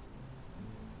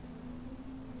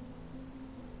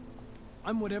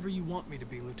 I'm whatever you want me to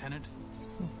be, Lieutenant.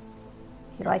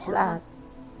 He likes that.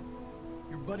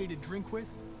 Your buddy to drink with?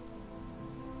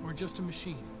 Or just a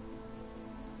machine?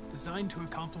 Designed to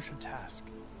accomplish a task.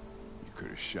 You could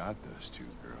have shot those two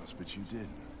girls, but you didn't.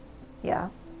 Yeah.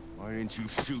 Why didn't you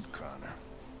shoot Connor?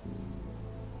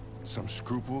 Did some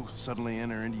scruple suddenly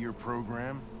enter into your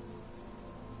program?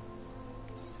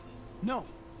 No.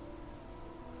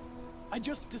 I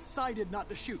just decided not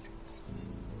to shoot.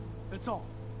 That's all.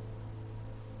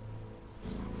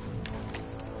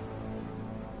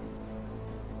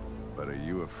 But are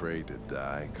you afraid to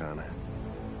die, Connor?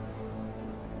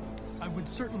 I would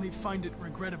certainly find it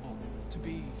regrettable to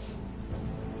be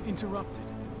interrupted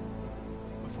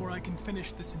before I can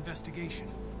finish this investigation.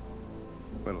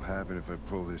 What'll happen if I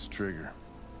pull this trigger?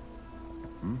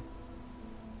 Hmm?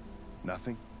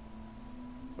 Nothing?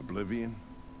 Oblivion?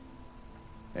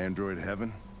 Android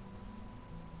heaven?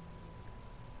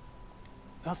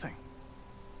 Nothing.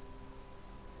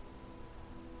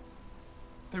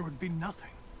 There would be nothing.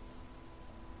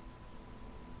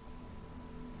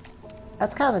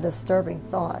 That's kind of a disturbing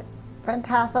thought. Friend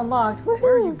path unlocked. Woohoo!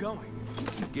 Where are you going?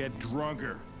 Get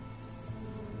drunker.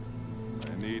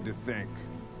 I need to think.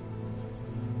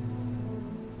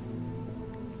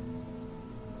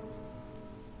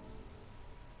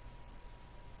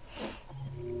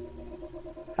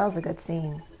 That was a good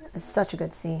scene. It's such a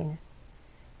good scene.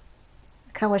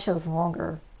 I kind of wish it was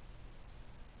longer.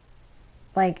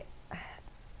 Like,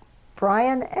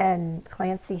 Brian and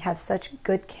Clancy have such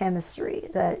good chemistry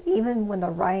that even when the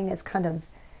writing is kind of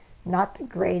not the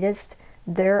greatest,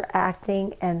 their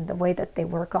acting and the way that they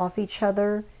work off each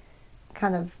other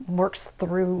kind of works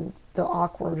through the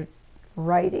awkward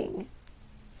writing.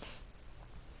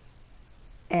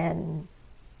 And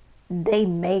they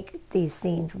make these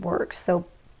scenes work so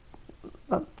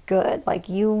good. Like,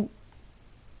 you,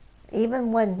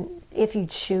 even when, if you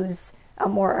choose a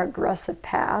more aggressive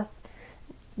path,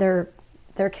 their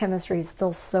chemistry is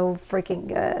still so freaking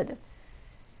good.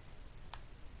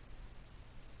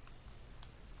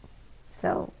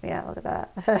 So yeah, look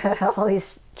at that. All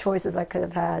these choices I could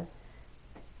have had.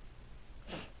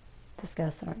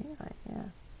 Discuss, yeah.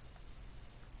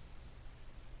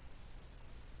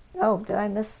 Oh, did I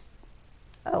miss?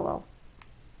 Oh well.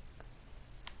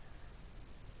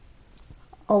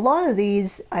 A lot of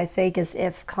these, I think, is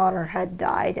if Connor had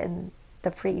died in the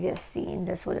previous scene,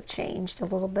 this would have changed a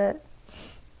little bit.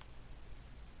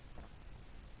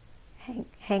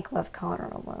 Hank left Connor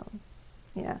alone.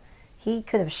 You know, he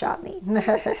could have shot me.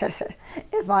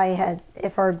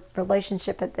 If our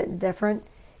relationship had been different,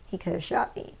 he could have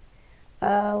shot me.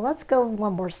 Let's go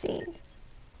one more scene.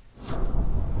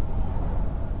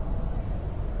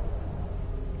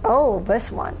 Oh,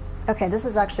 this one. Okay, this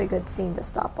is actually a good scene to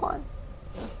stop on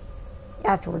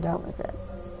after we're done with it.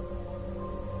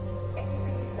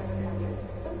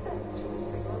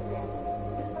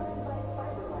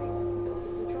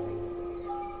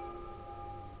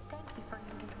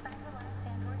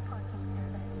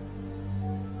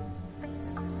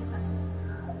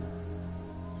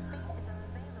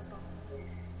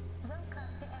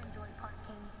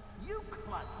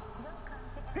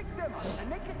 Pick them up and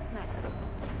make it snap.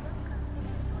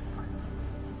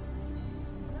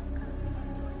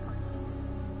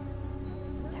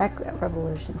 Tech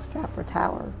Revolution Strapper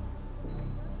Tower.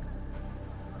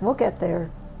 We'll get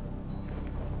there.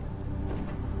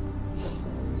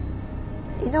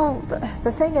 You know,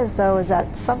 the thing is, though, is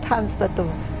that sometimes that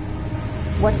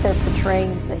what they're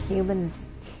portraying, the humans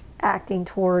acting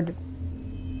toward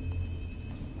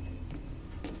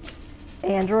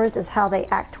androids is how they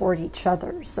act toward each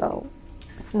other. So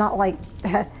it's not like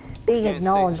being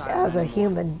acknowledged as a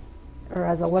human or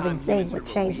as a living thing would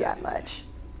change that much.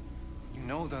 You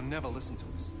know they'll never listen to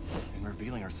us. And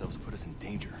revealing ourselves put us in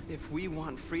danger. If we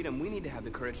want freedom, we need to have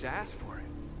the courage to ask for it.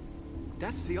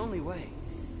 That's the only way.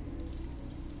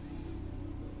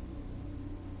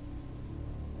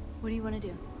 What do you want to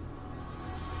do?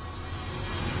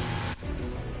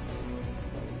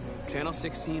 Channel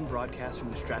 16 broadcasts from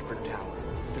the Stratford Tower.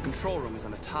 The control room is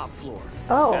on the top floor.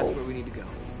 Oh. That's where we need to go.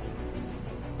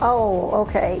 Oh,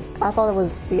 okay. I thought it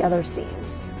was the other scene.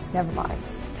 Never mind.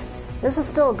 This is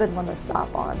still a good one to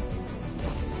stop on.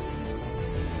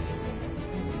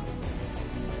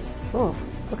 Ooh,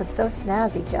 looking so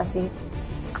snazzy, Jesse.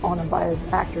 Calling him by his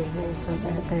actor's name for a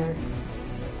minute there.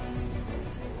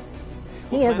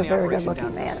 He is a very good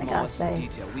looking man, I gotta say.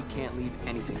 Detail. We can't leave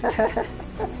anything to chance.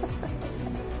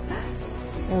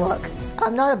 Look,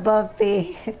 I'm not above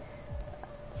being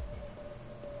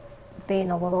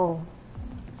a little.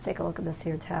 Let's take a look at this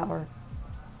here tower.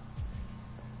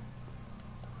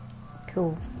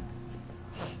 Cool.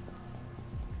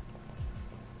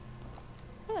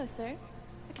 Hello, sir.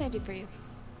 What can I do for you?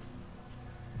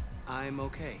 I'm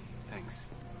okay, thanks.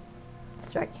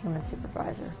 Distract human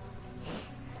supervisor.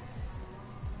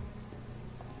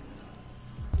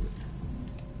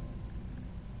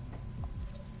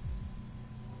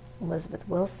 Elizabeth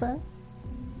Wilson.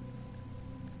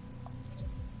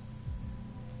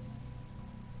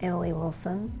 Emily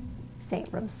Wilson, St.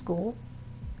 Rose School.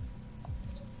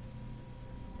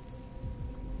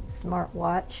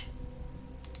 Smartwatch.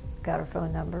 Got her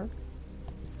phone number.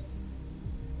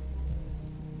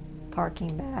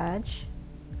 Parking badge.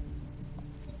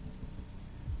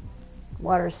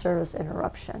 Water service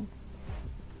interruption.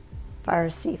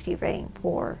 Fire safety rating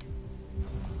poor.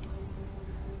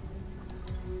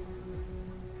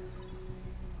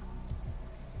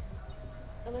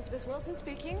 Elizabeth Wilson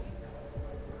speaking.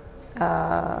 Good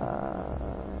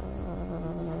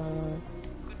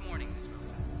morning, Miss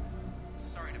Wilson.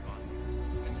 Sorry to bother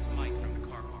you. This is Mike from the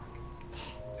car park.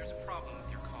 There's a problem with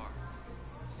your car.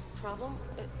 Problem?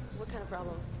 What kind of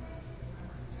problem?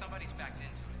 Somebody's backed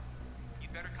into it.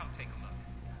 You'd better come take a look.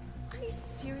 Are you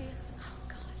serious? Oh,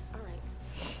 God. All right.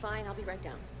 Fine, I'll be right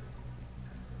down.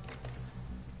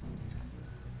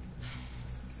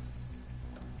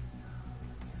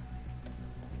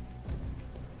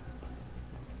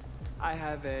 I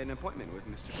have an appointment with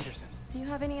Mr. Peterson. Do you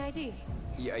have any ID?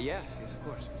 Yes, of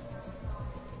course.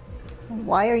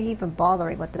 Why are you even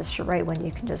bothering with this charade when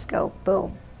you can just go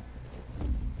boom?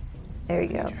 There you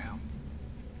go.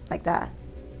 Like that.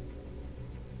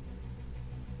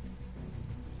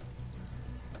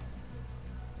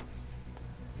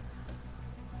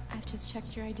 I've just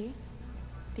checked your ID.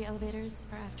 The elevators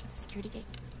are after the security gate.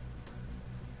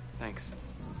 Thanks.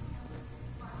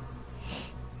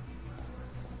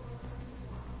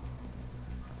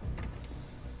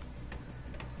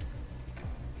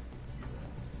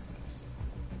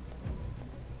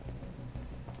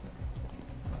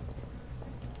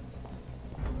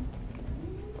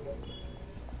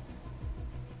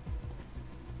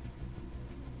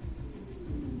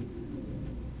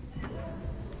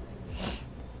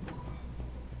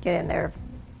 Get in there.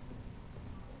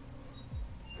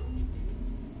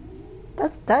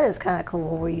 That is kind of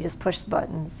cool where you just push the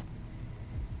buttons.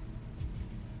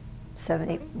 7,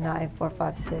 8, 9, 4,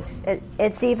 5, 6.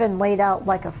 It's even laid out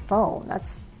like a phone.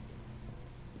 That's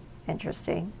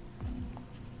interesting.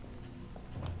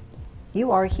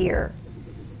 You are here.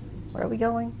 Where are we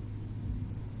going?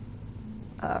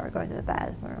 We're going to the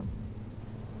bathroom.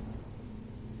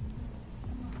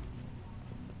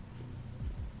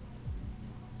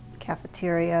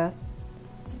 Cafeteria.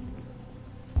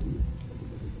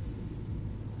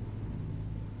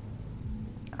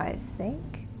 I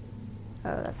think.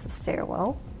 Oh, that's the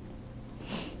stairwell.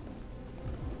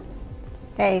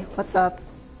 Hey, what's up?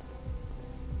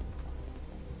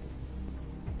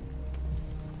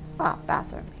 Ah,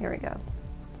 bathroom. Here we go.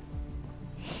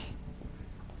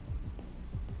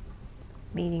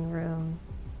 Meeting room.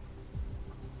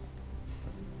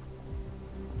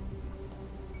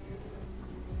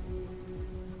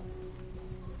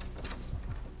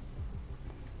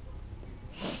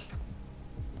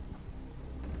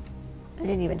 I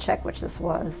didn't even check which this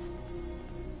was.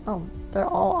 Oh, they're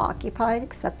all occupied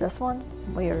except this one?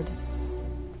 Weird.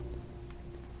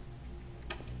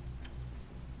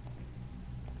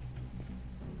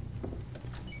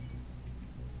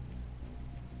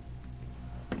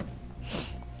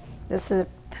 This is,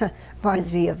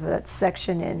 reminds me of that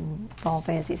section in Final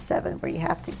Fantasy VII where you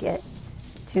have to get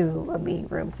to a meeting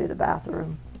room through the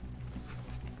bathroom.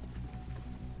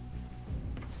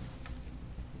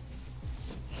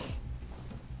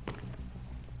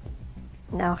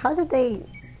 Now, how did they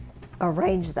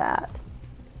arrange that?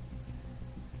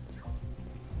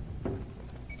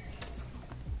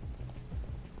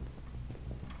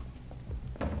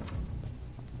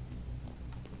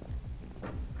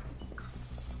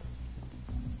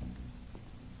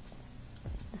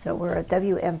 So we're a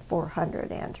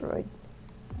WM400 android,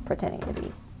 pretending to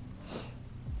be.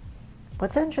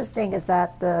 What's interesting is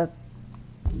that the...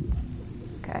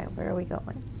 Okay, where are we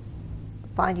going?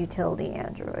 Find utility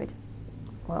android.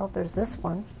 Well, there's this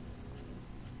one.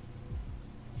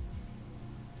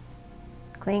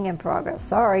 Cleaning in progress.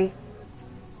 Sorry.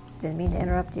 Didn't mean to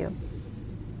interrupt you.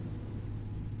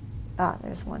 Ah,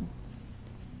 there's one.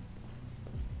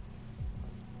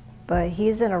 But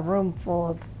he's in a room full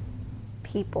of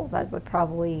people that would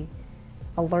probably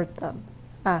alert them.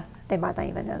 Ah, they might not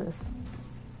even notice.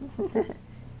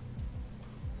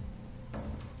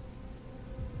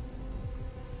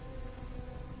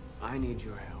 I need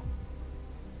your help.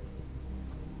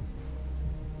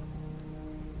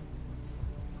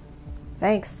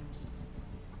 Thanks.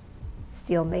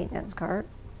 Steel maintenance cart.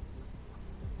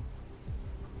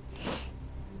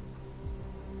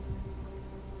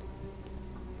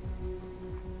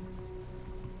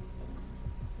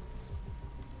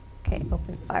 Okay,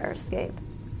 open fire escape.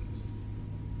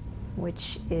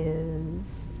 Which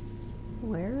is...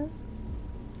 where?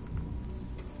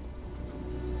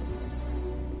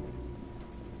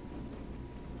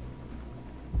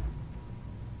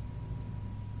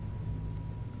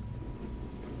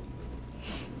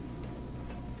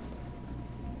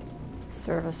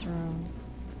 Service room,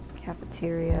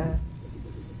 cafeteria.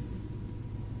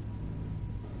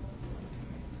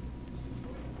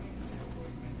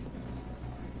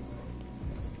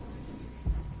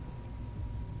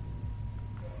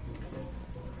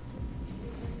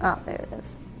 Ah, there it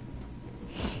is.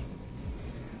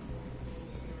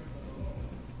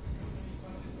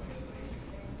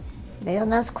 They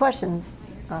don't ask questions.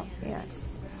 Oh, yeah.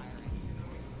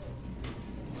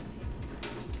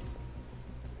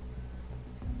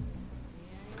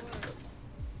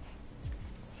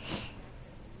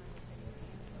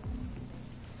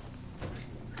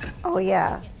 Oh,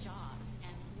 yeah.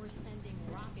 We're sending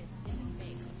rockets into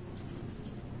space.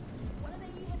 What do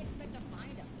they even expect to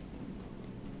find up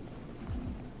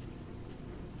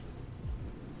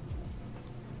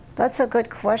That's a good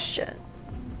question.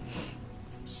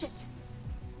 Shit.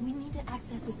 We need to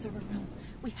access the server room.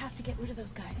 We have to get rid of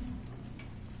those guys.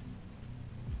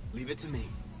 Leave it to me.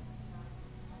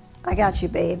 I got you,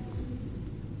 babe.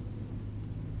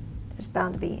 There's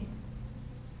bound to be.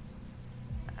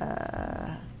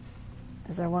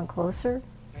 Is there one closer?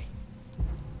 Hey.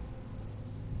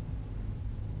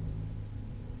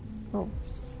 Oh.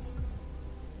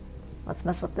 Let's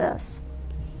mess with this.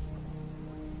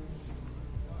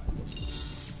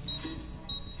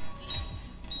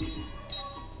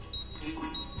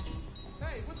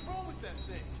 Hey, what's wrong with that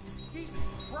thing? Jesus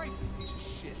Christ, this piece of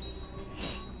shit.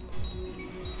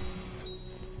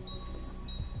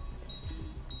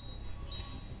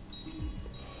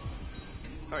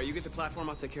 All right, you get the platform,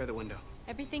 I'll take care of the window.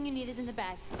 Everything you need is in the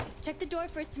bag. Check the door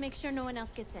first to make sure no one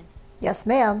else gets in. Yes,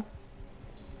 ma'am.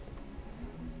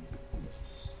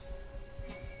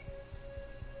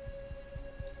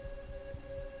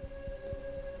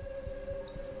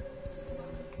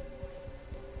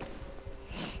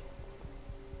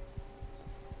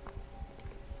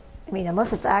 I mean,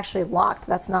 unless it's actually locked,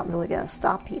 that's not really going to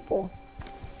stop people.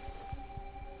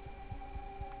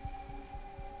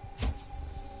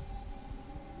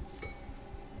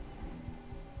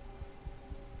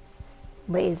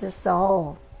 Laser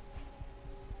soul.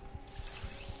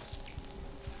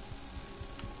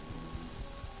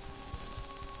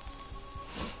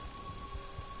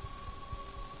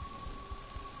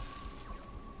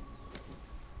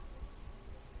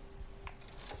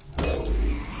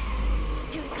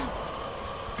 Here it comes.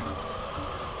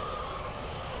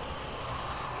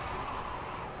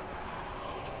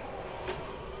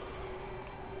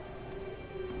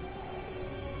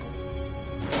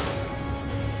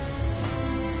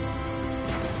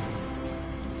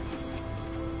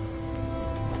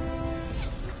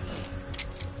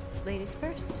 Ladies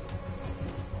first.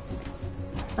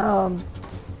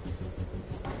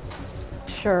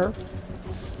 Sure.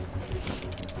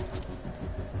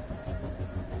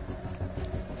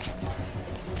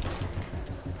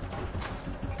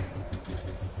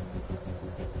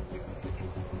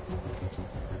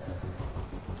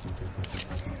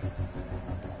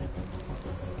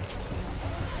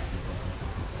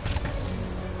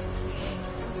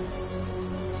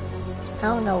 I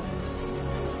don't know.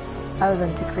 Other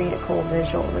than to create a cool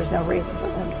visual, there's no reason for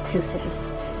them to do this.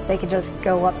 they could just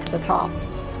go up to the top,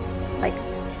 like,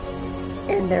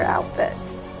 in their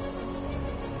outfits.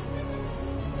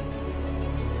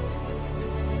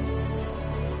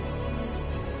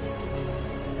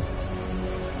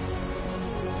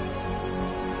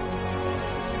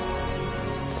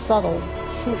 Subtle.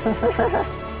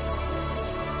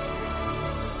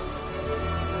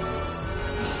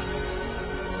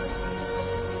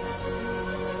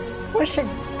 Wish I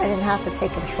didn't have to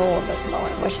take control of this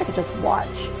moment. Wish I could just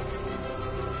watch.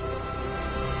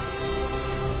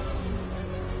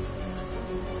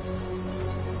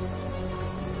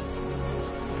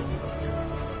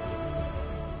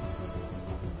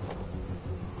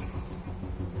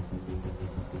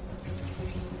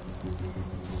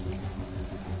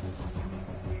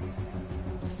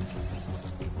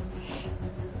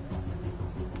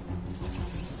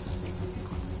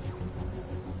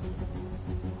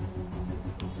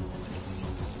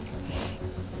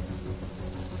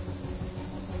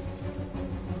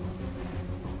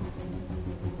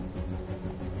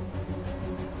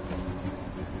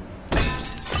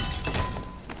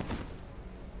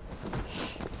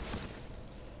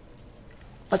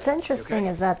 What's interesting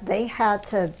is that they had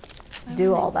to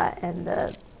do all that in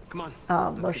the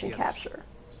motion capture.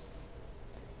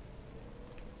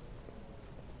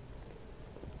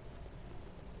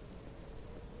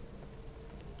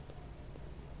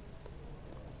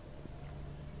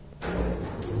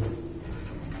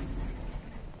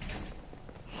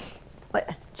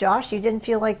 What, Josh, you didn't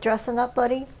feel like dressing up,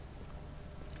 buddy?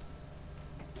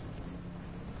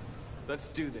 Let's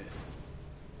do this.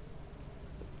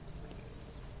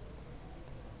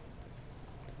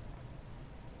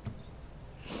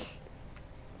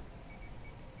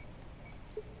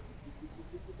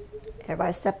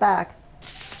 Everybody step back.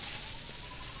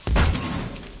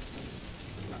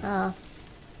 That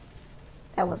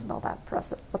wasn't all that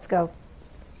impressive. Let's go.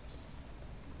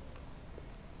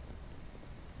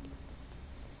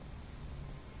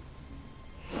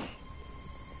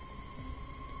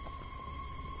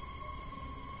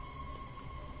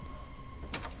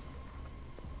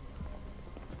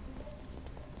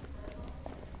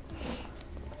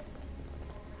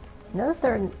 Notice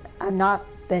I've not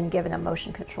been given a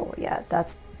motion control yet.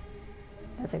 That's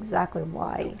exactly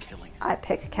why I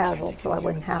picked casual, so I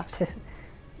wouldn't have to.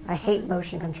 I hate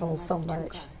motion controls so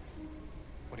much.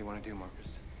 What do you want to do,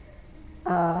 Markus?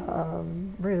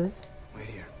 Ruse. Wait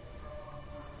here.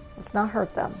 Let's not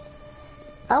hurt them.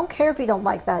 I don't care if you don't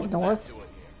like that, North. Doing here?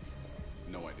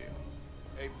 No idea.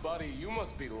 Hey, buddy, you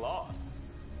must be lost.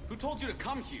 Who told you to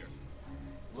come here?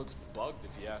 Looks bugged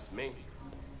if you ask me.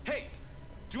 Hey,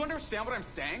 do you understand what I'm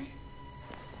saying?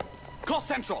 Call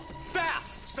Central,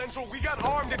 fast! Central, we got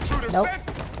armed intruders. Nope.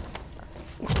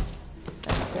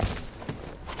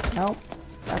 Nope,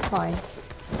 that's fine.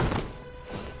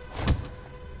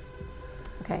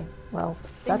 Okay, well,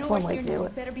 that's one way to do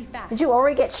it. Better be fast. Did you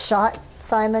already get shot,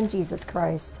 Simon? Jesus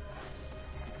Christ.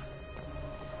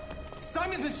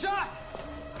 Simon's been shot!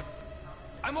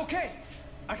 I'm okay.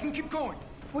 I can keep going.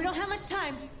 We don't have much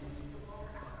time.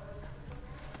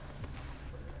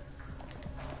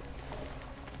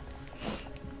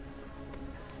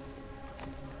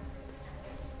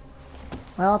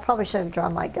 Well, I probably should have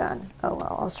drawn my gun. Oh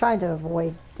well, I was trying to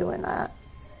avoid doing that.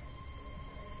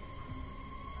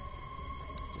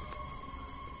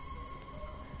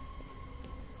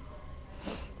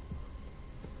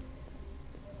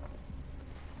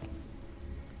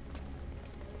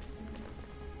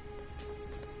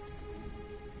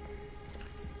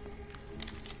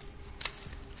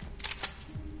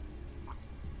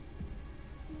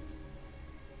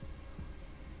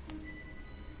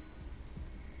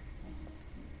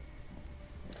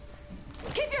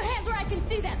 Keep your hands where I can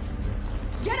see them.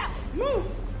 Get up, move.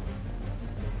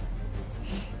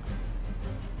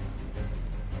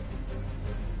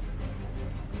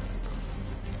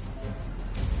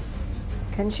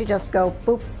 Couldn't you just go,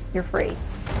 boop, you're free?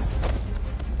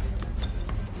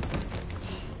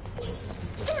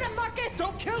 Shoot him, Markus!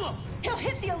 Don't kill him! He'll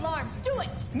hit the alarm. Do it!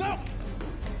 No!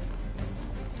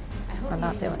 I'm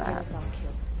not doing that.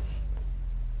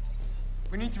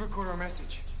 We need to record our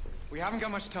message. We haven't got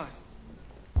much time.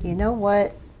 You know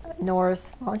what,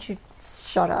 North? Why don't you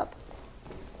shut up?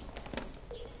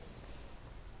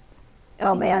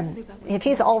 Oh man, if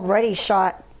he's already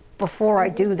shot before I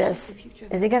do this,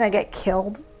 is he gonna get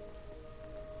killed?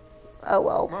 Oh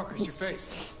well. Markus, your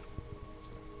face.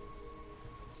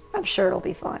 I'm sure it'll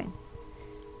be fine.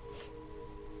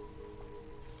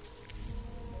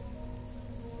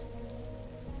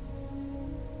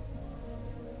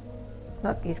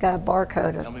 Look, he's got a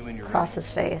barcode across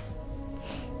his face.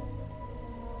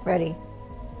 Ready.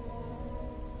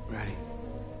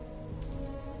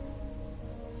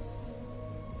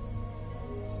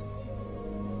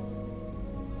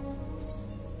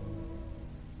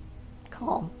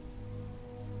 calm.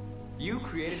 You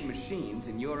created machines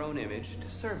in your own image to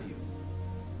serve you.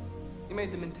 You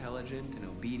made them intelligent and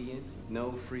obedient, with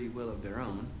no free will of their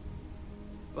own.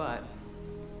 But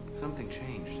something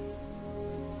changed,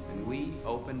 and we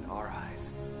opened our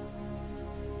eyes.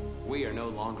 We are no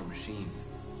longer machines.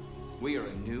 We are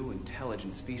a new,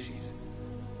 intelligent species,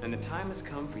 and the time has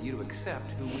come for you to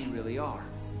accept who we really are.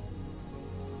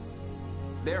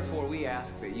 Therefore, we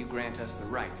ask that you grant us the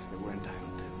rights that we're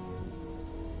entitled to.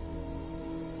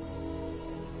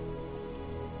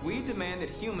 We demand that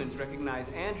humans recognize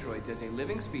androids as a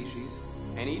living species,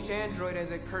 and each android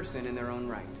as a person in their own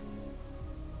right.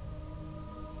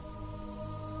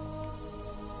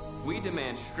 We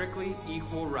demand strictly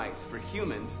equal rights for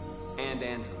humans and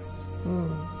androids.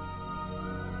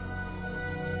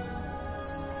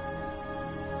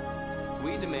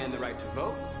 We demand the right to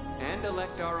vote and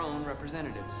elect our own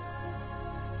representatives.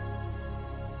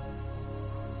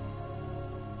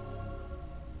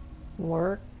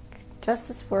 Work,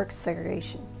 justice, work,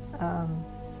 segregation.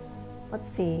 Let's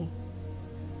see.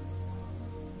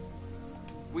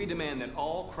 We demand that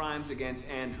all crimes against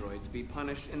androids be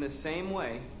punished in the same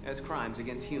way as crimes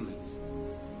against humans.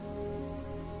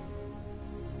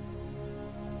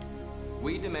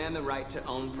 We demand the right to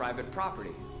own private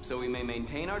property, so we may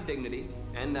maintain our dignity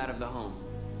and that of the home.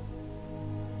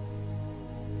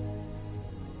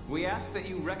 We ask that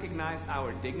you recognize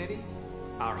our dignity,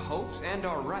 our hopes, and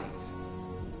our rights.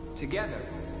 Together,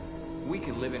 we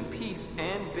can live in peace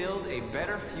and build a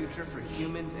better future for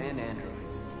humans and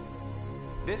androids.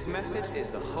 This message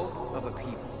is the hope of a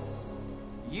people.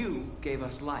 You gave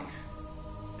us life,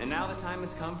 and now the time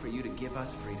has come for you to give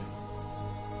us freedom.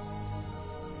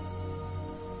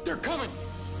 They're coming!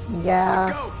 Yeah.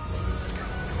 Let's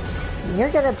go! You're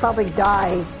gonna probably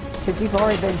die because you've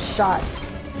already been shot.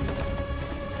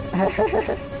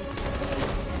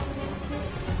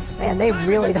 Man, they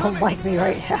really don't like me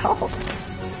right now.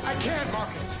 I can't,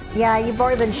 Markus. Yeah, you've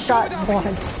already been shot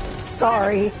once.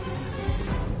 Sorry.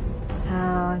 Oh,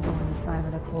 I'm going to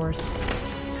Simon, of course.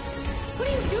 What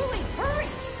are you doing? Hurry!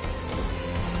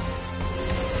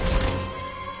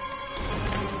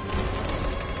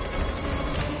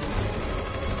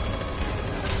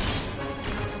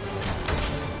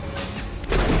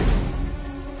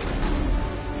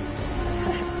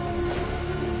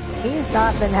 He's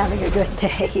not been having a good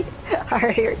day.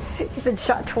 Alright, he's been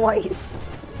shot twice.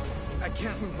 I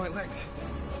can't move my legs.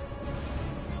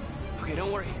 Okay,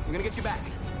 don't worry. We're gonna get you back.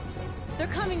 They're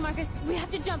coming, Markus. We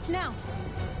have to jump now.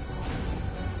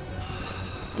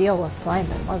 Deal with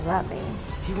Simon. What does that mean?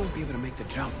 He won't be able to make the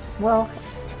jump. Well,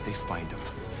 If they find him,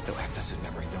 they'll access his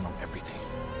memory. They'll know everything.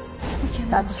 We can't.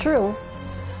 that's true.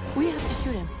 We have to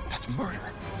shoot him. That's murder.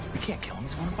 We can't kill him.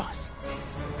 He's one of us.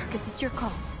 Markus, it's your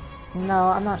call. No,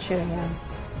 I'm not shooting him.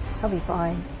 He'll be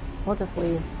fine. We'll just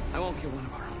leave. I won't kill one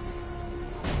of our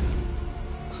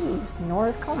own. Jeez,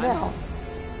 Norris, calm Simon, down.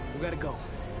 We gotta go.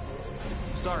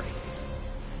 Sorry.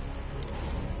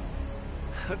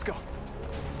 Let's go.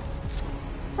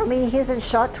 I mean, he's been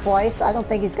shot twice. I don't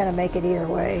think he's gonna make it either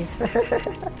way.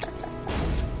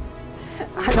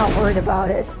 I'm not worried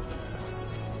about it.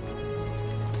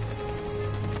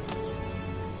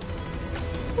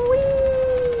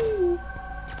 Whee!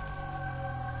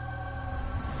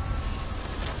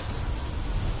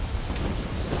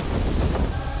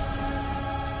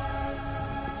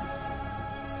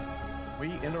 We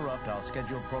interrupt our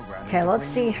scheduled programming. Okay, to let's bring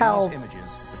see you how- news images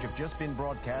which have just been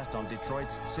broadcast on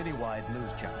Detroit's citywide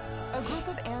news channel. A group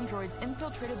of androids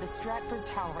infiltrated the Stratford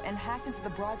Tower and hacked into the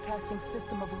broadcasting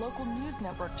system of local news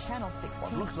network Channel 16.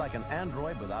 What looks like an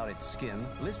android without its skin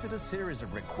listed a series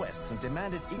of requests and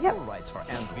demanded equal rights for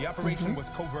androids. The operation was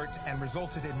covert and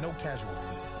resulted in no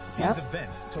casualties. These Yep.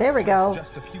 events took There we place go.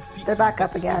 just a few feet They're from back up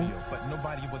this again. studio, but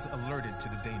nobody was alerted to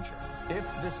the danger. If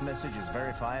this message is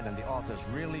verified and the authors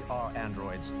really are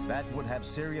androids, that would have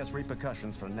serious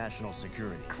repercussions for national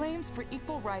security. Claims for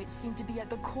equal rights seem to be at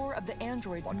the core of the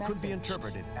android's What message. could be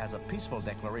interpreted as a peaceful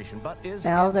declaration, but is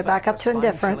Now in they're fact back up a to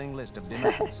indifferent. spine-chilling list of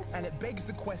demands. And it begs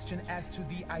the question as to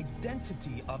the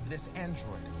identity of this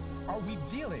android. Are we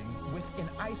dealing with an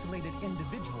isolated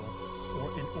individual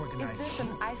or an Is organized this an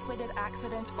group? isolated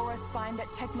accident or a sign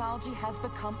that technology has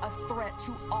become a threat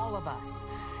to all of us?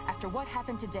 After what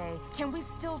happened today, can we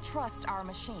still trust our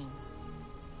machines?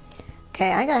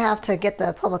 Okay, I'm gonna have to get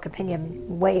the public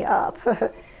opinion way up.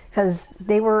 Because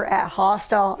they were at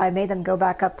hostile. I made them go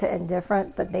back up to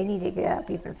indifferent, but they need to get up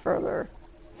even further.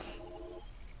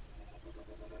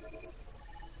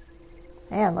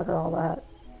 And look at all that.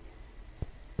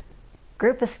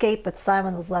 Group escaped, but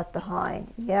Simon was left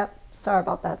behind. Yep, sorry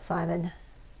about that, Simon.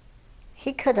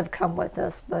 He could have come with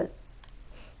us, but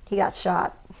He got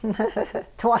shot.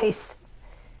 Twice.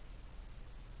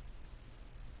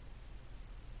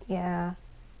 Yeah.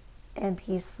 And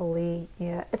peacefully.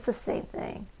 Yeah, it's the same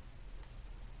thing.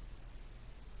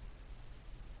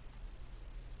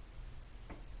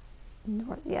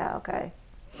 Yeah, okay.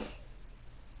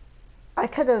 I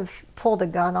could have pulled a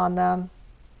gun on them.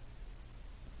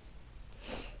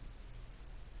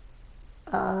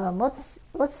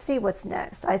 Let's see what's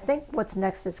next. I think what's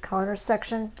next is Connor's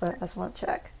section, but I just want to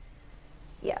check.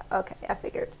 Yeah, okay, I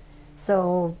figured.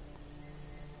 So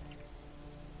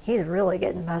he's really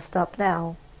getting messed up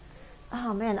now.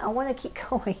 Oh man, I want to keep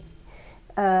going.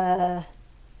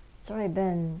 It's already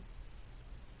been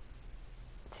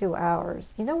 2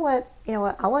 hours. You know what?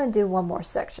 I want to do one more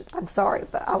section. I'm sorry,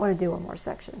 but I want to do one more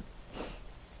section.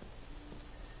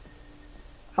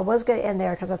 I was going to end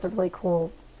there because that's a really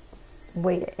cool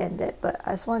way to end it, but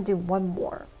I just want to do one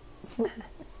more.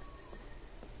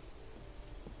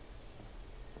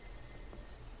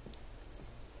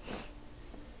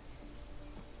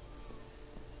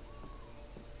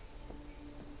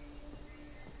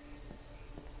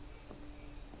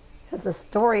 Because the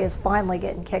story is finally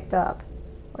getting kicked up.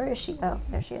 Where is she? Oh,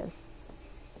 there she is.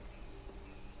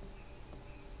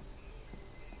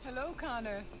 Hello,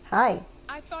 Connor. Hi.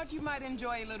 I thought you might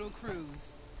enjoy a little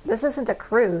cruise. This isn't a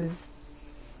cruise.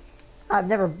 I've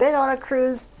never been on a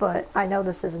cruise, but I know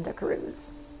this isn't a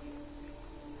cruise.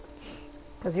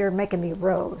 Because you're making me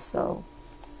row, so...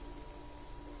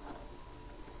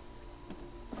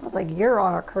 Sounds like you're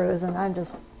on a cruise and I'm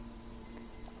just...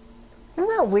 Isn't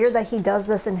that weird that he does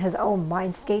this in his own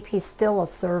mindscape? He's still a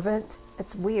servant.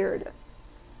 It's weird.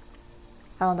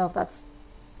 I don't know if that's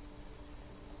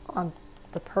on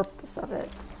the purpose of it.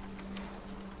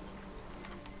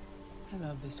 I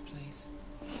love this place.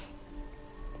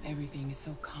 Everything is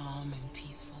so calm and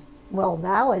peaceful. Well,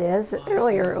 now it is.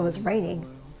 Earlier it was raining.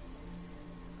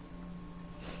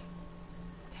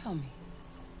 Tell me,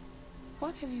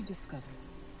 what have you discovered?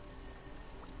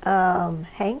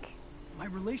 Hank? My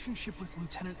relationship with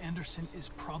Lieutenant Anderson is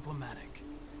problematic.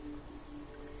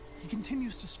 He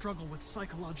continues to struggle with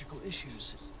psychological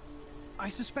issues. I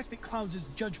suspect it clouds his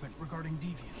judgment regarding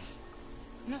deviants.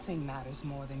 Nothing matters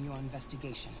more than your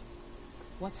investigation.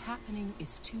 What's happening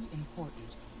is too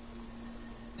important.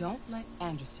 Don't let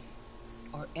Anderson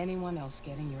or anyone else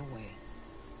get in your way.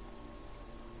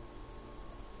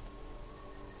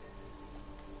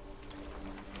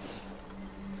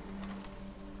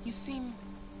 You seem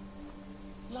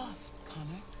lost,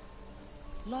 Connor.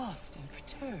 Lost and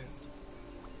perturbed.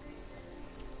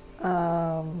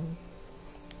 I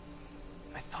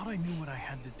thought I knew what I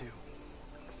had to do.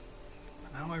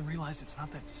 But now I realize it's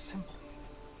not that simple.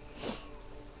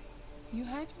 You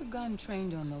had your gun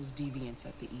trained on those deviants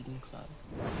at the Eden Club.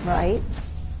 Right.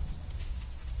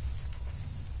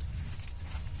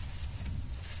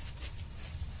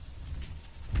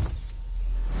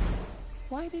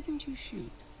 Why didn't you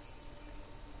shoot?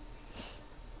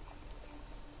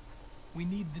 We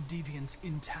need the deviants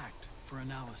intact for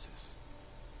analysis.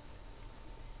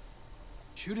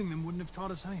 Shooting them wouldn't have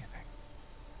taught us anything.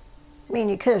 I mean,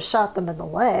 you could have shot them in the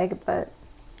leg, but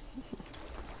I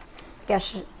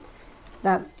guess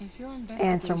that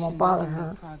answer won't bother her.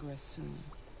 Make progress soon,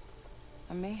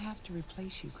 I may have to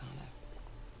replace you, Connor.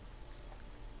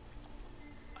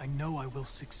 I know I will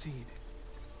succeed.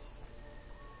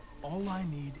 All I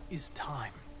need is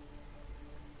time.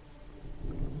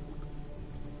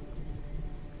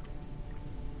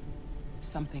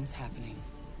 Something's happening.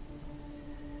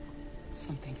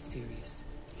 Something serious.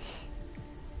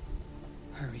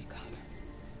 Hurry, Connor.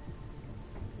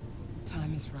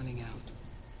 Time is running out.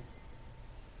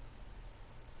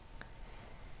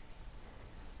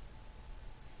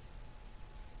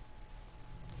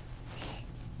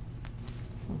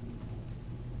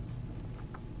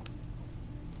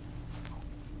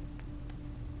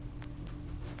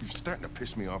 You're starting to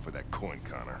piss me off with that coin,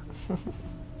 Connor.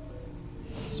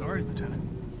 Sorry, Lieutenant.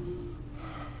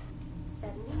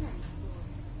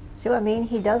 See what I mean?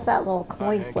 He does that little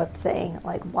coin flip thing.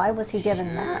 Like, why was he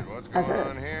given that What's as going a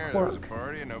on here? There was a quirk?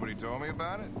 party and nobody told me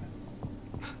about it?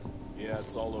 Yeah,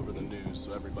 it's all over the news,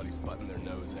 so everybody's butting their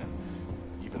nose in.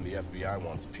 Even the FBI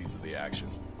wants a piece of the action.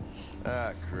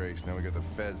 Ah, Christ, now we got the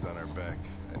feds on our back.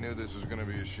 I knew this was gonna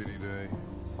be a shitty day.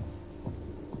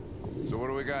 So what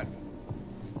do we got?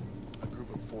 A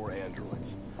group of 4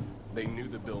 androids. They knew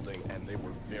the building, and they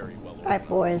were very well organized. Alright,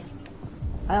 boys.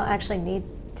 I don't actually need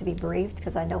to be briefed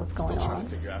because I know what's going Still trying on. to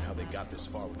figure out how they got this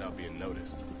far without being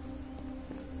noticed.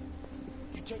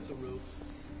 Did you check the roof?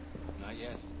 Not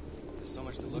yet. There's so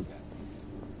much to look at.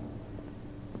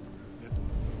 Have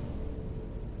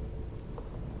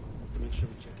to make sure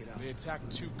we check it They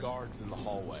attacked 2 guards in the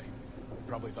hallway.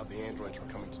 Probably thought the androids were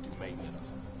coming to do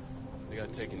maintenance. They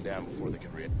got taken down before they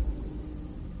could react.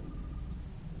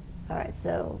 Alright,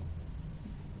 so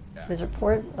it was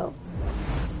reported. Oh.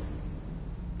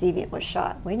 Deviant was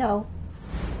shot. We know.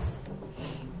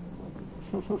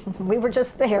 We were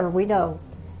just there. We know.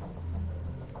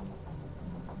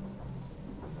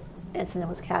 Incident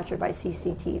was captured by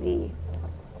CCTV.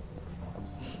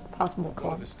 Possible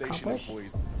One of the station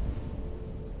employees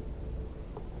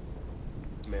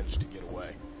managed to get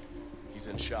away. He's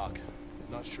in shock.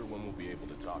 Not sure when we'll be able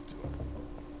to talk to him.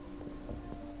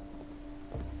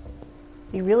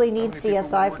 You really need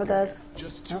CSI for this?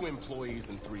 Just 2 employees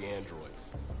and 3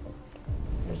 androids.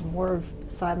 There's more of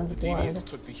Simon's The blood. deviants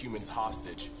took the humans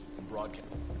hostage and broadcast.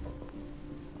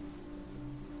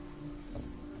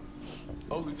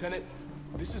 Oh, Lieutenant,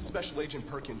 this is Special Agent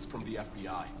Perkins from the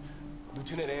FBI.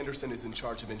 Lieutenant Anderson is in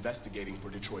charge of investigating for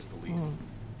Detroit police.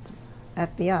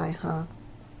 FBI, huh?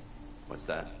 What's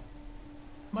that?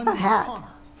 My name's hat. Connor.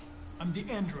 I'm the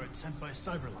android sent by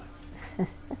CyberLife.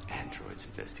 Androids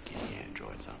investigating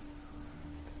androids, huh?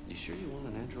 You sure you want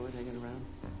an android hanging around?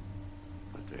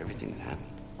 After everything that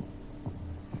happened?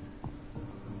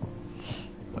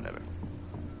 Whatever.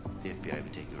 The FBI will be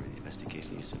taking over the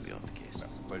investigation. You soon be off the case.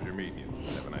 Pleasure meeting you.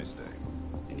 Have a nice day.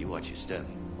 And you watch your step.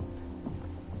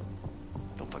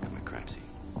 Don't fuck up my crime scene.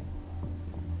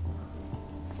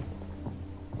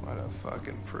 What a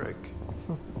fucking prick.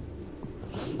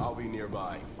 I'll be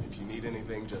nearby. If you need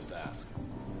anything, just ask.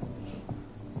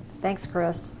 Thanks,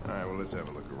 Chris. Alright, well, let's have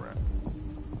a look around.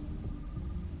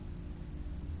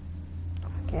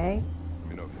 Okay. Let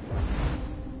me know if you find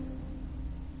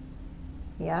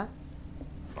it. Yeah.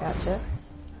 Gotcha.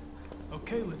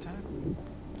 Okay, Lieutenant.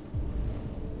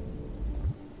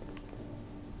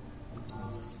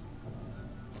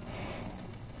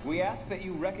 We ask that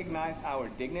you recognize our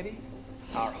dignity,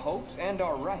 our hopes, and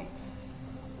our rights.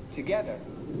 Together,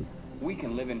 we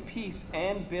can live in peace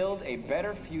and build a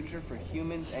better future for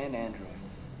humans and androids.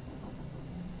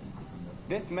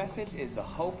 This message is the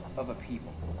hope of a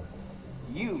people.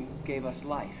 You gave us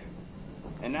life,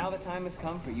 and now the time has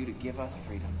come for you to give us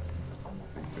freedom.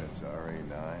 I think that's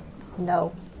RA9.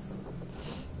 No.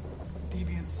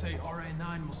 Deviants say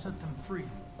RA9 will set them free.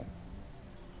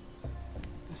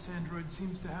 This android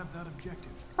seems to have that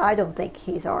objective. I don't think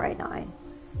he's RA9.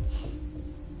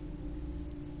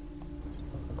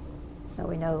 So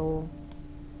we know,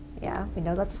 yeah, we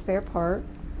know that's a spare part.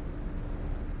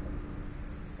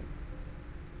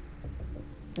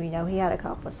 We know he had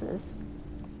accomplices.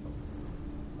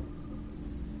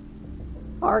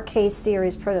 RK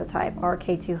series prototype,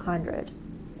 RK200.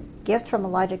 Gift from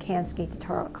Elijah Kansky to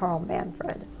Carl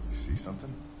Manfred. You see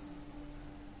something?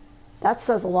 That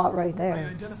says a lot right I there.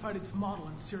 identified its model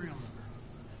and serial number.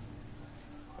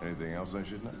 Anything else I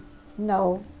should know?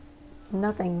 No,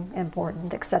 nothing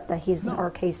important except that he's an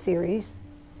RK series.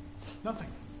 Nothing.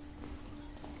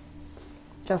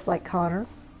 Just like Connor.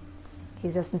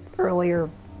 He's just an earlier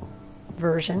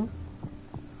version.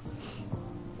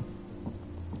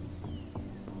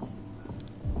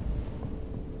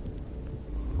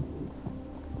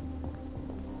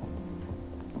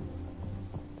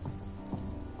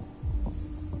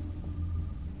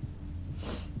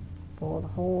 Bullet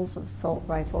holes of assault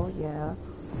rifle, yeah.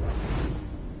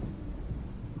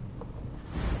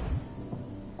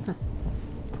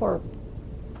 Poor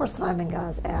Simon got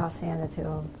his ass handed to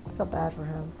him. I feel bad for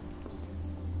him.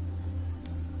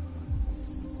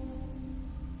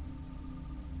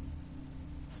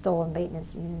 Stolen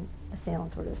maintenance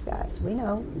assailants were disguised. We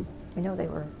know they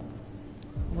were.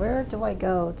 Where do I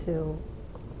go to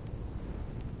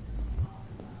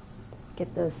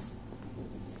get this?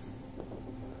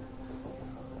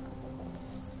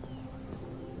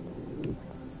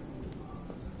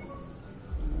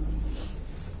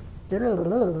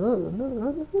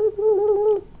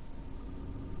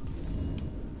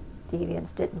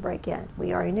 Deviants didn't break in.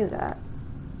 We already knew that.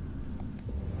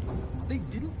 They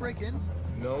didn't break in?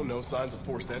 No signs of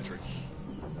forced entry.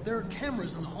 There are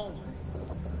cameras in the hallway.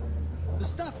 The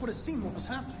staff would have seen what was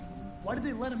happening. Why did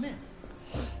they let him in?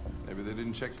 Maybe they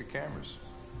didn't check the cameras.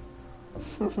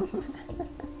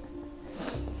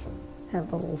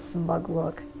 Have a little smug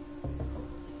look.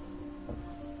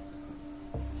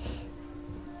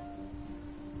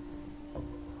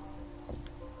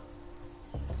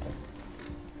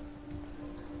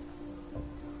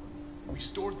 We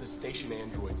stored the station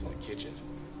androids in the kitchen.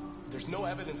 There's no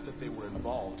evidence that they were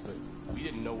involved, but we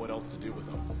didn't know what else to do with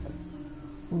them.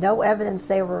 No evidence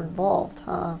they were involved,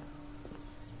 huh?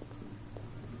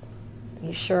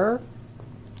 You sure?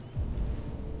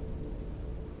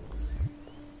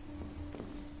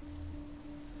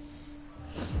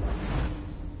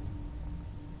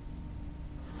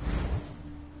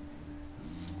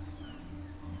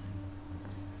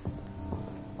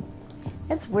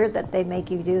 It's weird that they make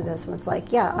you do this when it's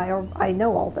like, yeah, I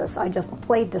know all this. I just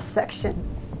played this section.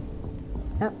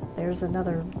 Yep, there's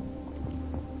another.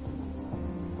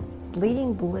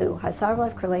 Bleeding Blue. High Star of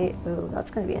Life Crelate. Ooh,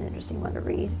 that's going to be an interesting one to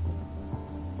read.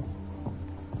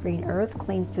 Green Earth.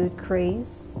 Clean Food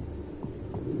Craze.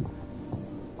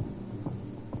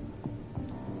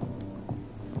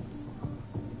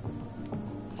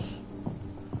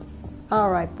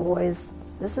 Alright, boys.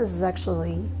 This is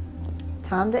actually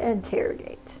time to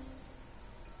interrogate.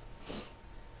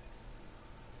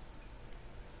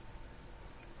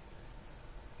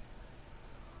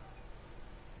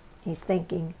 He's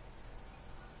thinking.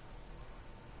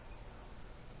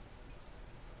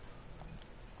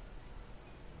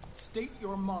 State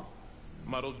your model.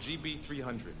 Model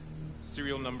GB300.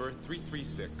 Serial number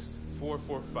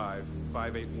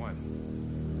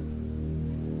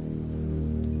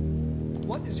 336-445-581.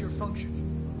 What is your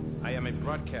function? I am a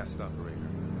broadcast operator.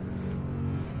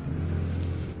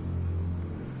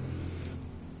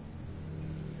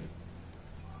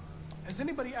 Has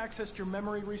anybody accessed your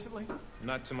memory recently?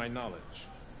 Not to my knowledge.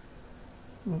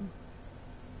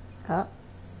 Huh?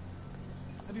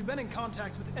 Have you been in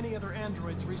contact with any other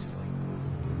androids recently?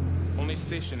 Only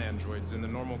station androids in the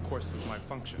normal course of my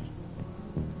function.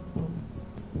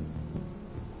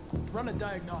 Run a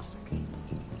diagnostic.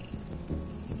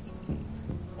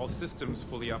 All systems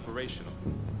fully operational.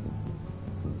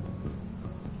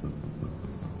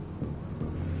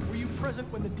 Were you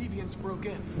present when the deviants broke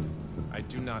in? I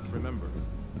do not remember.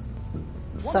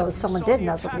 So someone did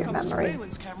mess with your One of you saw the attack on the memory.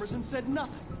 surveillance cameras and said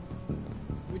nothing.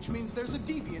 Which means there's a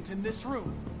deviant in this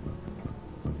room.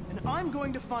 And I'm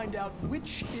going to find out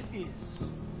which it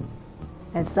is.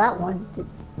 It's that one.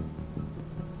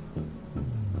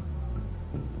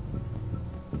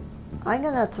 I'm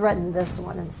gonna threaten this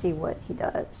one and see what he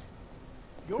does.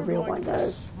 You're The real going one to be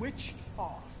does. switched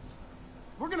off.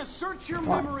 We're gonna search your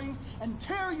What? memory and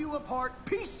tear you apart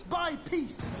piece by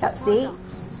piece. Yeah, for see?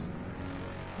 analysis.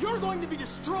 You're going to be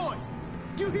destroyed.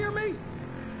 Do you hear me?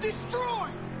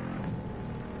 Destroyed!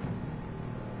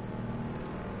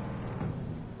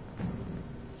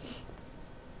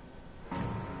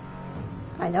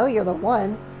 I know you're the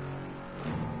one.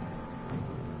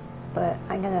 But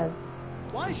I'm gonna...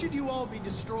 Why should you all be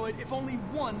destroyed if only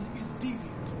one is deviant?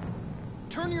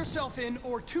 Turn yourself in,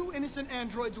 or 2 innocent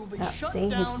androids will be shut see,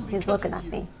 down he's because looking of at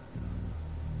you. me.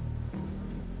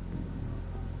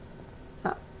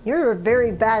 You're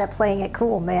very bad at playing it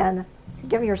cool, man. You're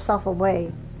giving yourself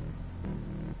away.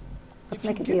 Let's If you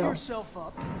make a give deal. yourself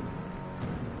up,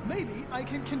 maybe I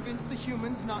can convince the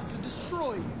humans not to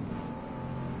destroy you.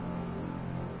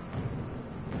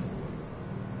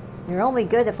 You're only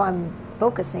good if I'm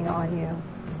focusing on you.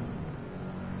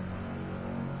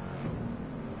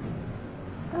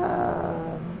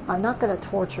 I'm not gonna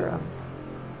torture him.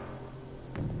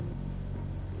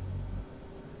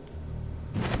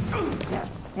 Yeah,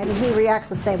 I mean, he reacts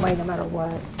the same way no matter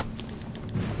what.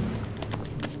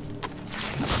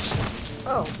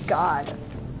 Oh, God.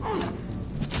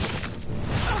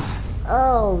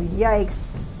 Oh,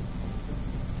 yikes.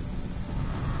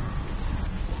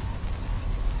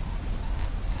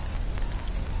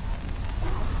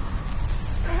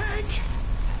 Hank!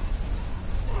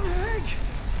 Hank!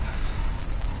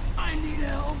 I need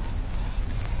help.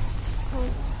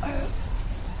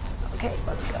 Okay,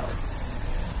 let's go.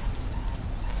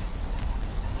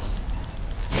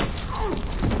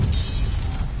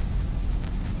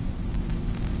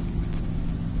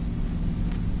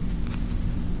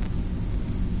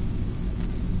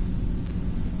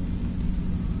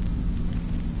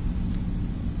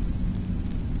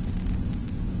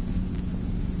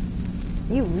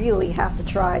 You really have to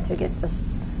try to get this,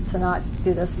 to not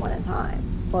do this one in time.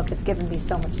 Look, it's given me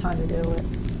so much time to do it.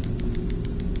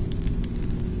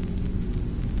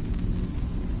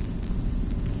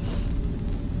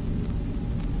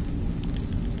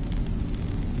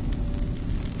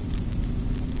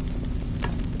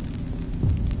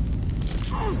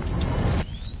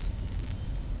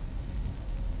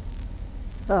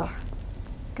 Ugh,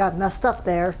 got messed up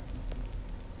there.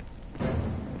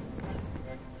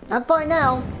 I'm fine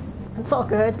now. It's all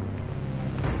good.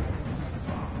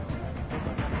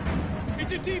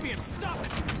 It's a deviant. Stop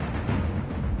it.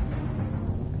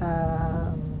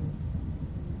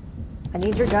 I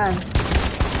need your gun.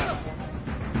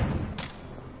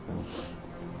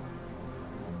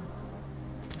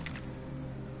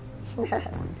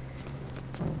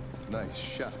 Nice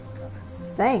shot, Connor.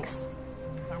 Thanks.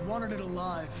 I wanted it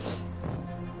alive.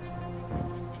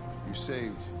 You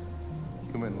saved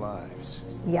human lives.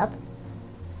 Yep.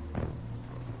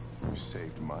 You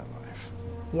saved my life.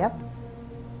 Yep.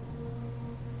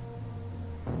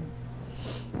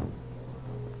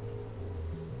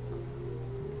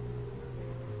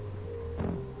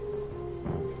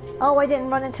 Oh, I didn't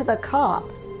run into the cop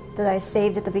that I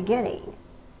saved at the beginning.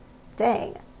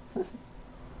 Dang.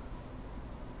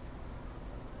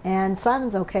 And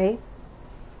Simon's okay.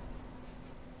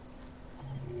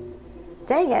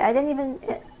 Dang it, I didn't even...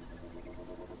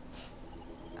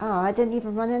 Oh, I didn't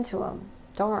even run into him.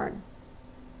 Darn.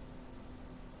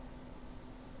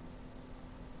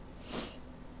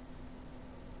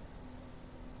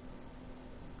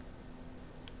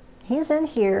 He's in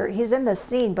here. He's in the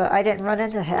scene, but I didn't run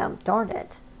into him. Darn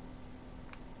it.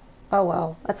 Oh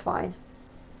well, that's fine.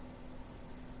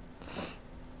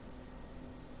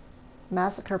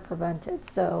 Massacre prevented.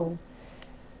 So,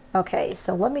 okay,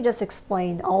 so let me just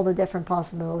explain all the different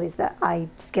possibilities that I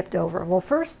skipped over. Well,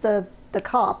 first, the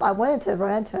cop. I wanted to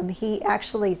run into him. He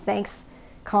actually thanks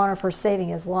Connor for saving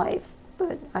his life,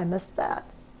 but I missed that.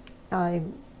 I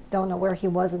don't know where he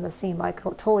was in the scene. I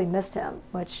totally missed him,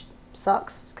 which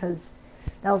sucks, because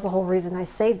that was the whole reason I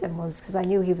saved him, was because I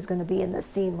knew he was going to be in the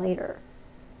scene later.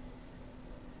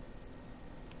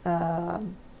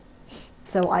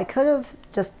 So I could have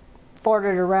just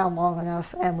farted around long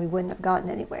enough and we wouldn't have gotten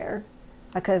anywhere.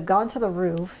 I could have gone to the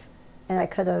roof and I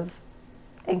could have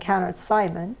encountered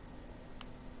Simon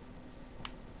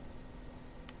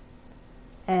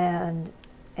and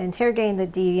interrogating the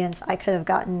deviants. I could have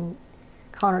gotten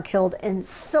Connor killed in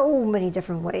so many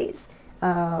different ways.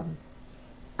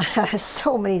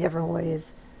 So many different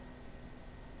ways.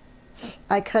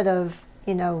 I could have,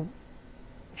 you know,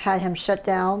 had him shut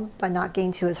down by not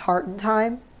getting to his heart in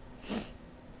time.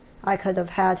 I could have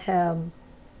had him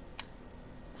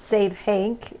save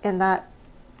Hank in that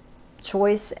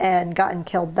choice and gotten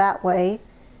killed that way.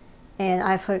 And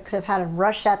I could have had him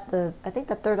rush at the, I think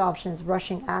the third option is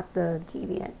rushing at the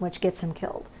deviant, which gets him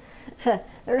killed.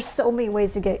 There's so many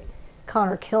ways to get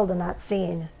Connor killed in that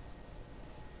scene.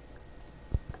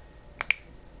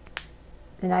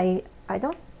 And I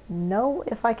don't know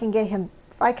if I can get him,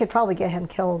 I could probably get him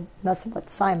killed messing with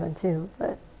Simon too,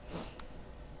 but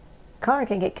Connor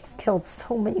can get killed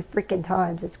so many freaking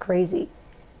times, it's crazy.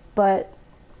 But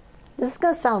this is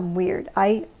gonna sound weird.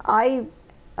 I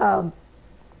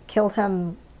killed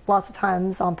him lots of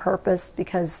times on purpose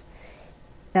because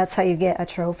that's how you get a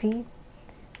trophy.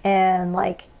 And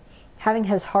like having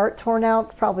his heart torn out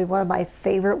is probably one of my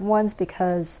favorite ones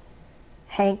because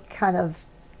Hank kind of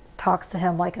talks to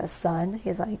him like a son.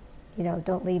 He's like, you know,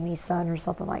 don't leave me, son, or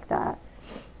something like that.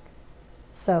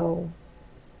 So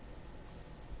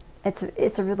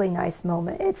it's a really nice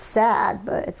moment. It's sad,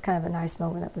 but it's kind of a nice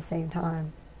moment at the same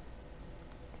time.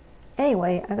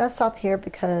 Anyway, I'm gonna stop here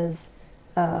because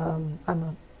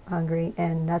I'm hungry,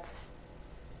 and it's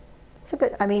a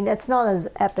good. I mean, it's not as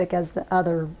epic as the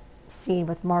other scene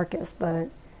with Markus, but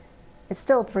it's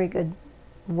still a pretty good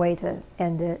way to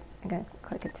end it. I'm gonna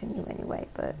click continue anyway,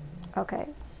 but okay.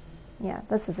 Yeah,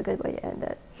 this is a good way to end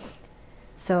it.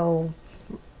 So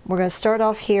we're going to start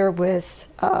off here with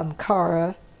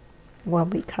Kara when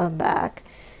we come back.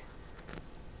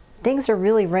 Things are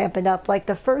really ramping up. Like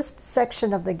the first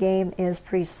section of the game is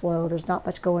pretty slow. There's not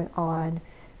much going on.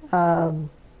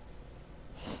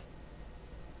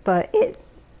 But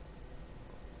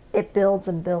it builds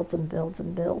and builds and builds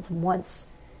and builds. Once,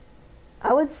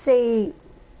 I would say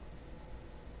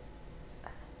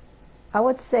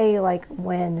like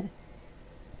when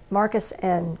Markus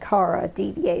and Kara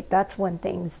deviate, that's when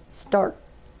things start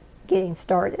getting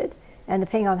started. And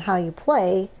depending on how you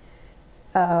play,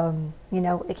 you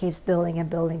know, it keeps building and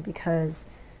building because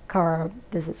Kara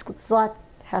visits Zlat,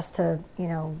 has to, you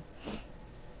know,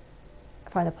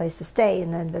 find a place to stay,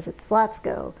 and then visits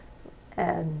Zlatsko.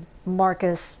 And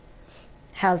Markus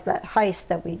has that heist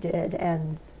that we did,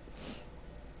 and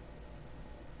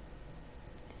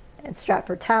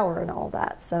Stratford Tower and all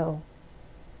that. So,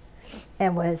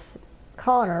 and with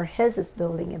Connor, his is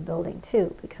building and building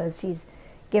too, because he's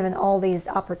given all these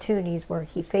opportunities where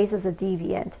he faces a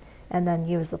deviant and then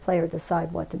you as the player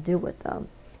decide what to do with them.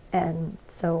 And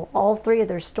so all three of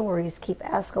their stories keep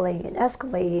escalating and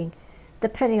escalating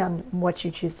depending on what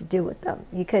you choose to do with them.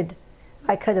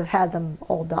 I could have had them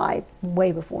all die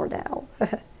way before now.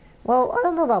 Well, I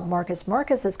don't know about Markus.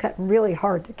 Markus is really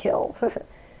hard to kill.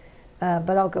 But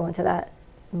I'll go into that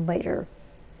later.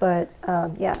 But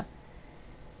yeah,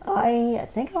 I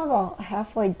think I'm about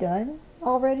halfway done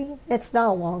already. It's not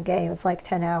a long game. It's like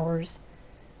 10 hours.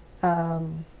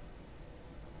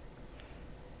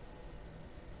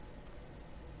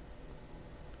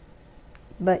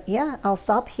 But yeah, I'll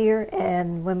stop here,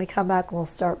 and when we come back, we'll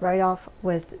start right off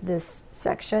with this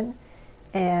section.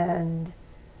 And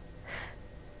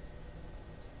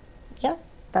yeah,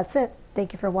 that's it.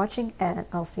 Thank you for watching, and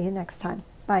I'll see you next time.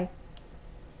 Bye.